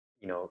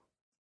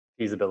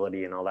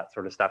 feasibility and all that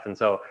sort of stuff. And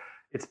so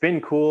it's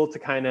been cool to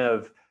kind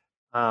of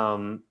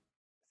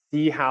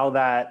see how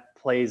that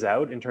plays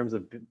out in terms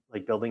of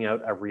like building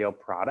out a real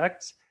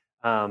product.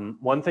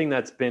 One thing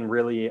that's been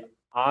really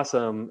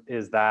awesome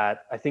is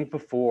that I think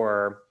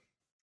before,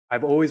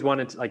 I've always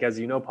wanted to, like, as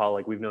you know, Paul,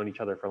 like we've known each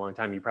other for a long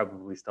time. You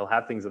probably still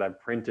have things that I've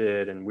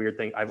printed and weird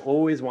things. I've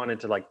always wanted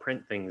to like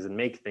print things and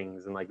make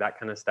things and like that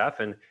kind of stuff.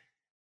 And,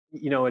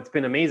 you know, it's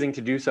been amazing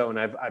to do so. And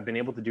I've been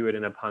able to do it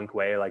in a punk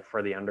way, like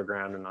for the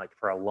underground and like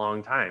for a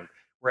long time.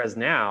 Whereas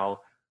now,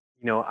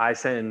 you know, I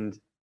send,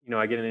 you know,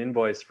 I get an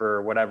invoice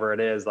for whatever it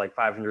is, like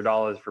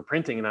 $500 for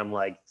printing. And I'm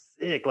like,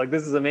 sick, like,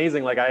 this is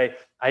amazing. Like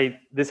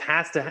this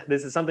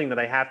is something that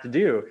I have to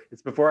do.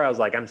 It's before I was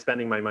like, I'm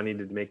spending my money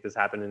to make this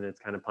happen and it's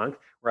kind of punk.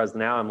 Whereas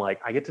now I'm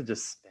like, I get to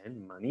just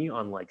spend money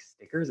on like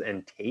stickers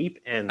and tape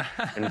and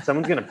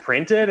someone's going to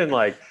print it. And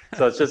like,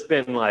 so it's just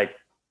been like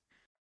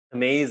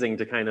amazing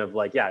to kind of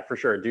like, yeah, for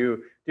sure.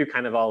 Do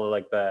kind of all of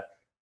like the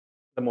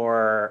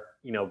more,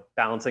 you know,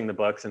 balancing the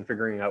books and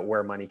figuring out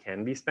where money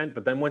can be spent.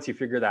 But then once you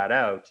figure that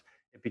out,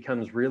 it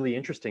becomes really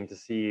interesting to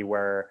see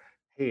where,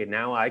 hey,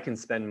 now I can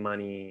spend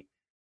money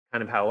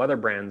kind of how other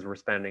brands were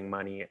spending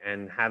money,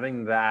 and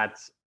having that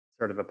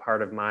sort of a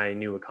part of my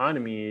new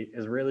economy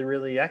is really,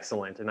 really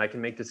excellent. And I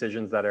can make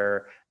decisions that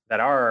are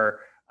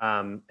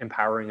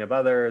empowering of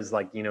others.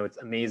 Like, you know, it's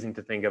amazing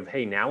to think of,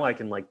 hey, now I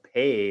can like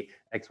pay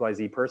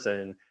XYZ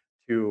person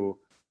to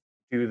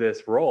do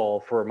this role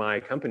for my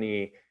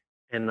company.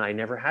 And I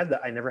never had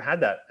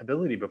that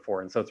ability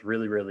before. And so it's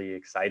really, really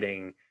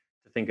exciting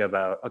to think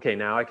about, okay,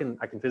 now I can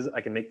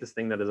make this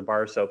thing that is a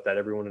bar of soap that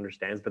everyone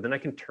understands, but then I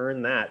can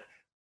turn that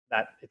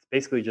it's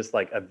basically just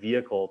like a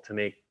vehicle to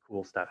make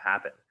cool stuff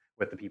happen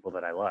with the people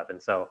that I love.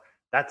 And so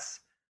it's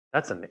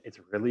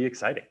really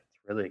exciting.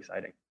 It's really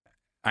exciting.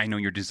 I know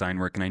your design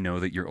work, and I know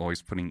that you're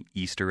always putting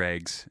Easter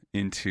eggs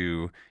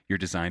into your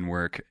design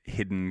work,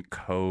 hidden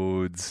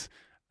codes,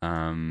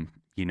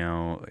 you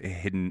know,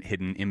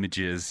 hidden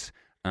images.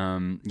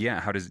 Yeah.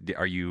 How does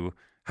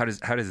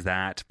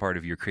that part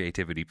of your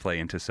creativity play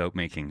into soap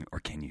making, or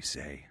can you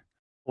say?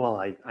 Well,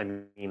 I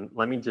mean,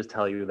 let me just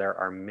tell you, there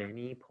are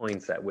many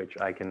points at which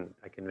I can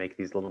make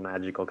these little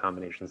magical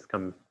combinations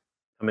come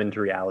into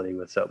reality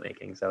with soap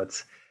making. So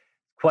it's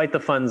quite the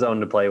fun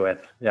zone to play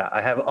with. Yeah,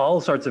 I have all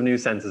sorts of new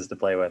senses to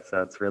play with,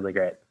 so it's really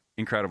great.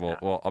 Incredible. Yeah.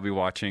 Well, I'll be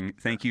watching.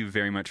 Thank you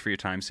very much for your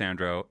time,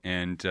 Sandro,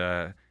 and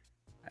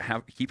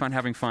keep on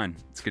having fun.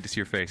 It's good to see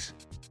your face.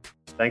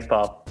 Thanks,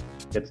 Paul.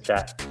 Good to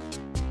chat.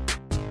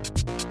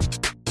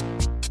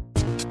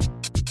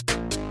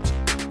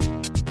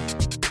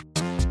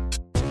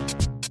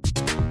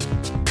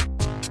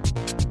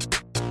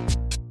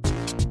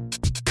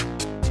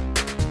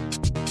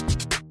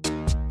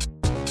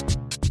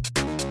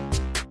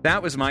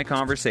 That was my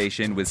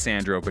conversation with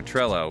Sandro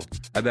Petrillo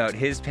about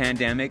his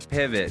pandemic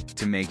pivot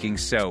to making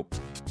soap.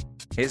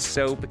 His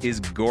soap is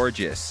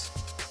gorgeous.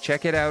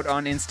 Check it out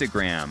on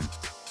Instagram,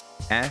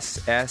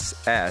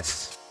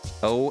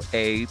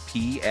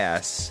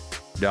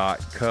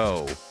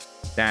 SSSOAPS.co.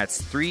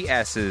 That's 3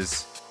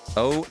 S's,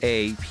 OAPS.co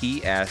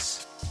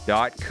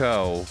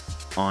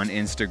on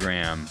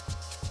Instagram.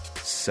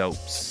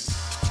 Soaps.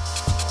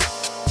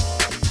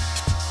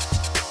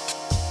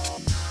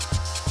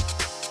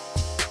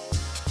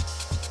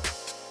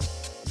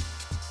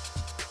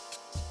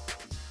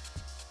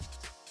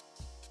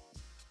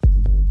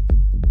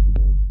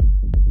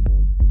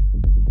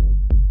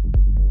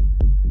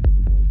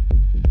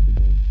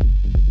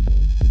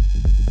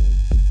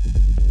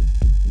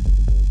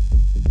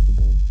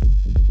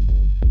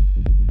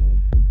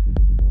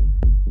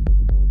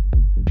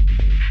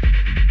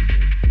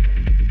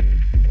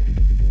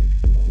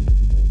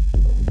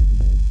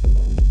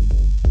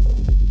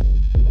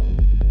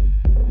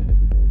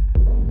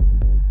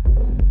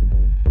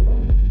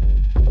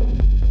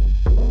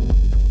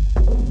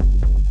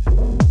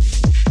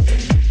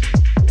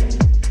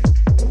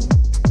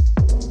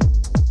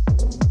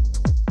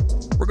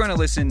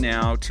 Listen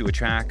now to a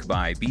track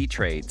by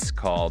B-Traits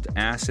called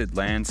Acid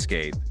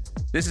Landscape.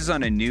 This is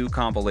on a new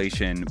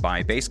compilation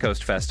by Bass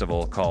Coast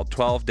Festival called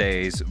 12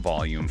 Days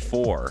Volume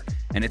 4,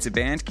 and it's a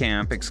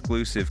Bandcamp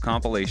exclusive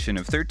compilation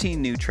of 13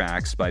 new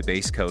tracks by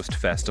Bass Coast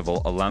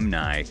Festival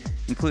alumni,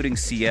 including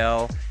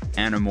CL,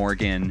 Anna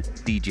Morgan,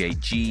 DJ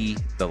G,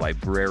 The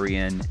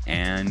Librarian,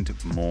 and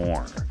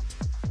more.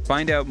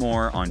 Find out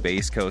more on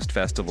Bass Coast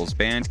Festival's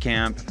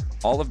Bandcamp.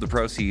 All of the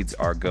proceeds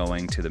are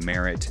going to the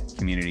Merit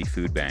Community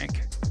Food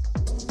Bank.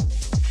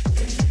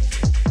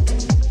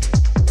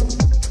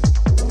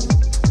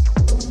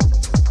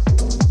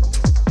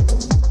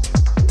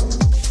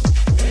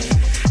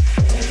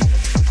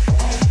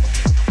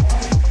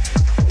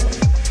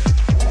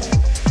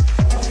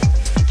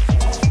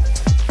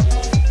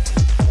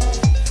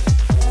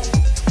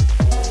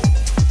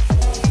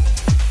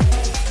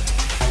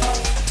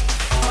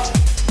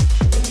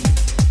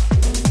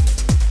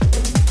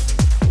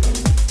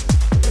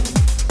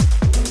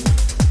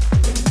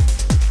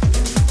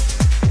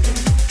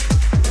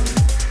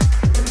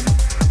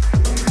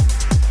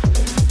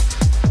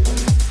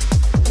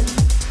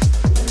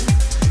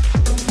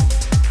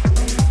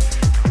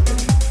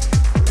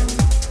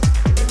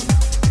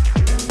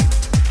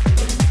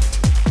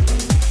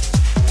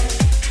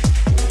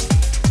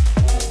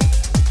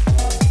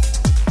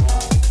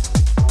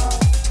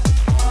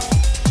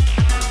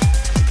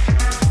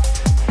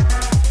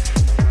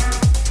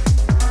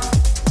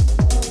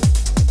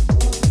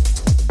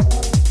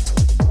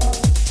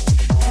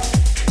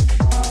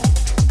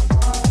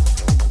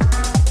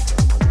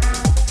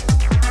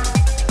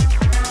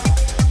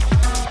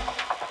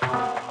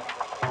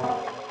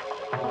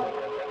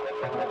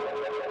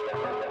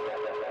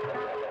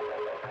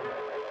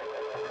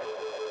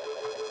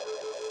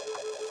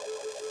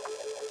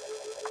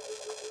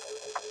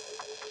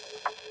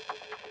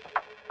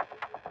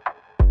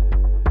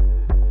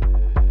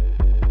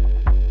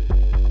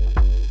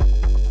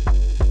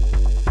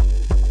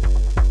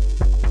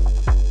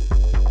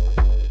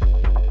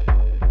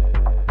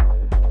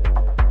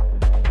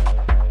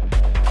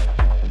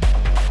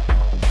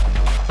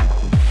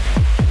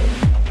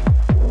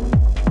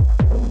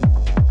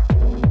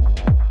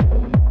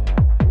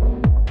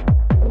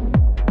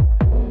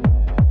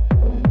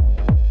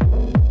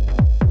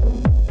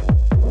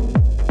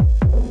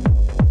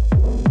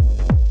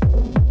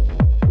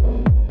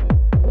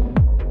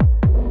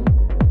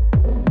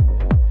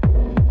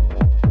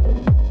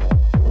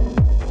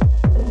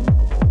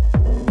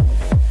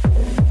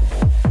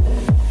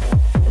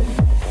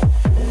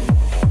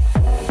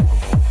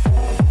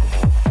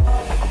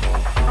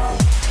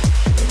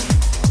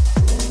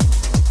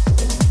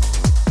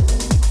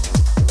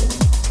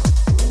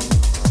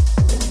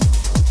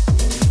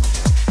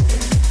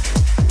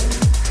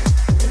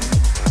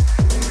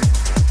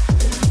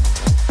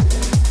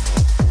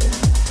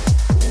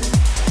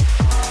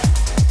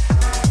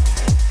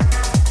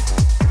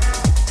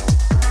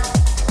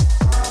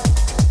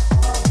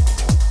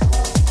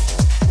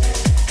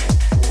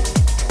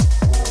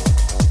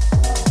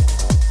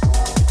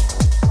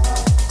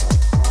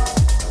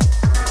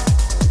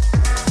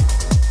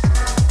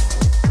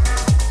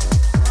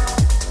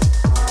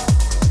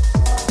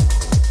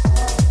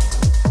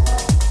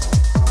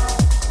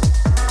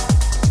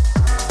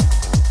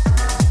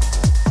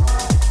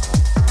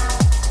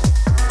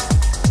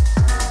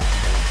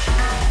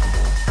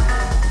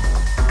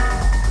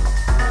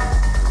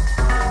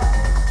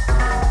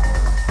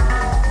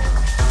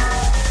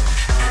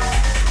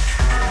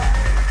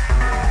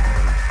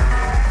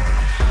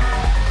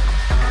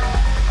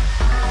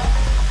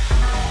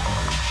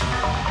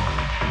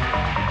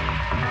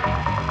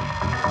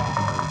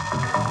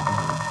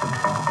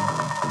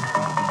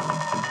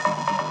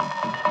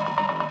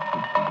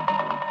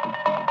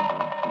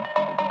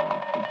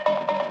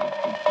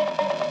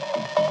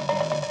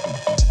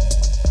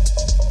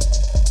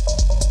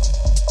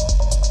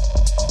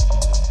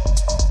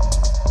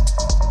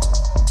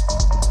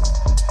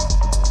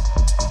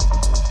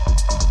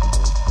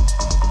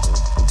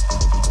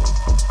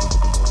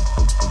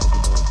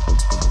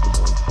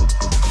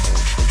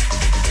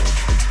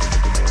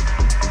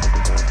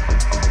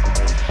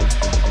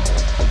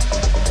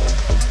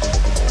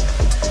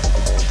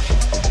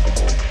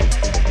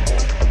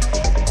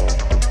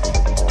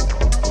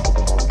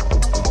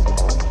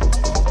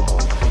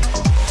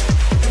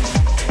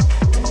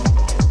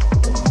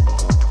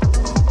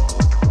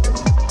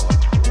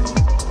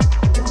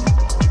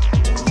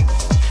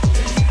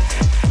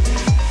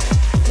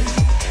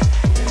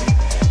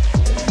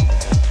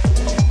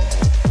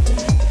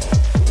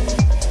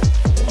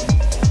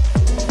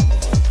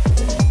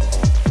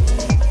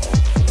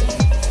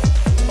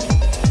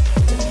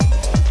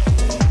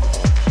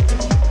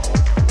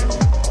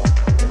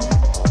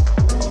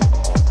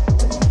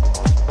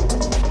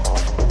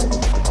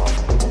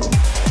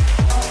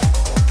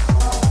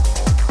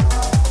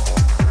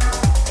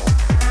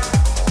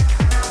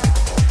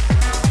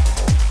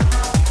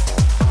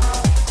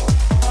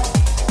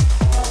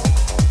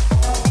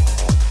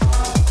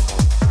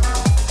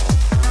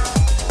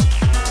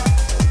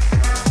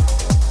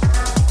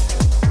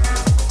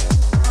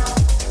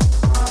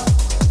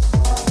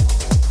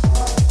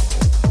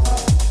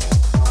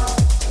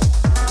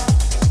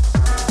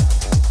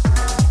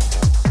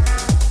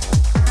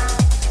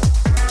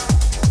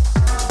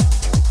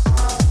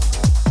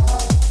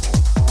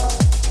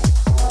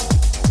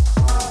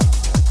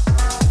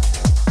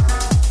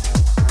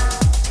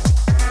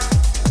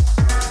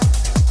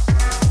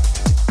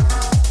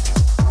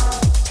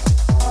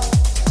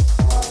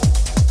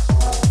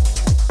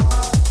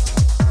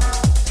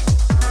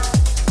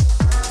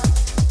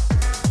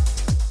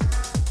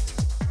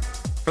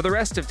 For the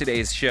rest of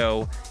today's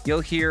show, you'll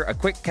hear a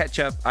quick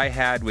catch-up I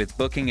had with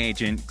booking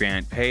agent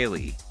Grant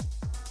Paley.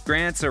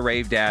 Grant's a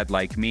rave dad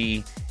like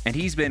me, and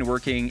he's been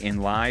working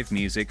in live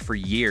music for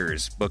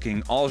years,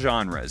 booking all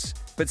genres,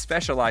 but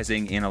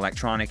specializing in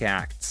electronic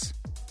acts.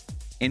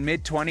 In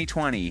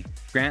mid-2020,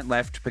 Grant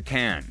left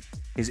Pecan,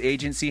 his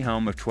agency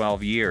home of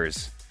 12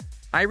 years.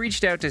 I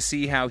reached out to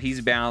see how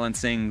he's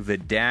balancing the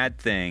dad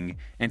thing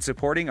and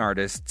supporting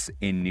artists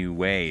in new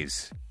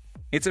ways.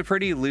 It's a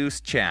pretty loose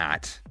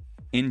chat.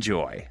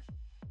 Enjoy.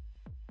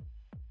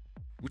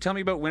 Tell me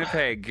about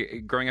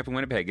Winnipeg, growing up in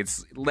Winnipeg.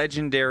 It's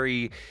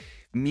legendary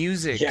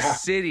music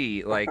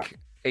city. Like,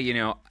 you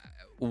know,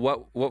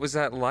 what was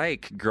that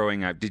like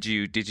growing up? Did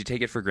you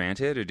take it for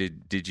granted, or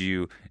did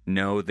you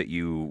know that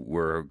you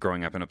were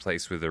growing up in a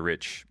place with a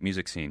rich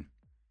music scene?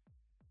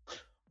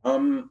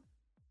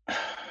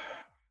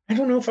 I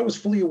don't know if I was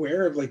fully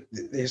aware of like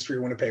the history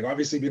of Winnipeg.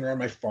 Obviously, being around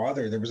my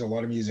father, there was a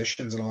lot of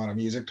musicians and a lot of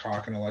music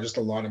talk and just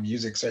a lot of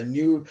music. So I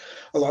knew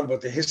a lot about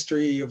the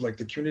history of like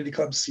the community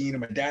club scene in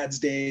my dad's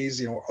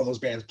days. You know, all those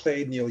bands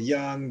played, Neil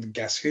Young,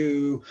 Guess Who.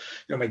 You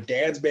know, my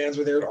dad's bands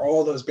were there.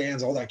 All those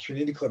bands, all that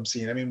community club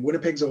scene. I mean,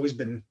 Winnipeg's always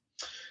been.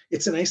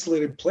 It's an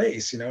isolated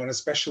place, you know, and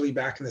especially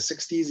back in the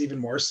 60s, even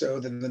more so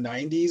than the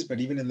 90s. But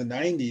even in the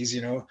 90s,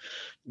 you know,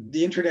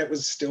 the internet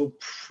was still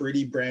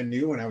pretty brand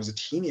new when I was a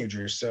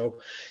teenager. So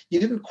you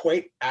didn't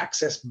quite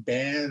access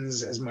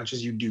bands as much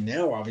as you do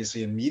now,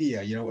 obviously, in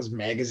media. You know, it was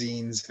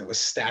magazines, it was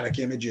static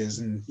images,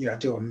 and you have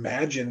to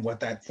imagine what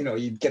that, you know,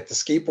 you'd get the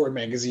skateboard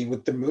magazine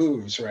with the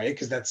moves, right?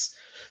 Because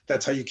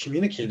that's how you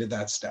communicated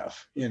that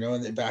stuff, you know,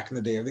 and back in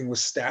the day, everything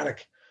was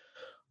static.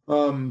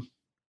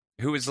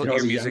 Who was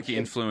your music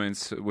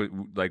influence?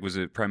 Like, was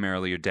it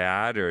primarily your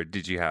dad, or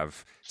did you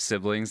have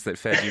siblings that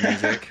fed you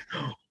music?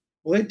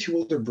 Well, I had two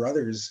older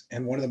brothers,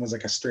 and one of them was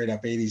like a straight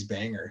up 80s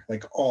banger,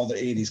 like all the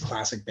 80s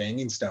classic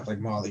banging stuff, like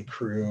Motley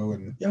Crue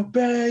and, you know,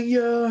 Bang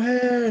Your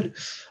Head.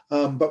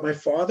 But my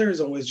father has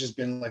always just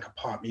been like a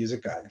pop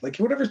music guy, like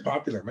whatever's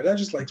popular. My dad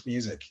just likes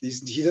music.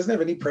 He doesn't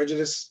have any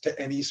prejudice to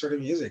any sort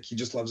of music. He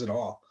just loves it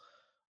all.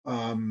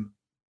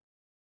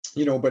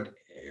 You know, but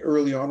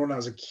early on when I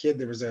was a kid,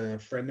 there was a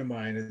friend of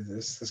mine,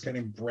 this guy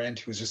named Brent,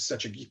 who was just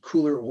such a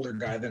cooler, older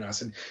guy than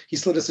us. And he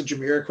slid us a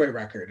Jamiroquai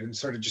record and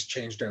sort of just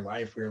changed our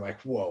life. We were like,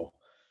 whoa,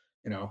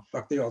 you know,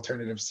 fuck the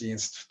alternative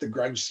scenes, the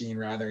grunge scene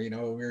rather, you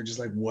know, we were just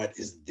like, what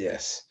is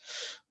this?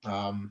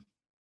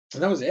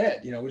 And that was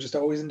it. You know, we're just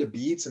always into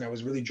beats, and I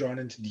was really drawn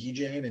into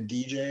DJing and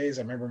DJs.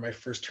 I remember my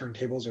first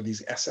turntables were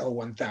these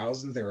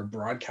SL1000s. They were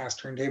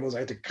broadcast turntables. I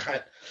had to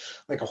cut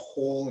like a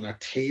hole in a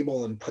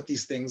table and put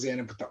these things in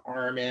and put the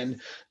arm in.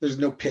 There's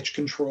no pitch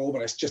control,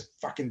 but I just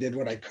fucking did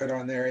what I could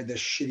on there. I had this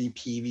shitty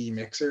PV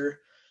mixer.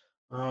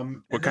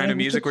 What kind of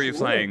music were you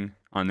playing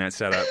on that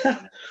setup?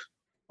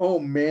 Oh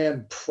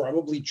man,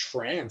 probably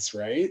trance,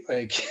 right?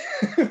 Like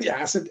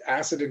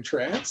acid and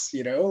trance,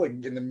 you know, like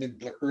in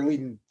the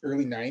early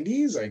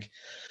 90s, like,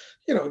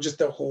 you know, just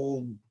the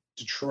whole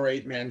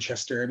Detroit,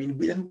 Manchester. I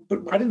mean,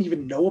 but I didn't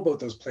even know about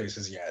those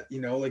places yet, you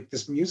know, like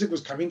this music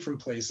was coming from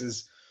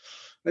places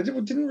that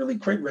didn't really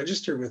quite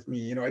register with me.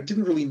 You know, I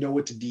didn't really know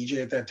what to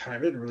DJ at that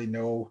time. I didn't really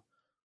know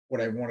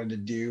what I wanted to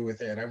do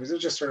with it. It was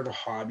just sort of a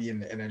hobby,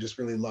 and I just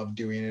really loved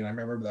doing it. I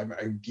remember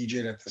I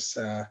DJ'd at this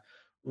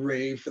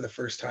rave for the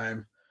first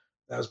time.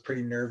 That was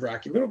pretty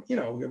nerve-wracking, but you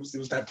know, it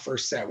was that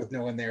first set with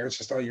no one there. It's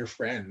just all your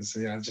friends,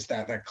 you know, just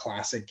that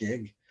classic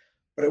gig.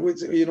 But it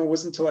was, you know, it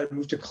wasn't until I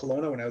moved to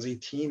Kelowna when I was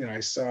 18 and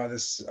I saw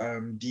this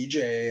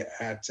DJ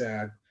at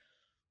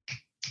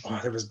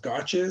there was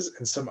Gotch's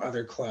and some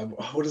other club.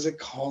 Oh, what is it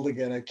called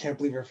again? I can't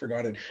believe I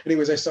forgot it.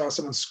 Anyways, I saw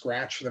someone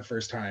scratch for the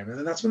first time, and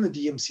then that's when the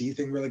DMC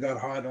thing really got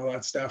hot and all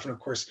that stuff. And of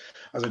course,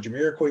 I was a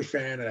Jamiroquai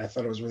fan, and I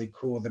thought it was really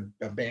cool,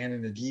 a band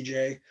and a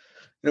DJ.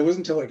 And it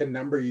wasn't until like a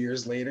number of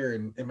years later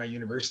in my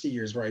university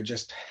years where I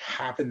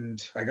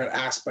got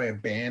asked by a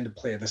band to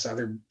play at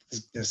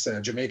this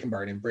Jamaican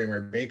bar named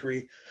Braemar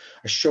Bakery.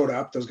 I showed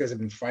up, those guys had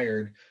been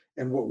fired,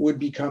 and what would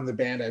become the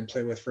band I'd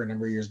play with for a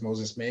number of years,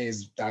 Moses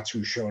Mays, that's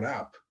who showed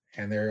up.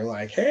 And they're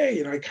like, hey,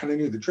 you know, I kind of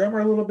knew the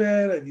drummer a little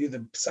bit. I knew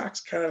the sax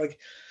kind of like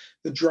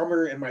the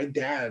drummer and my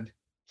dad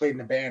played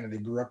in a band, and they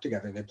grew up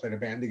together. They played a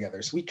band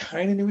together. So we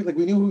kind of knew, like,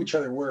 we knew who each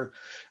other were.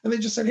 And they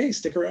just said, hey,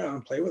 stick around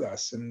and play with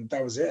us. And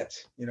that was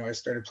it. You know, I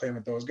started playing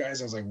with those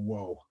guys. I was like,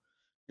 whoa,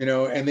 you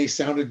know, and they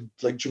sounded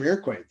like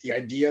Jamiroquai. The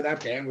idea of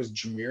that band was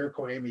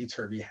Jamiroquai meets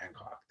Herbie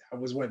Hancock.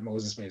 That was what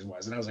Moses Mays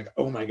was. And I was like,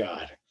 oh my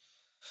God,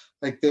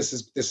 like, this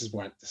is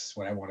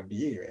what I want to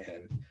be.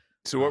 And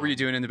so what were you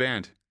doing in the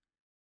band?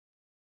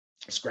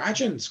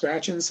 Scratching,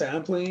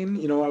 sampling.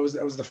 You know, I was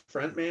the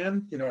front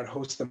man. You know, I'd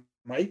host the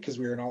mic because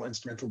we were an all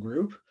instrumental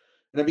group,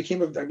 and I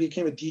became a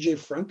DJ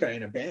front guy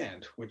in a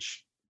band.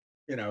 Which,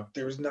 you know,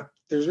 there's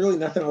really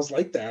nothing else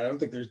like that. I don't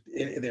think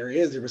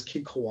there was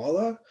Kid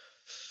Koala.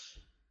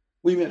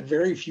 We met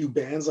very few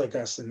bands like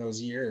us in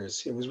those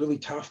years. It was really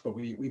tough, but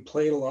we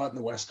played a lot in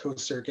the West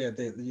Coast circuit.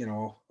 You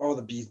know, all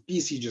the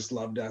BC just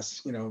loved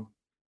us. You know,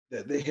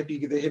 the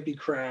hippie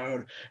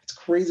crowd. It's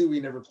crazy we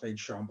never played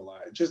Shambhala.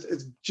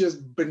 It's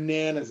just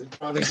bananas. It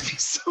bothers me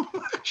so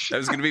much. That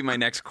was going to be my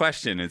next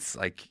question. It's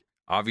like,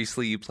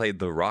 obviously you played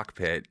the Rock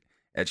Pit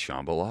at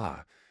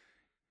Shambhala.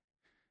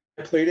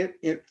 I played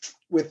it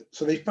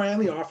so they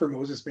finally offered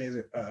Moses Mays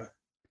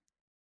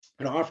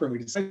an offer, and we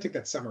decided to take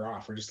that summer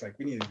off. We're just like,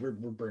 we're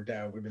burnt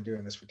out. We've been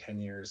doing this for 10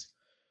 years,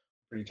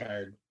 pretty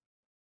tired.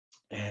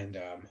 And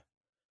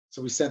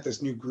so we sent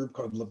this new group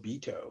called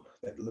Libido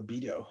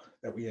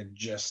that we had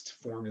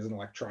just formed as an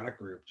electronic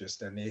group,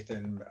 just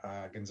Nathan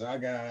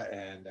Gonzaga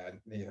and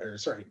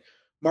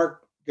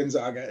Mark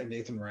Gonzaga and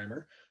Nathan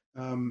Reimer.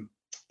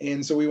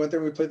 And so we went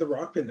there and we played the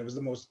Rock Pit, and it was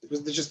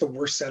just the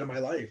worst set of my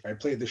life. I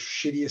played the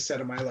shittiest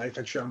set of my life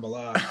at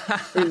Shambhala.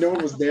 I mean, no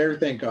one was there,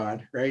 thank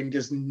God, right? And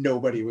just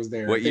nobody was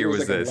there. What year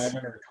was this?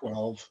 11 or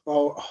 12.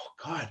 Oh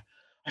God.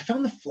 I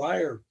found the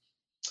flyer.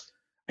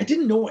 I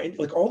didn't know,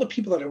 like, all the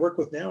people that I work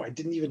with now, I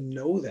didn't even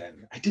know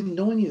then. I didn't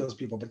know any of those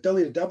people, but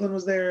Deli to Dublin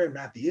was there, and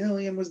Matt the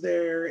Alien was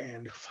there,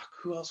 and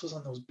who else was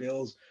on those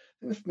bills?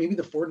 Maybe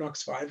the Fort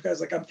Knox 5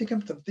 guys. Like, I'm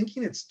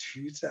thinking it's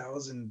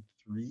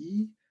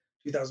 2003,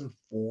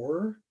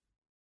 2004,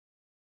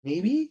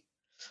 maybe.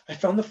 I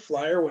found the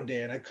flyer one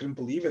day and I couldn't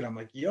believe it. I'm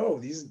like, yo,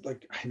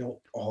 I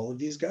know all of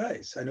these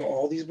guys. I know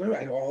all these women.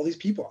 I know all these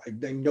people.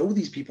 I know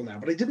these people now,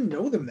 but I didn't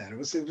know them then. It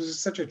was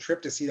just such a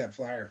trip to see that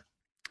flyer.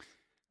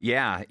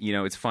 Yeah,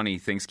 it's funny.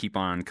 Things keep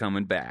on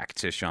coming back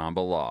to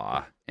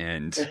Shambhala,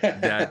 and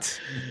that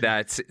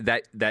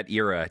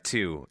era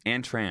too,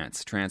 and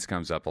trance. Trance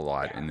comes up a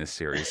lot in this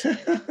series.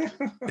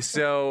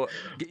 So,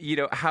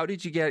 how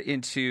did you get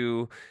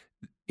into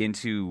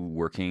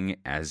working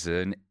as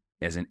an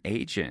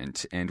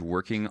agent and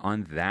working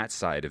on that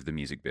side of the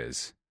music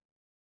biz?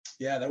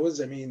 Yeah,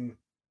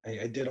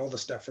 I did all the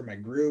stuff for my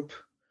group.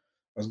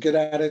 I was good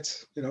at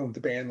it. The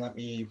band let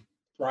me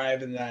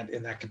thrive in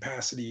that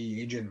capacity,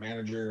 agent,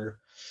 manager,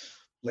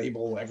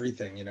 label,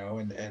 everything,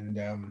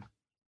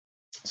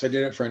 so I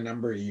did it for a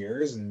number of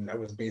years, and I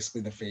was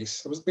basically the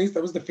face. I was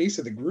the face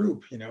of the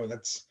group,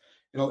 that's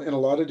in a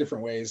lot of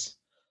different ways.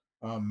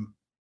 And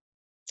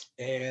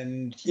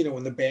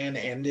when the band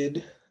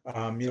ended,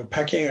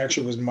 Peking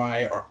actually was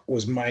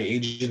my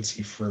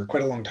agency for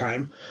quite a long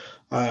time.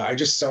 I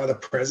just saw the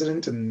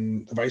president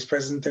and the vice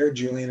president there,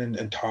 Julian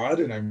and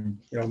Todd, and I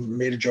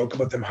made a joke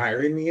about them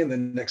hiring me, and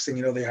then next thing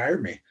you know, they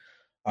hired me.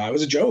 It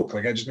was a joke.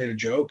 Like, I just made a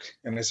joke,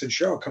 and I said,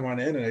 sure, I'll come on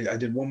in. And I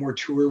did one more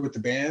tour with the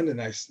band, and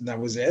that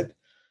was it.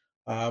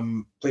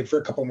 Played for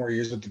a couple more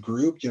years with the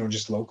group,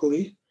 just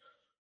locally,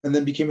 and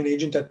then became an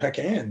agent at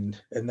Pecan,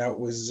 and that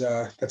was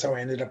that's how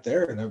I ended up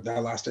there, and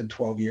that lasted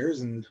 12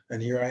 years, and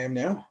here I am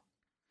now.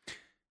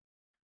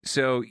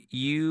 So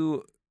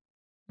you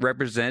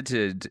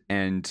represented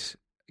and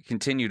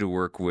continue to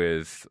work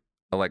with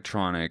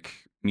electronic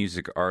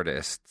music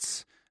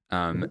artists,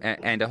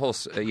 and a whole,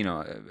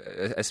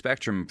 a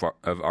spectrum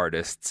of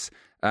artists.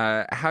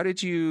 How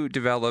did you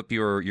develop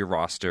your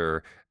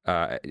roster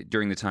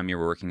during the time you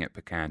were working at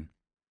Pecan?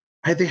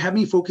 They had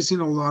me focusing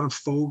on a lot of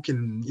folk,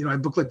 and I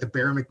booked like the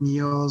Bear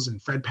McNeils,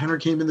 and Fred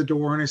Penner came in the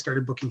door, and I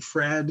started booking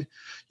Fred.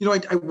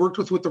 I worked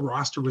with what the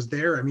roster was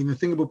there. I mean, the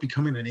thing about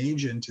becoming an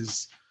agent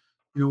is,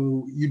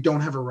 you don't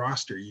have a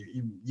roster.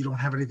 You don't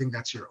have anything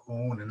that's your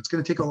own, and it's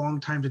going to take a long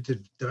time to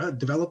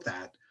develop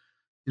that.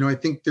 I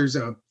think there's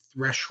a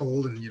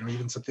threshold, and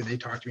even something they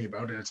talked to me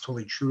about, and it's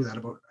totally true, that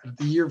about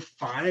the year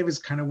 5 is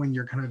kind of when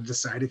you're kind of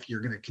decide if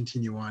you're going to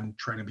continue on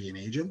trying to be an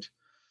agent,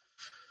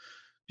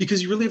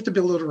 because you really have to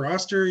build out a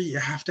roster. You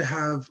have to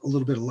have a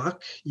little bit of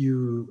luck.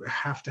 You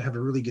have to have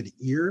a really good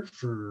ear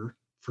for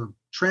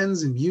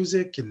trends in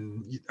music,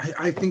 and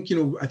I think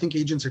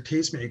agents are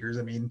tastemakers.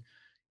 I mean,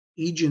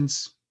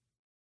 agents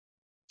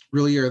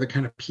really are the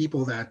kind of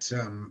people that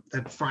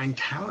find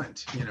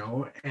talent,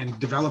 and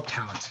develop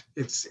talent.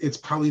 It's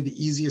probably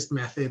the easiest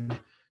method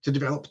to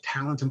develop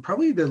talent, and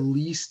probably the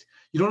least.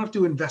 You don't have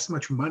to invest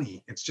much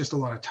money. It's just a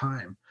lot of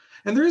time,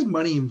 and there is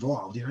money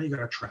involved. You got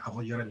to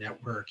travel, you got to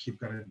network, you've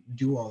got to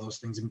do all those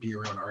things and be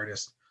around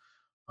artists.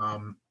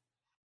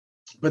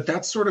 But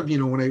that's sort of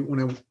when I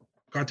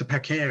got to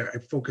Pecan, I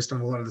focused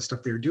on a lot of the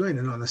stuff they were doing,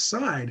 and on the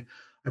side,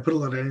 I put a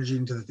lot of energy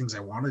into the things I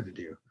wanted to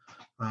do.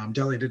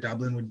 Deli to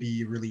Dublin would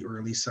be really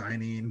early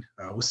signing.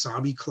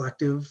 Wasabi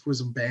Collective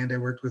was a band I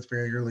worked with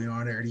very early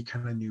on. I already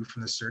kind of knew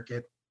from the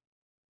circuit,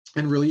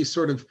 and really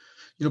sort of,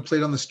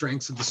 played on the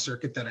strengths of the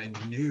circuit that I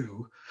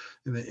knew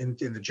in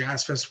the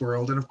Jazz Fest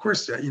world. And of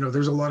course,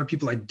 there's a lot of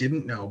people I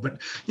didn't know,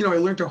 but, I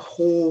learned a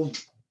whole,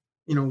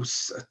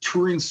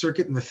 touring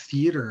circuit in the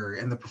theater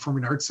and the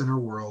Performing Arts Center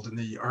world, and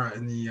the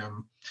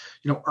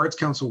Arts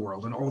Council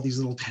world, and all these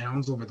little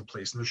towns over the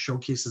place. And there's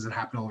showcases that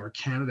happen all over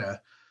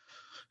Canada.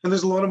 And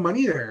there's a lot of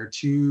money there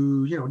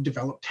to,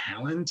 develop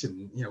talent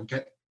and,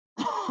 get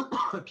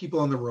people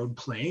on the road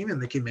playing, and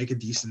they can make a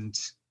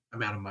decent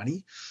amount of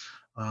money.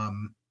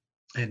 And,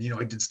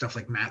 I did stuff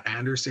like Matt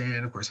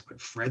Anderson. Of course, I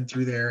put Fred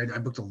through there. I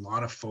booked a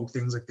lot of folk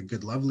things like the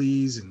Good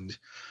Lovelies. And,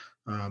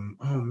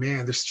 oh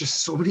man, there's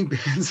just so many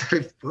bands that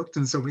I've booked,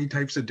 and so many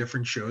types of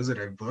different shows that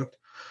I've booked.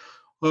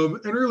 And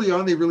early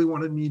on, they really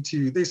wanted me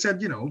to, they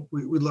said,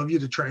 we'd love you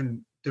to try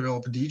and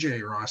develop a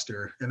DJ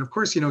roster. And of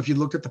course, if you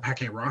looked at the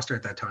Paquet roster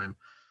at that time,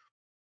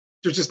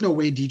 there's just no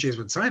way DJs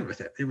would sign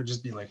with it. They would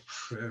just be like,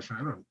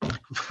 I don't,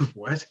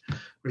 what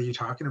are you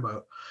talking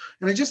about?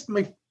 And I just,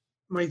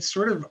 my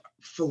sort of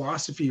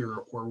philosophy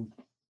or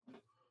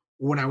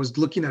when I was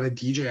looking at a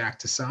DJ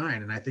act to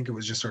sign, and I think it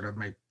was just sort of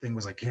my thing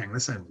was like, hey, I'm going to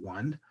sign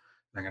one, and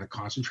I'm going to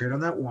concentrate on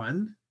that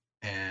one.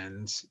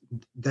 And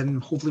then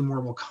hopefully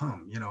more will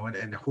come,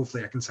 and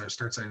hopefully I can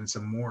start signing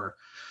some more.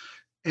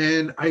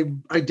 And I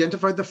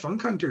identified the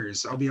Funk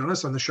Hunters. I'll be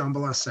honest, on the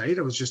Shambhala site,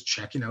 I was just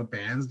checking out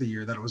bands the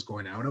year that it was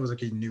going out. I was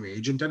like a new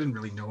agent. I didn't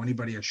really know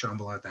anybody at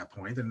Shambhala at that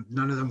point, and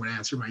none of them would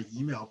answer my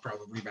email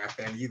probably back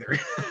then either.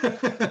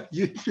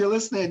 If you're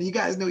listening, you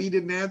guys know you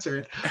didn't answer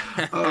it.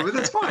 But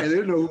that's fine. They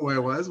didn't know who I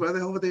was. Why the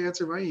hell would they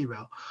answer my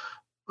email?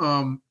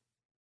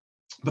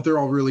 But they're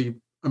all really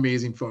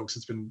amazing folks.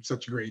 It's been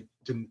such great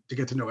to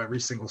get to know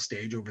every single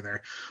stage over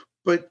there.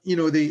 But,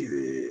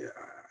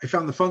 I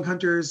found the Funk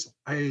Hunters.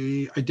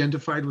 I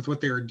identified with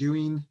what they were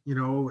doing,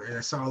 and I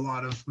saw a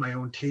lot of my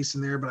own taste in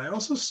there, but I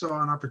also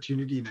saw an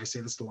opportunity, and I say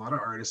this to a lot of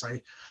artists,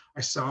 I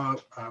saw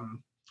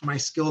my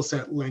skill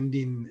set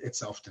lending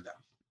itself to them,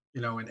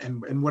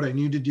 and what I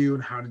knew to do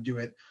and how to do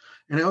it.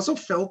 And I also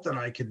felt that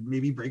I could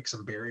maybe break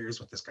some barriers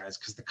with these guys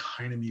because the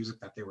kind of music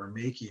that they were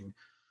making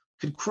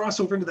could cross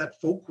over into that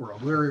folk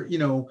world where,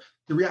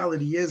 the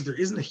reality is there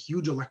isn't a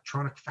huge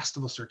electronic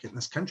festival circuit in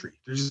this country.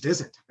 There just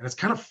isn't. And it's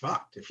kind of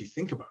fucked if you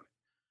think about it.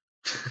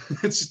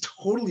 It's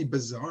totally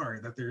bizarre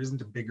that there isn't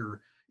a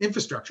bigger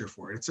infrastructure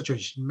for it. It's such a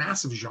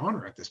massive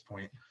genre at this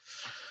point.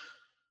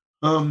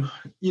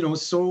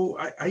 So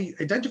I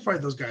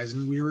identified those guys,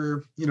 and we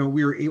were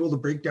able to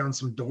break down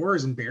some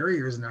doors and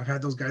barriers. And I've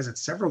had those guys at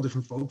several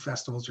different folk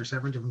festivals or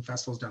several different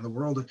festivals down the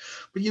world.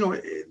 But,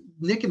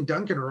 Nick and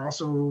Duncan are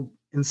also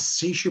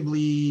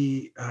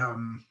insatiably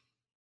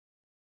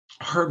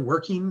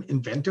hardworking,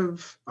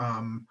 inventive.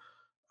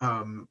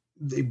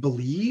 They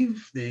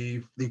believe,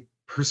 they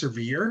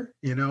persevere.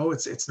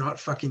 It's not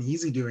fucking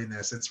easy doing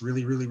this. It's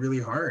really, really,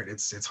 really hard.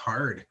 It's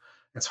hard.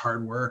 It's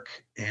hard work.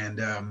 And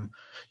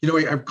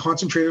I've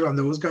concentrated on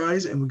those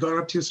guys, and we got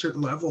up to a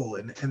certain level,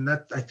 and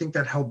that, I think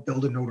that helped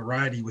build a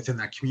notoriety within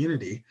that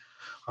community.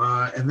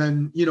 And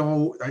then,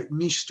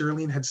 Mish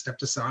Sterling had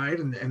stepped aside,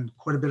 and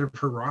quite a bit of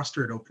her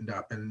roster had opened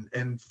up,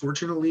 and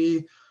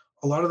fortunately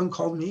a lot of them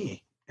called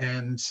me.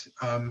 And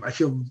I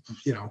feel,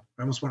 I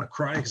almost want to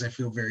cry because I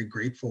feel very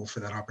grateful for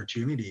that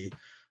opportunity.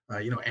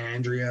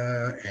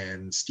 Andrea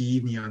and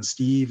Steve, Neon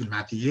Steve, and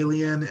Matt the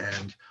Alien.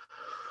 And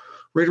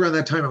right around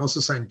that time, I also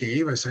signed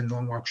Dave. I signed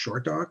Long Walk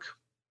Short Dock.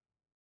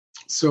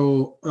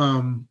 So,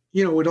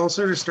 it all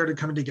sort of started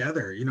coming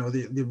together.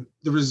 The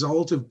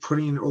result of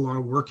putting a lot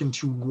of work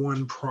into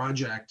one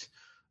project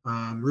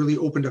really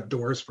opened up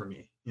doors for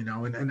me,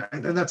 and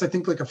that's, I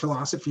think, like a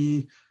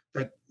philosophy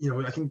that,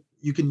 I think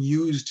you can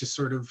use to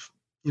sort of,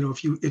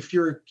 if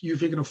you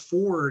can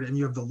afford and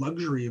you have the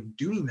luxury of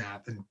doing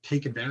that, then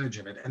take advantage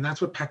of it. And that's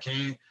what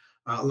Paquin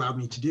allowed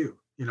me to do.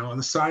 On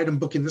the side, I'm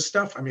booking this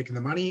stuff, I'm making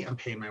the money, I'm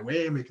paying my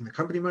way, I'm making the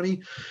company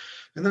money.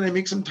 And then I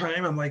make some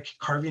time, I'm like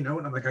carving out,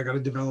 and I'm like, I got to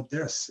develop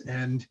this.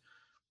 And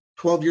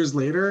 12 years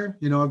later,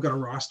 I've got a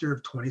roster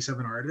of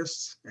 27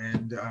 artists,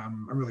 and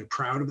I'm really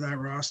proud of that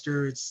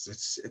roster.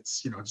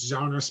 It's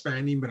genre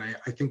spanning, but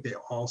I think they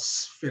all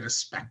fit a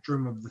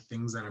spectrum of the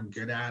things that I'm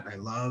good at, I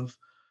love.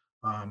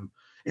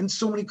 And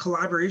so many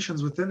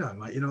collaborations within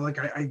them.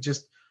 I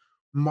just,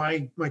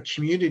 my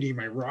community,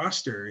 my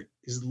roster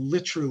is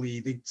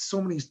literally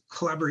so many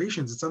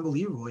collaborations. It's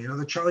unbelievable.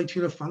 The Charlie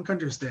Tuna Funk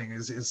Hunters thing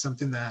is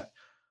something that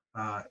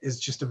is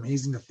just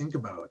amazing to think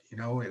about,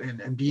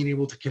 and being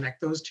able to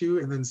connect those two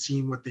and then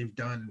seeing what they've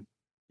done,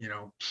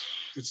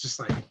 it's just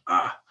like,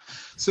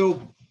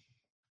 so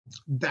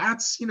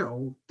that's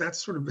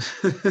sort of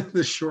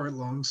the short,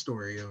 long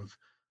story of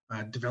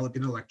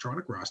developing an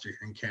electronic roster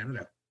here in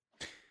Canada.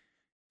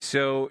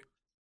 So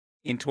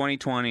in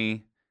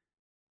 2020,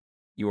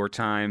 your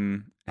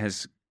time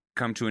has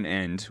come to an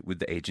end with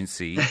the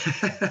agency.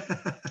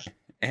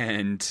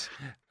 And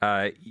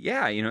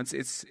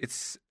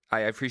it's I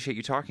appreciate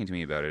you talking to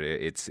me about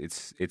it.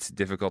 It's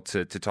difficult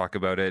to talk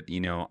about it.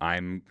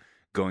 I'm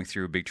going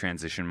through a big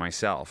transition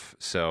myself.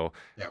 So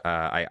Yep.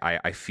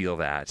 I feel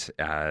that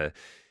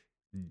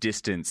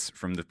distance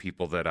from the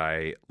people that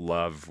I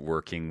love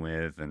working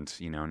with, and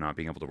not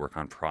being able to work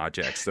on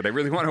projects that I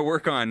really want to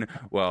work on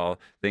while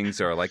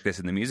things are like this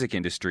in the music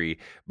industry.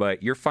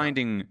 But you're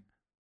finding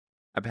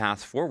a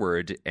path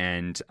forward,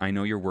 and I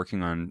know you're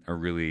working on a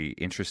really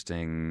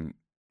interesting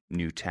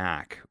new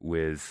tack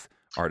with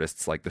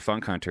artists like the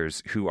Funk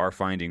Hunters, who are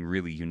finding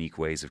really unique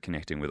ways of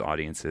connecting with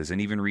audiences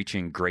and even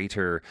reaching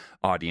greater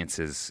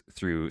audiences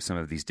through some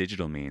of these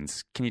digital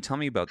means. Can you tell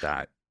me about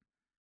that?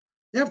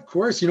 Yeah, of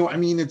course.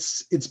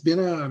 It's been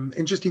an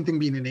interesting thing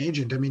being an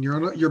agent.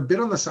 You're a bit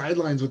on the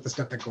sidelines with the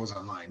stuff that goes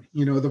online.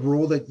 The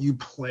role that you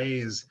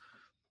play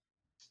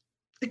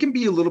it can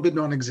be a little bit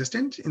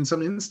non-existent in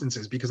some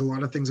instances, because a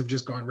lot of things have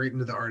just gone right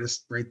into the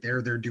artist right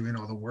there. They're doing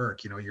all the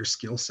work, your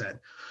skill set.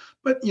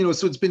 but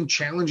so it's been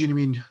challenging. I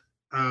mean,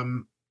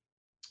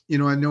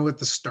 I know at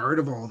the start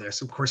of all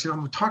this, of course,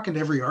 I'm talking to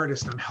every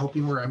artist, I'm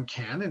helping where I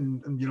can,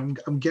 and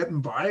I'm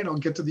getting by, and I'll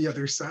get to the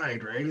other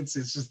side, right? It's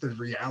just the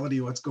reality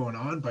of what's going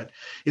on, but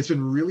it's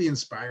been really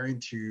inspiring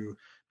to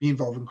be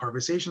involved in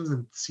conversations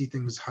and see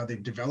things, how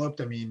they've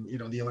developed. I mean,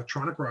 the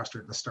electronic roster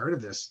at the start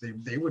of this,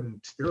 they're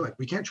like,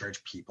 we can't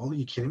charge people. Are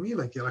you kidding me?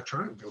 Like the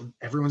electronic,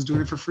 everyone's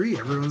doing it for free.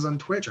 Everyone's on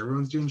Twitch.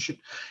 Everyone's doing shit.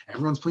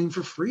 Everyone's playing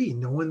for free.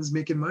 No one's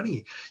making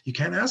money. You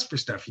can't ask for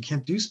stuff. You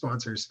can't do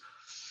sponsors.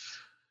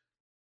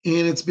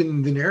 And it's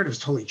been, the narrative's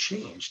totally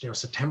changed.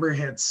 September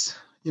hits,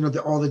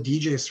 all the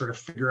DJs sort of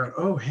figure out,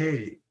 oh,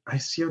 hey, I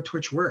see how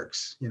Twitch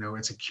works.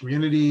 It's a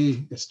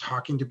community, it's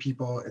talking to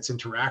people, it's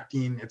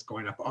interacting, it's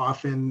going up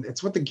often.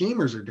 It's what the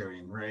gamers are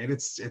doing, right?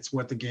 It's the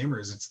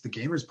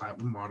gamers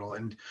platform model.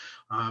 And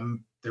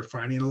they're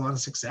finding a lot of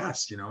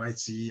success.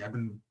 I've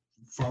been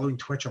following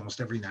Twitch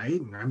almost every night,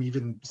 and I'm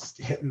even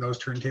hitting those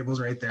turntables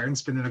right there and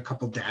spinning a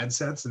couple dad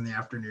sets in the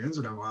afternoons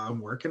while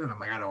I'm working. And I'm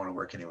like, I don't want to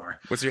work anymore.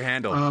 What's your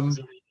handle?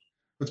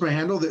 What's my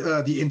handle?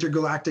 The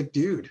Intergalactic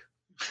Dude.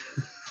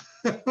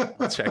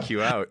 I'll check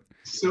you out.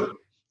 So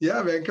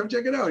yeah, man, come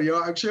check it out.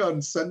 Actually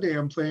on Sunday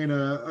I'm playing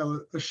a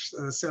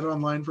set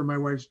online for my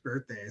wife's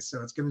birthday.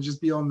 So it's gonna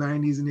just be all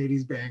 90s and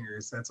 80s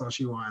bangers. That's all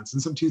she wants,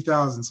 and some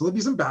 2000s. So there'll be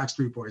some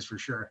Backstreet Boys for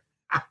sure.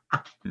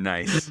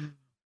 Nice.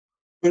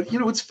 But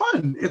it's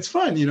fun. It's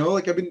fun,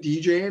 like I've been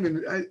DJing,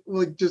 and I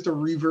like just a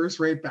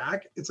reverse right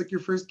back. It's like your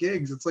first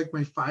gigs. It's like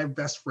my 5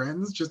 best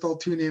friends just all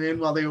tuning in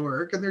while they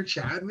work, and they're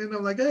chatting, and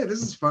I'm like, hey,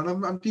 this is fun.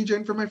 I'm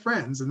DJing for my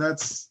friends, and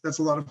that's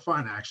a lot of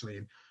fun actually.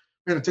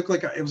 And it took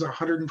it was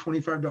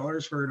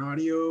 $125 for an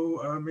audio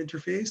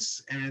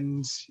interface,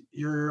 and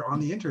you're on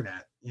the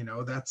internet.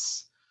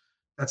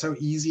 That's how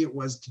easy it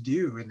was to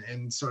do.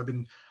 And so I've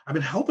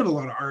been helping a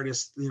lot of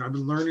artists. I've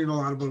been learning a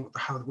lot about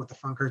what the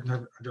Funk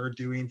Hunters are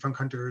doing, Funk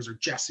Hunters or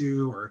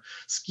Jesu or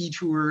Ski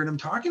Tour, and I'm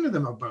talking to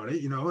them about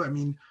it.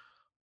 And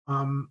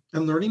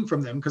learning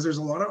from them, because there's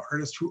a lot of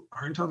artists who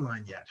aren't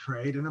online yet,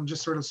 right? And I'm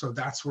just so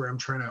that's where I'm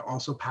trying to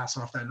also pass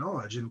off that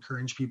knowledge,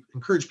 encourage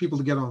people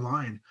to get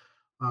online.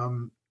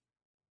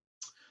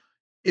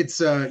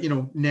 It's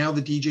now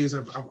the DJs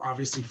have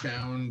obviously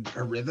found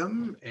a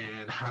rhythm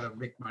and how to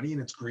make money,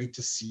 and it's great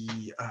to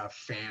see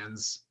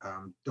fans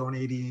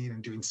donating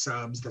and doing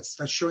subs.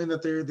 That's showing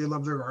that they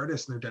love their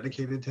artists and they're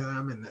dedicated to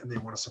them, and they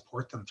want to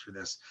support them through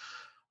this.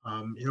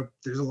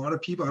 There's a lot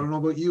of people, I don't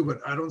know about you,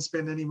 but I don't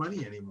spend any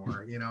money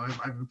anymore.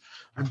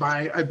 I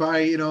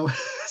buy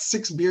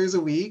 6 beers a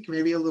week,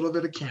 maybe a little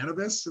bit of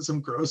cannabis and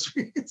some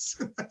groceries,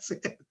 and that's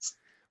it.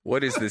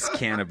 What is this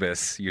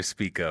cannabis you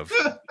speak of?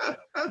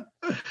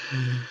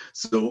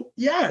 So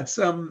yeah, it's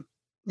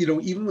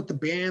even with the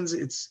bands,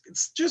 it's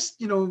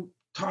just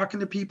talking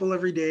to people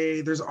every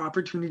day. There's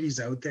opportunities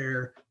out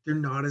there. They're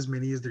not as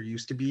many as there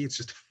used to be. It's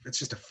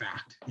just a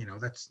fact.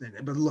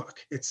 But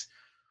look,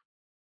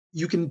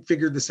 you can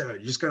figure this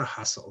out. You just gotta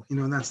hustle.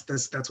 And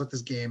that's what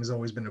this game has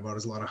always been about,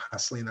 is a lot of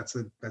hustling. That's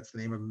the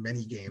name of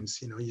many games.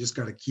 You just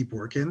gotta keep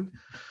working,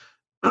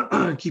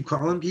 keep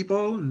calling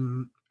people,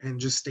 and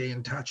just stay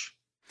in touch.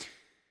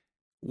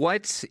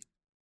 What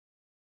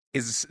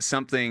is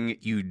something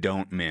you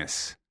don't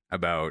miss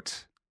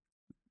about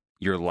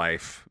your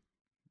life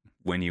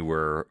when you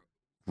were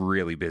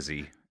really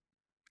busy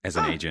as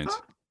an agent?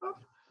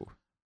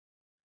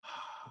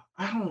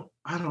 I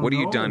don't What are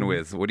you know. done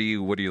with? What are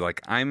you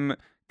like, I'm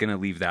gonna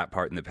leave that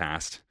part in the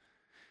past?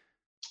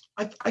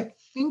 I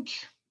think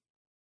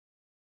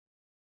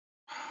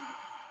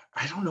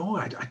I don't know.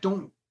 I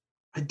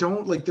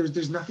don't like,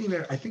 there's nothing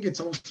that I think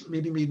it's almost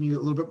maybe made me a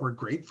little bit more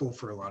grateful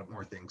for a lot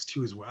more things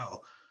too as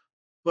well.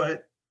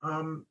 But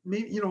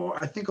maybe,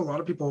 I think a lot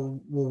of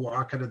people will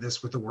walk out of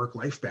this with a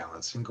work-life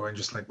balance and going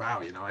just like,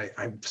 wow,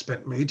 I've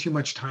spent way too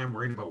much time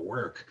worrying about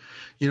work.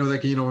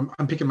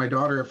 I'm picking my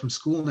daughter up from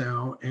school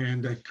now,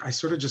 and I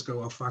sort of just go,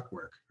 well, fuck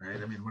work,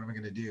 right? I mean, what am I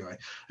going to do? I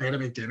got to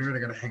make dinner and I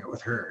got to hang out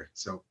with her.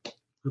 So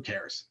who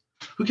cares?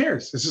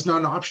 It's just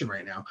not an option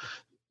right now.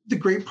 The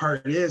great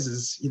part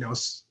is,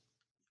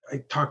 I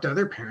talk to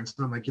other parents,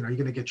 and I'm like, you're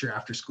going to get your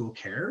after school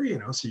care,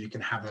 so you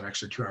can have that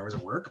extra 2 hours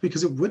of work,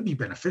 because it would be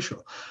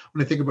beneficial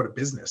when I think about a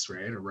business,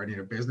 right? Or running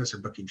a business or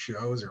booking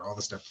shows or all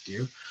the stuff to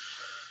do.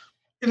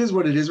 It is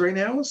what it is right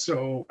now.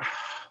 So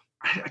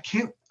I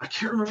can't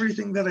remember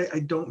anything that I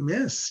don't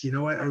miss. I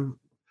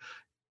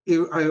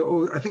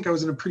think I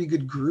was in a pretty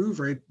good groove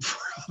right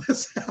before all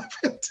this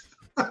happened.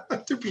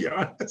 To be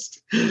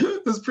honest,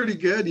 it was pretty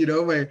good.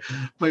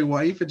 My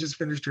wife had just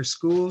finished her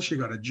school. She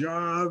got a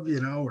job.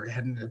 We're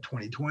heading into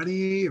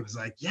 2020. It was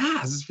like, yeah,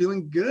 this is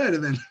feeling good.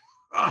 And then,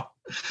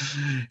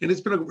 and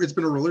it's been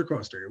a roller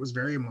coaster. It was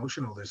very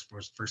emotional this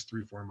first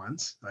 3-4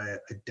 months. I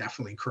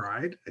definitely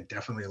cried. I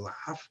definitely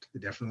laughed. I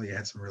definitely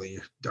had some really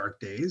dark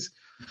days.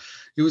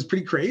 It was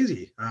pretty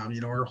crazy.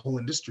 Our whole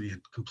industry had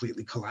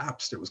completely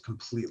collapsed. It was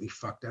completely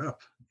fucked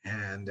up,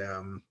 and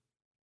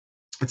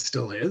it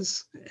still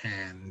is,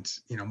 and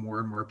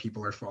more and more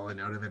people are falling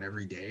out of it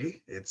every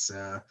day. It's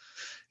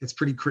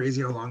pretty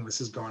crazy how long this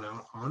has gone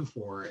on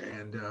for,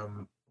 and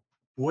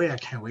boy, I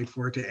can't wait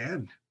for it to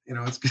end. You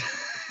know, it's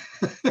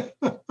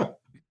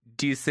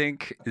Do you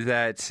think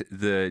that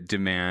the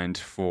demand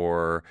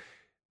for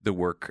the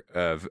work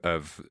of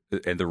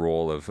and the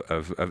role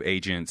of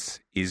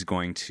agents is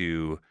going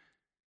to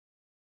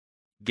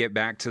get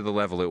back to the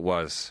level it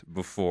was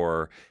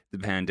before the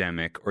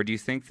pandemic, or do you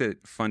think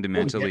that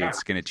fundamentally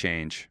it's going to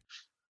change?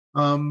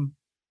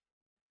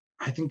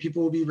 I think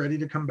people will be ready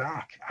to come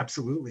back.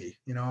 Absolutely.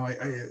 You know,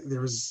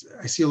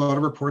 I see a lot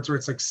of reports where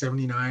it's like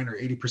 79 or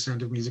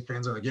 80% of music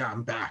fans are like, yeah,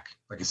 I'm back.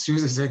 Like as soon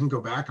as I can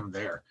go back, I'm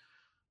there.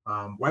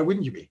 Why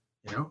wouldn't you be?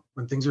 You know,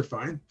 when things are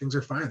fine, things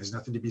are fine. There's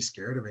nothing to be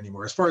scared of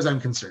anymore, as far as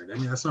I'm concerned. I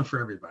mean, that's not for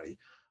everybody.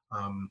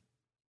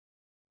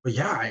 But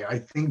yeah, I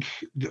think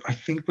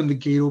when the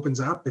gate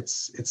opens up,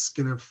 it's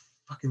gonna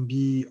fucking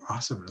be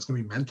awesome. It's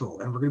gonna be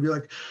mental, and we're gonna be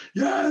like,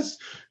 yes.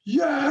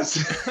 You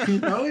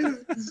know,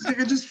 I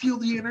can just feel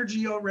the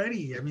energy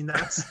already. I mean,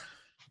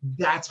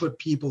 that's what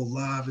people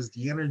love, is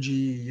the energy.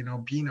 You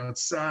know, being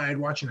outside,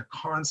 watching a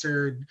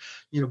concert.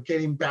 You know,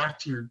 getting back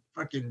to your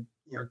fucking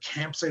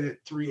campsite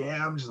at 3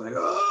 a.m. Just like,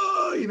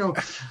 oh, you know,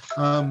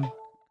 all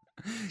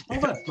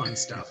that fun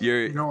stuff.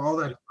 All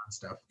that fun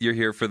stuff. You're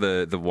here for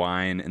the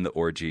wine and the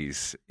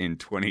orgies in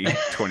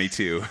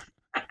 2022.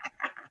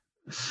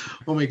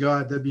 Oh my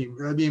God, that'd be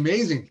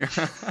amazing.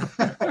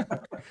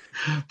 But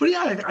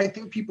yeah, I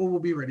think people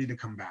will be ready to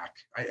come back.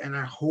 I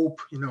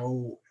hope,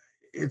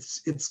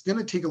 it's going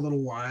to take a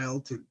little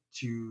while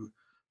to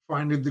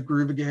find the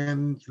groove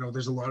again. You know,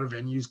 there's a lot of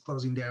venues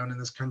closing down in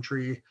this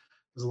country.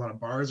 There's a lot of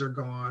bars are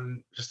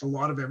gone. Just a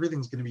lot of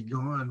everything's going to be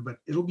gone, but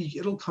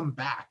it'll come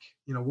back.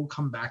 You know, we'll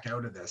come back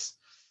out of this.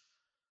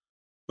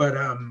 But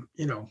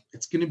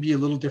it's going to be a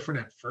little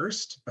different at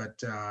first.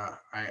 But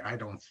I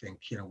don't think,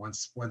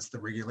 once the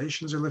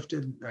regulations are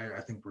lifted, I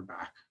think we're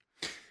back.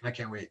 I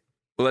can't wait.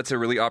 Well, that's a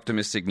really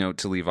optimistic note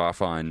to leave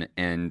off on,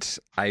 and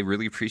I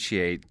really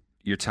appreciate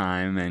your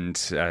time and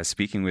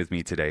speaking with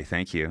me today.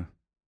 Thank you.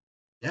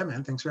 Yeah,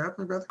 man. Thanks for having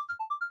me, brother.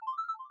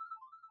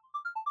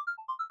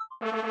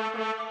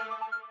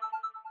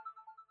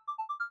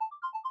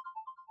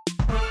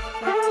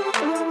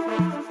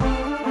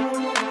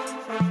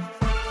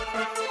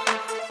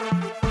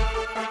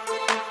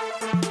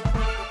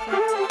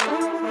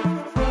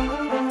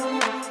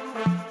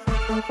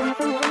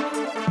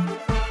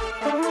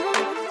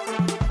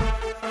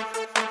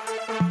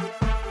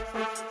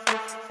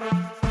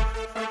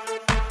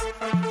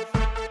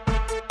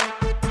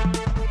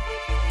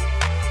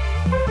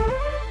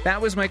 That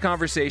was my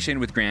conversation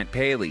with Grant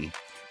Paley.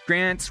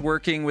 Grant's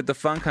working with the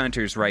Funk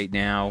Hunters right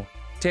now.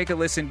 Take a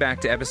listen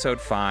back to episode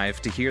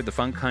 5 to hear the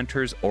Funk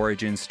Hunters'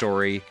 origin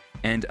story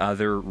and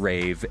other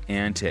rave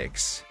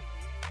antics.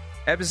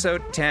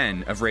 Episode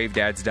 10 of Rave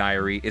Dad's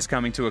Diary is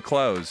coming to a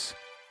close.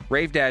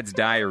 Rave Dad's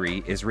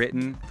Diary is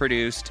written,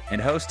 produced, and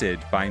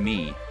hosted by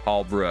me,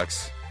 Paul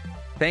Brooks.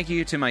 Thank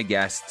you to my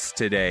guests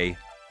today.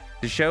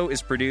 The show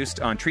is produced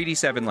on Treaty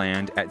 7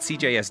 land at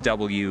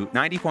CJSW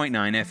 90.9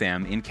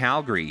 FM in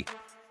Calgary.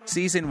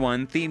 Season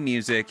 1 theme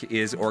music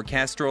is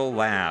Orchestral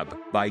Lab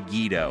by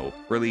Guido,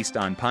 released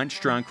on Punch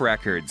Drunk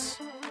Records.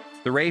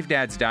 The Rave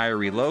Dad's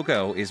Diary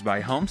logo is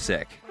by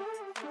Homesick.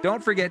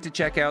 Don't forget to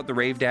check out the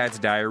Rave Dad's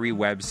Diary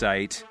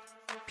website,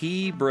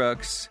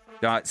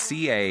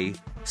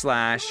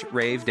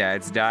 pbrooks.ca/Rave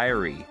Dad's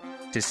Diary,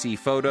 to see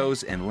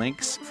photos and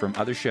links from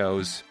other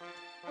shows.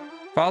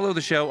 Follow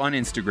the show on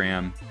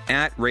Instagram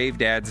at Rave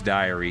Dad's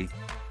Diary.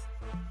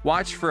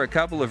 Watch for a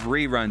couple of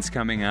reruns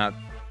coming up.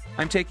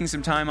 I'm taking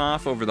some time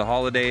off over the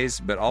holidays,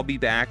 but I'll be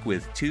back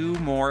with 2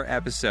 more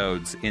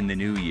episodes in the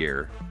new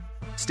year.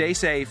 Stay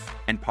safe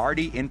and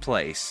party in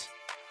place.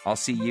 I'll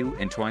see you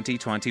in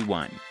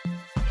 2021.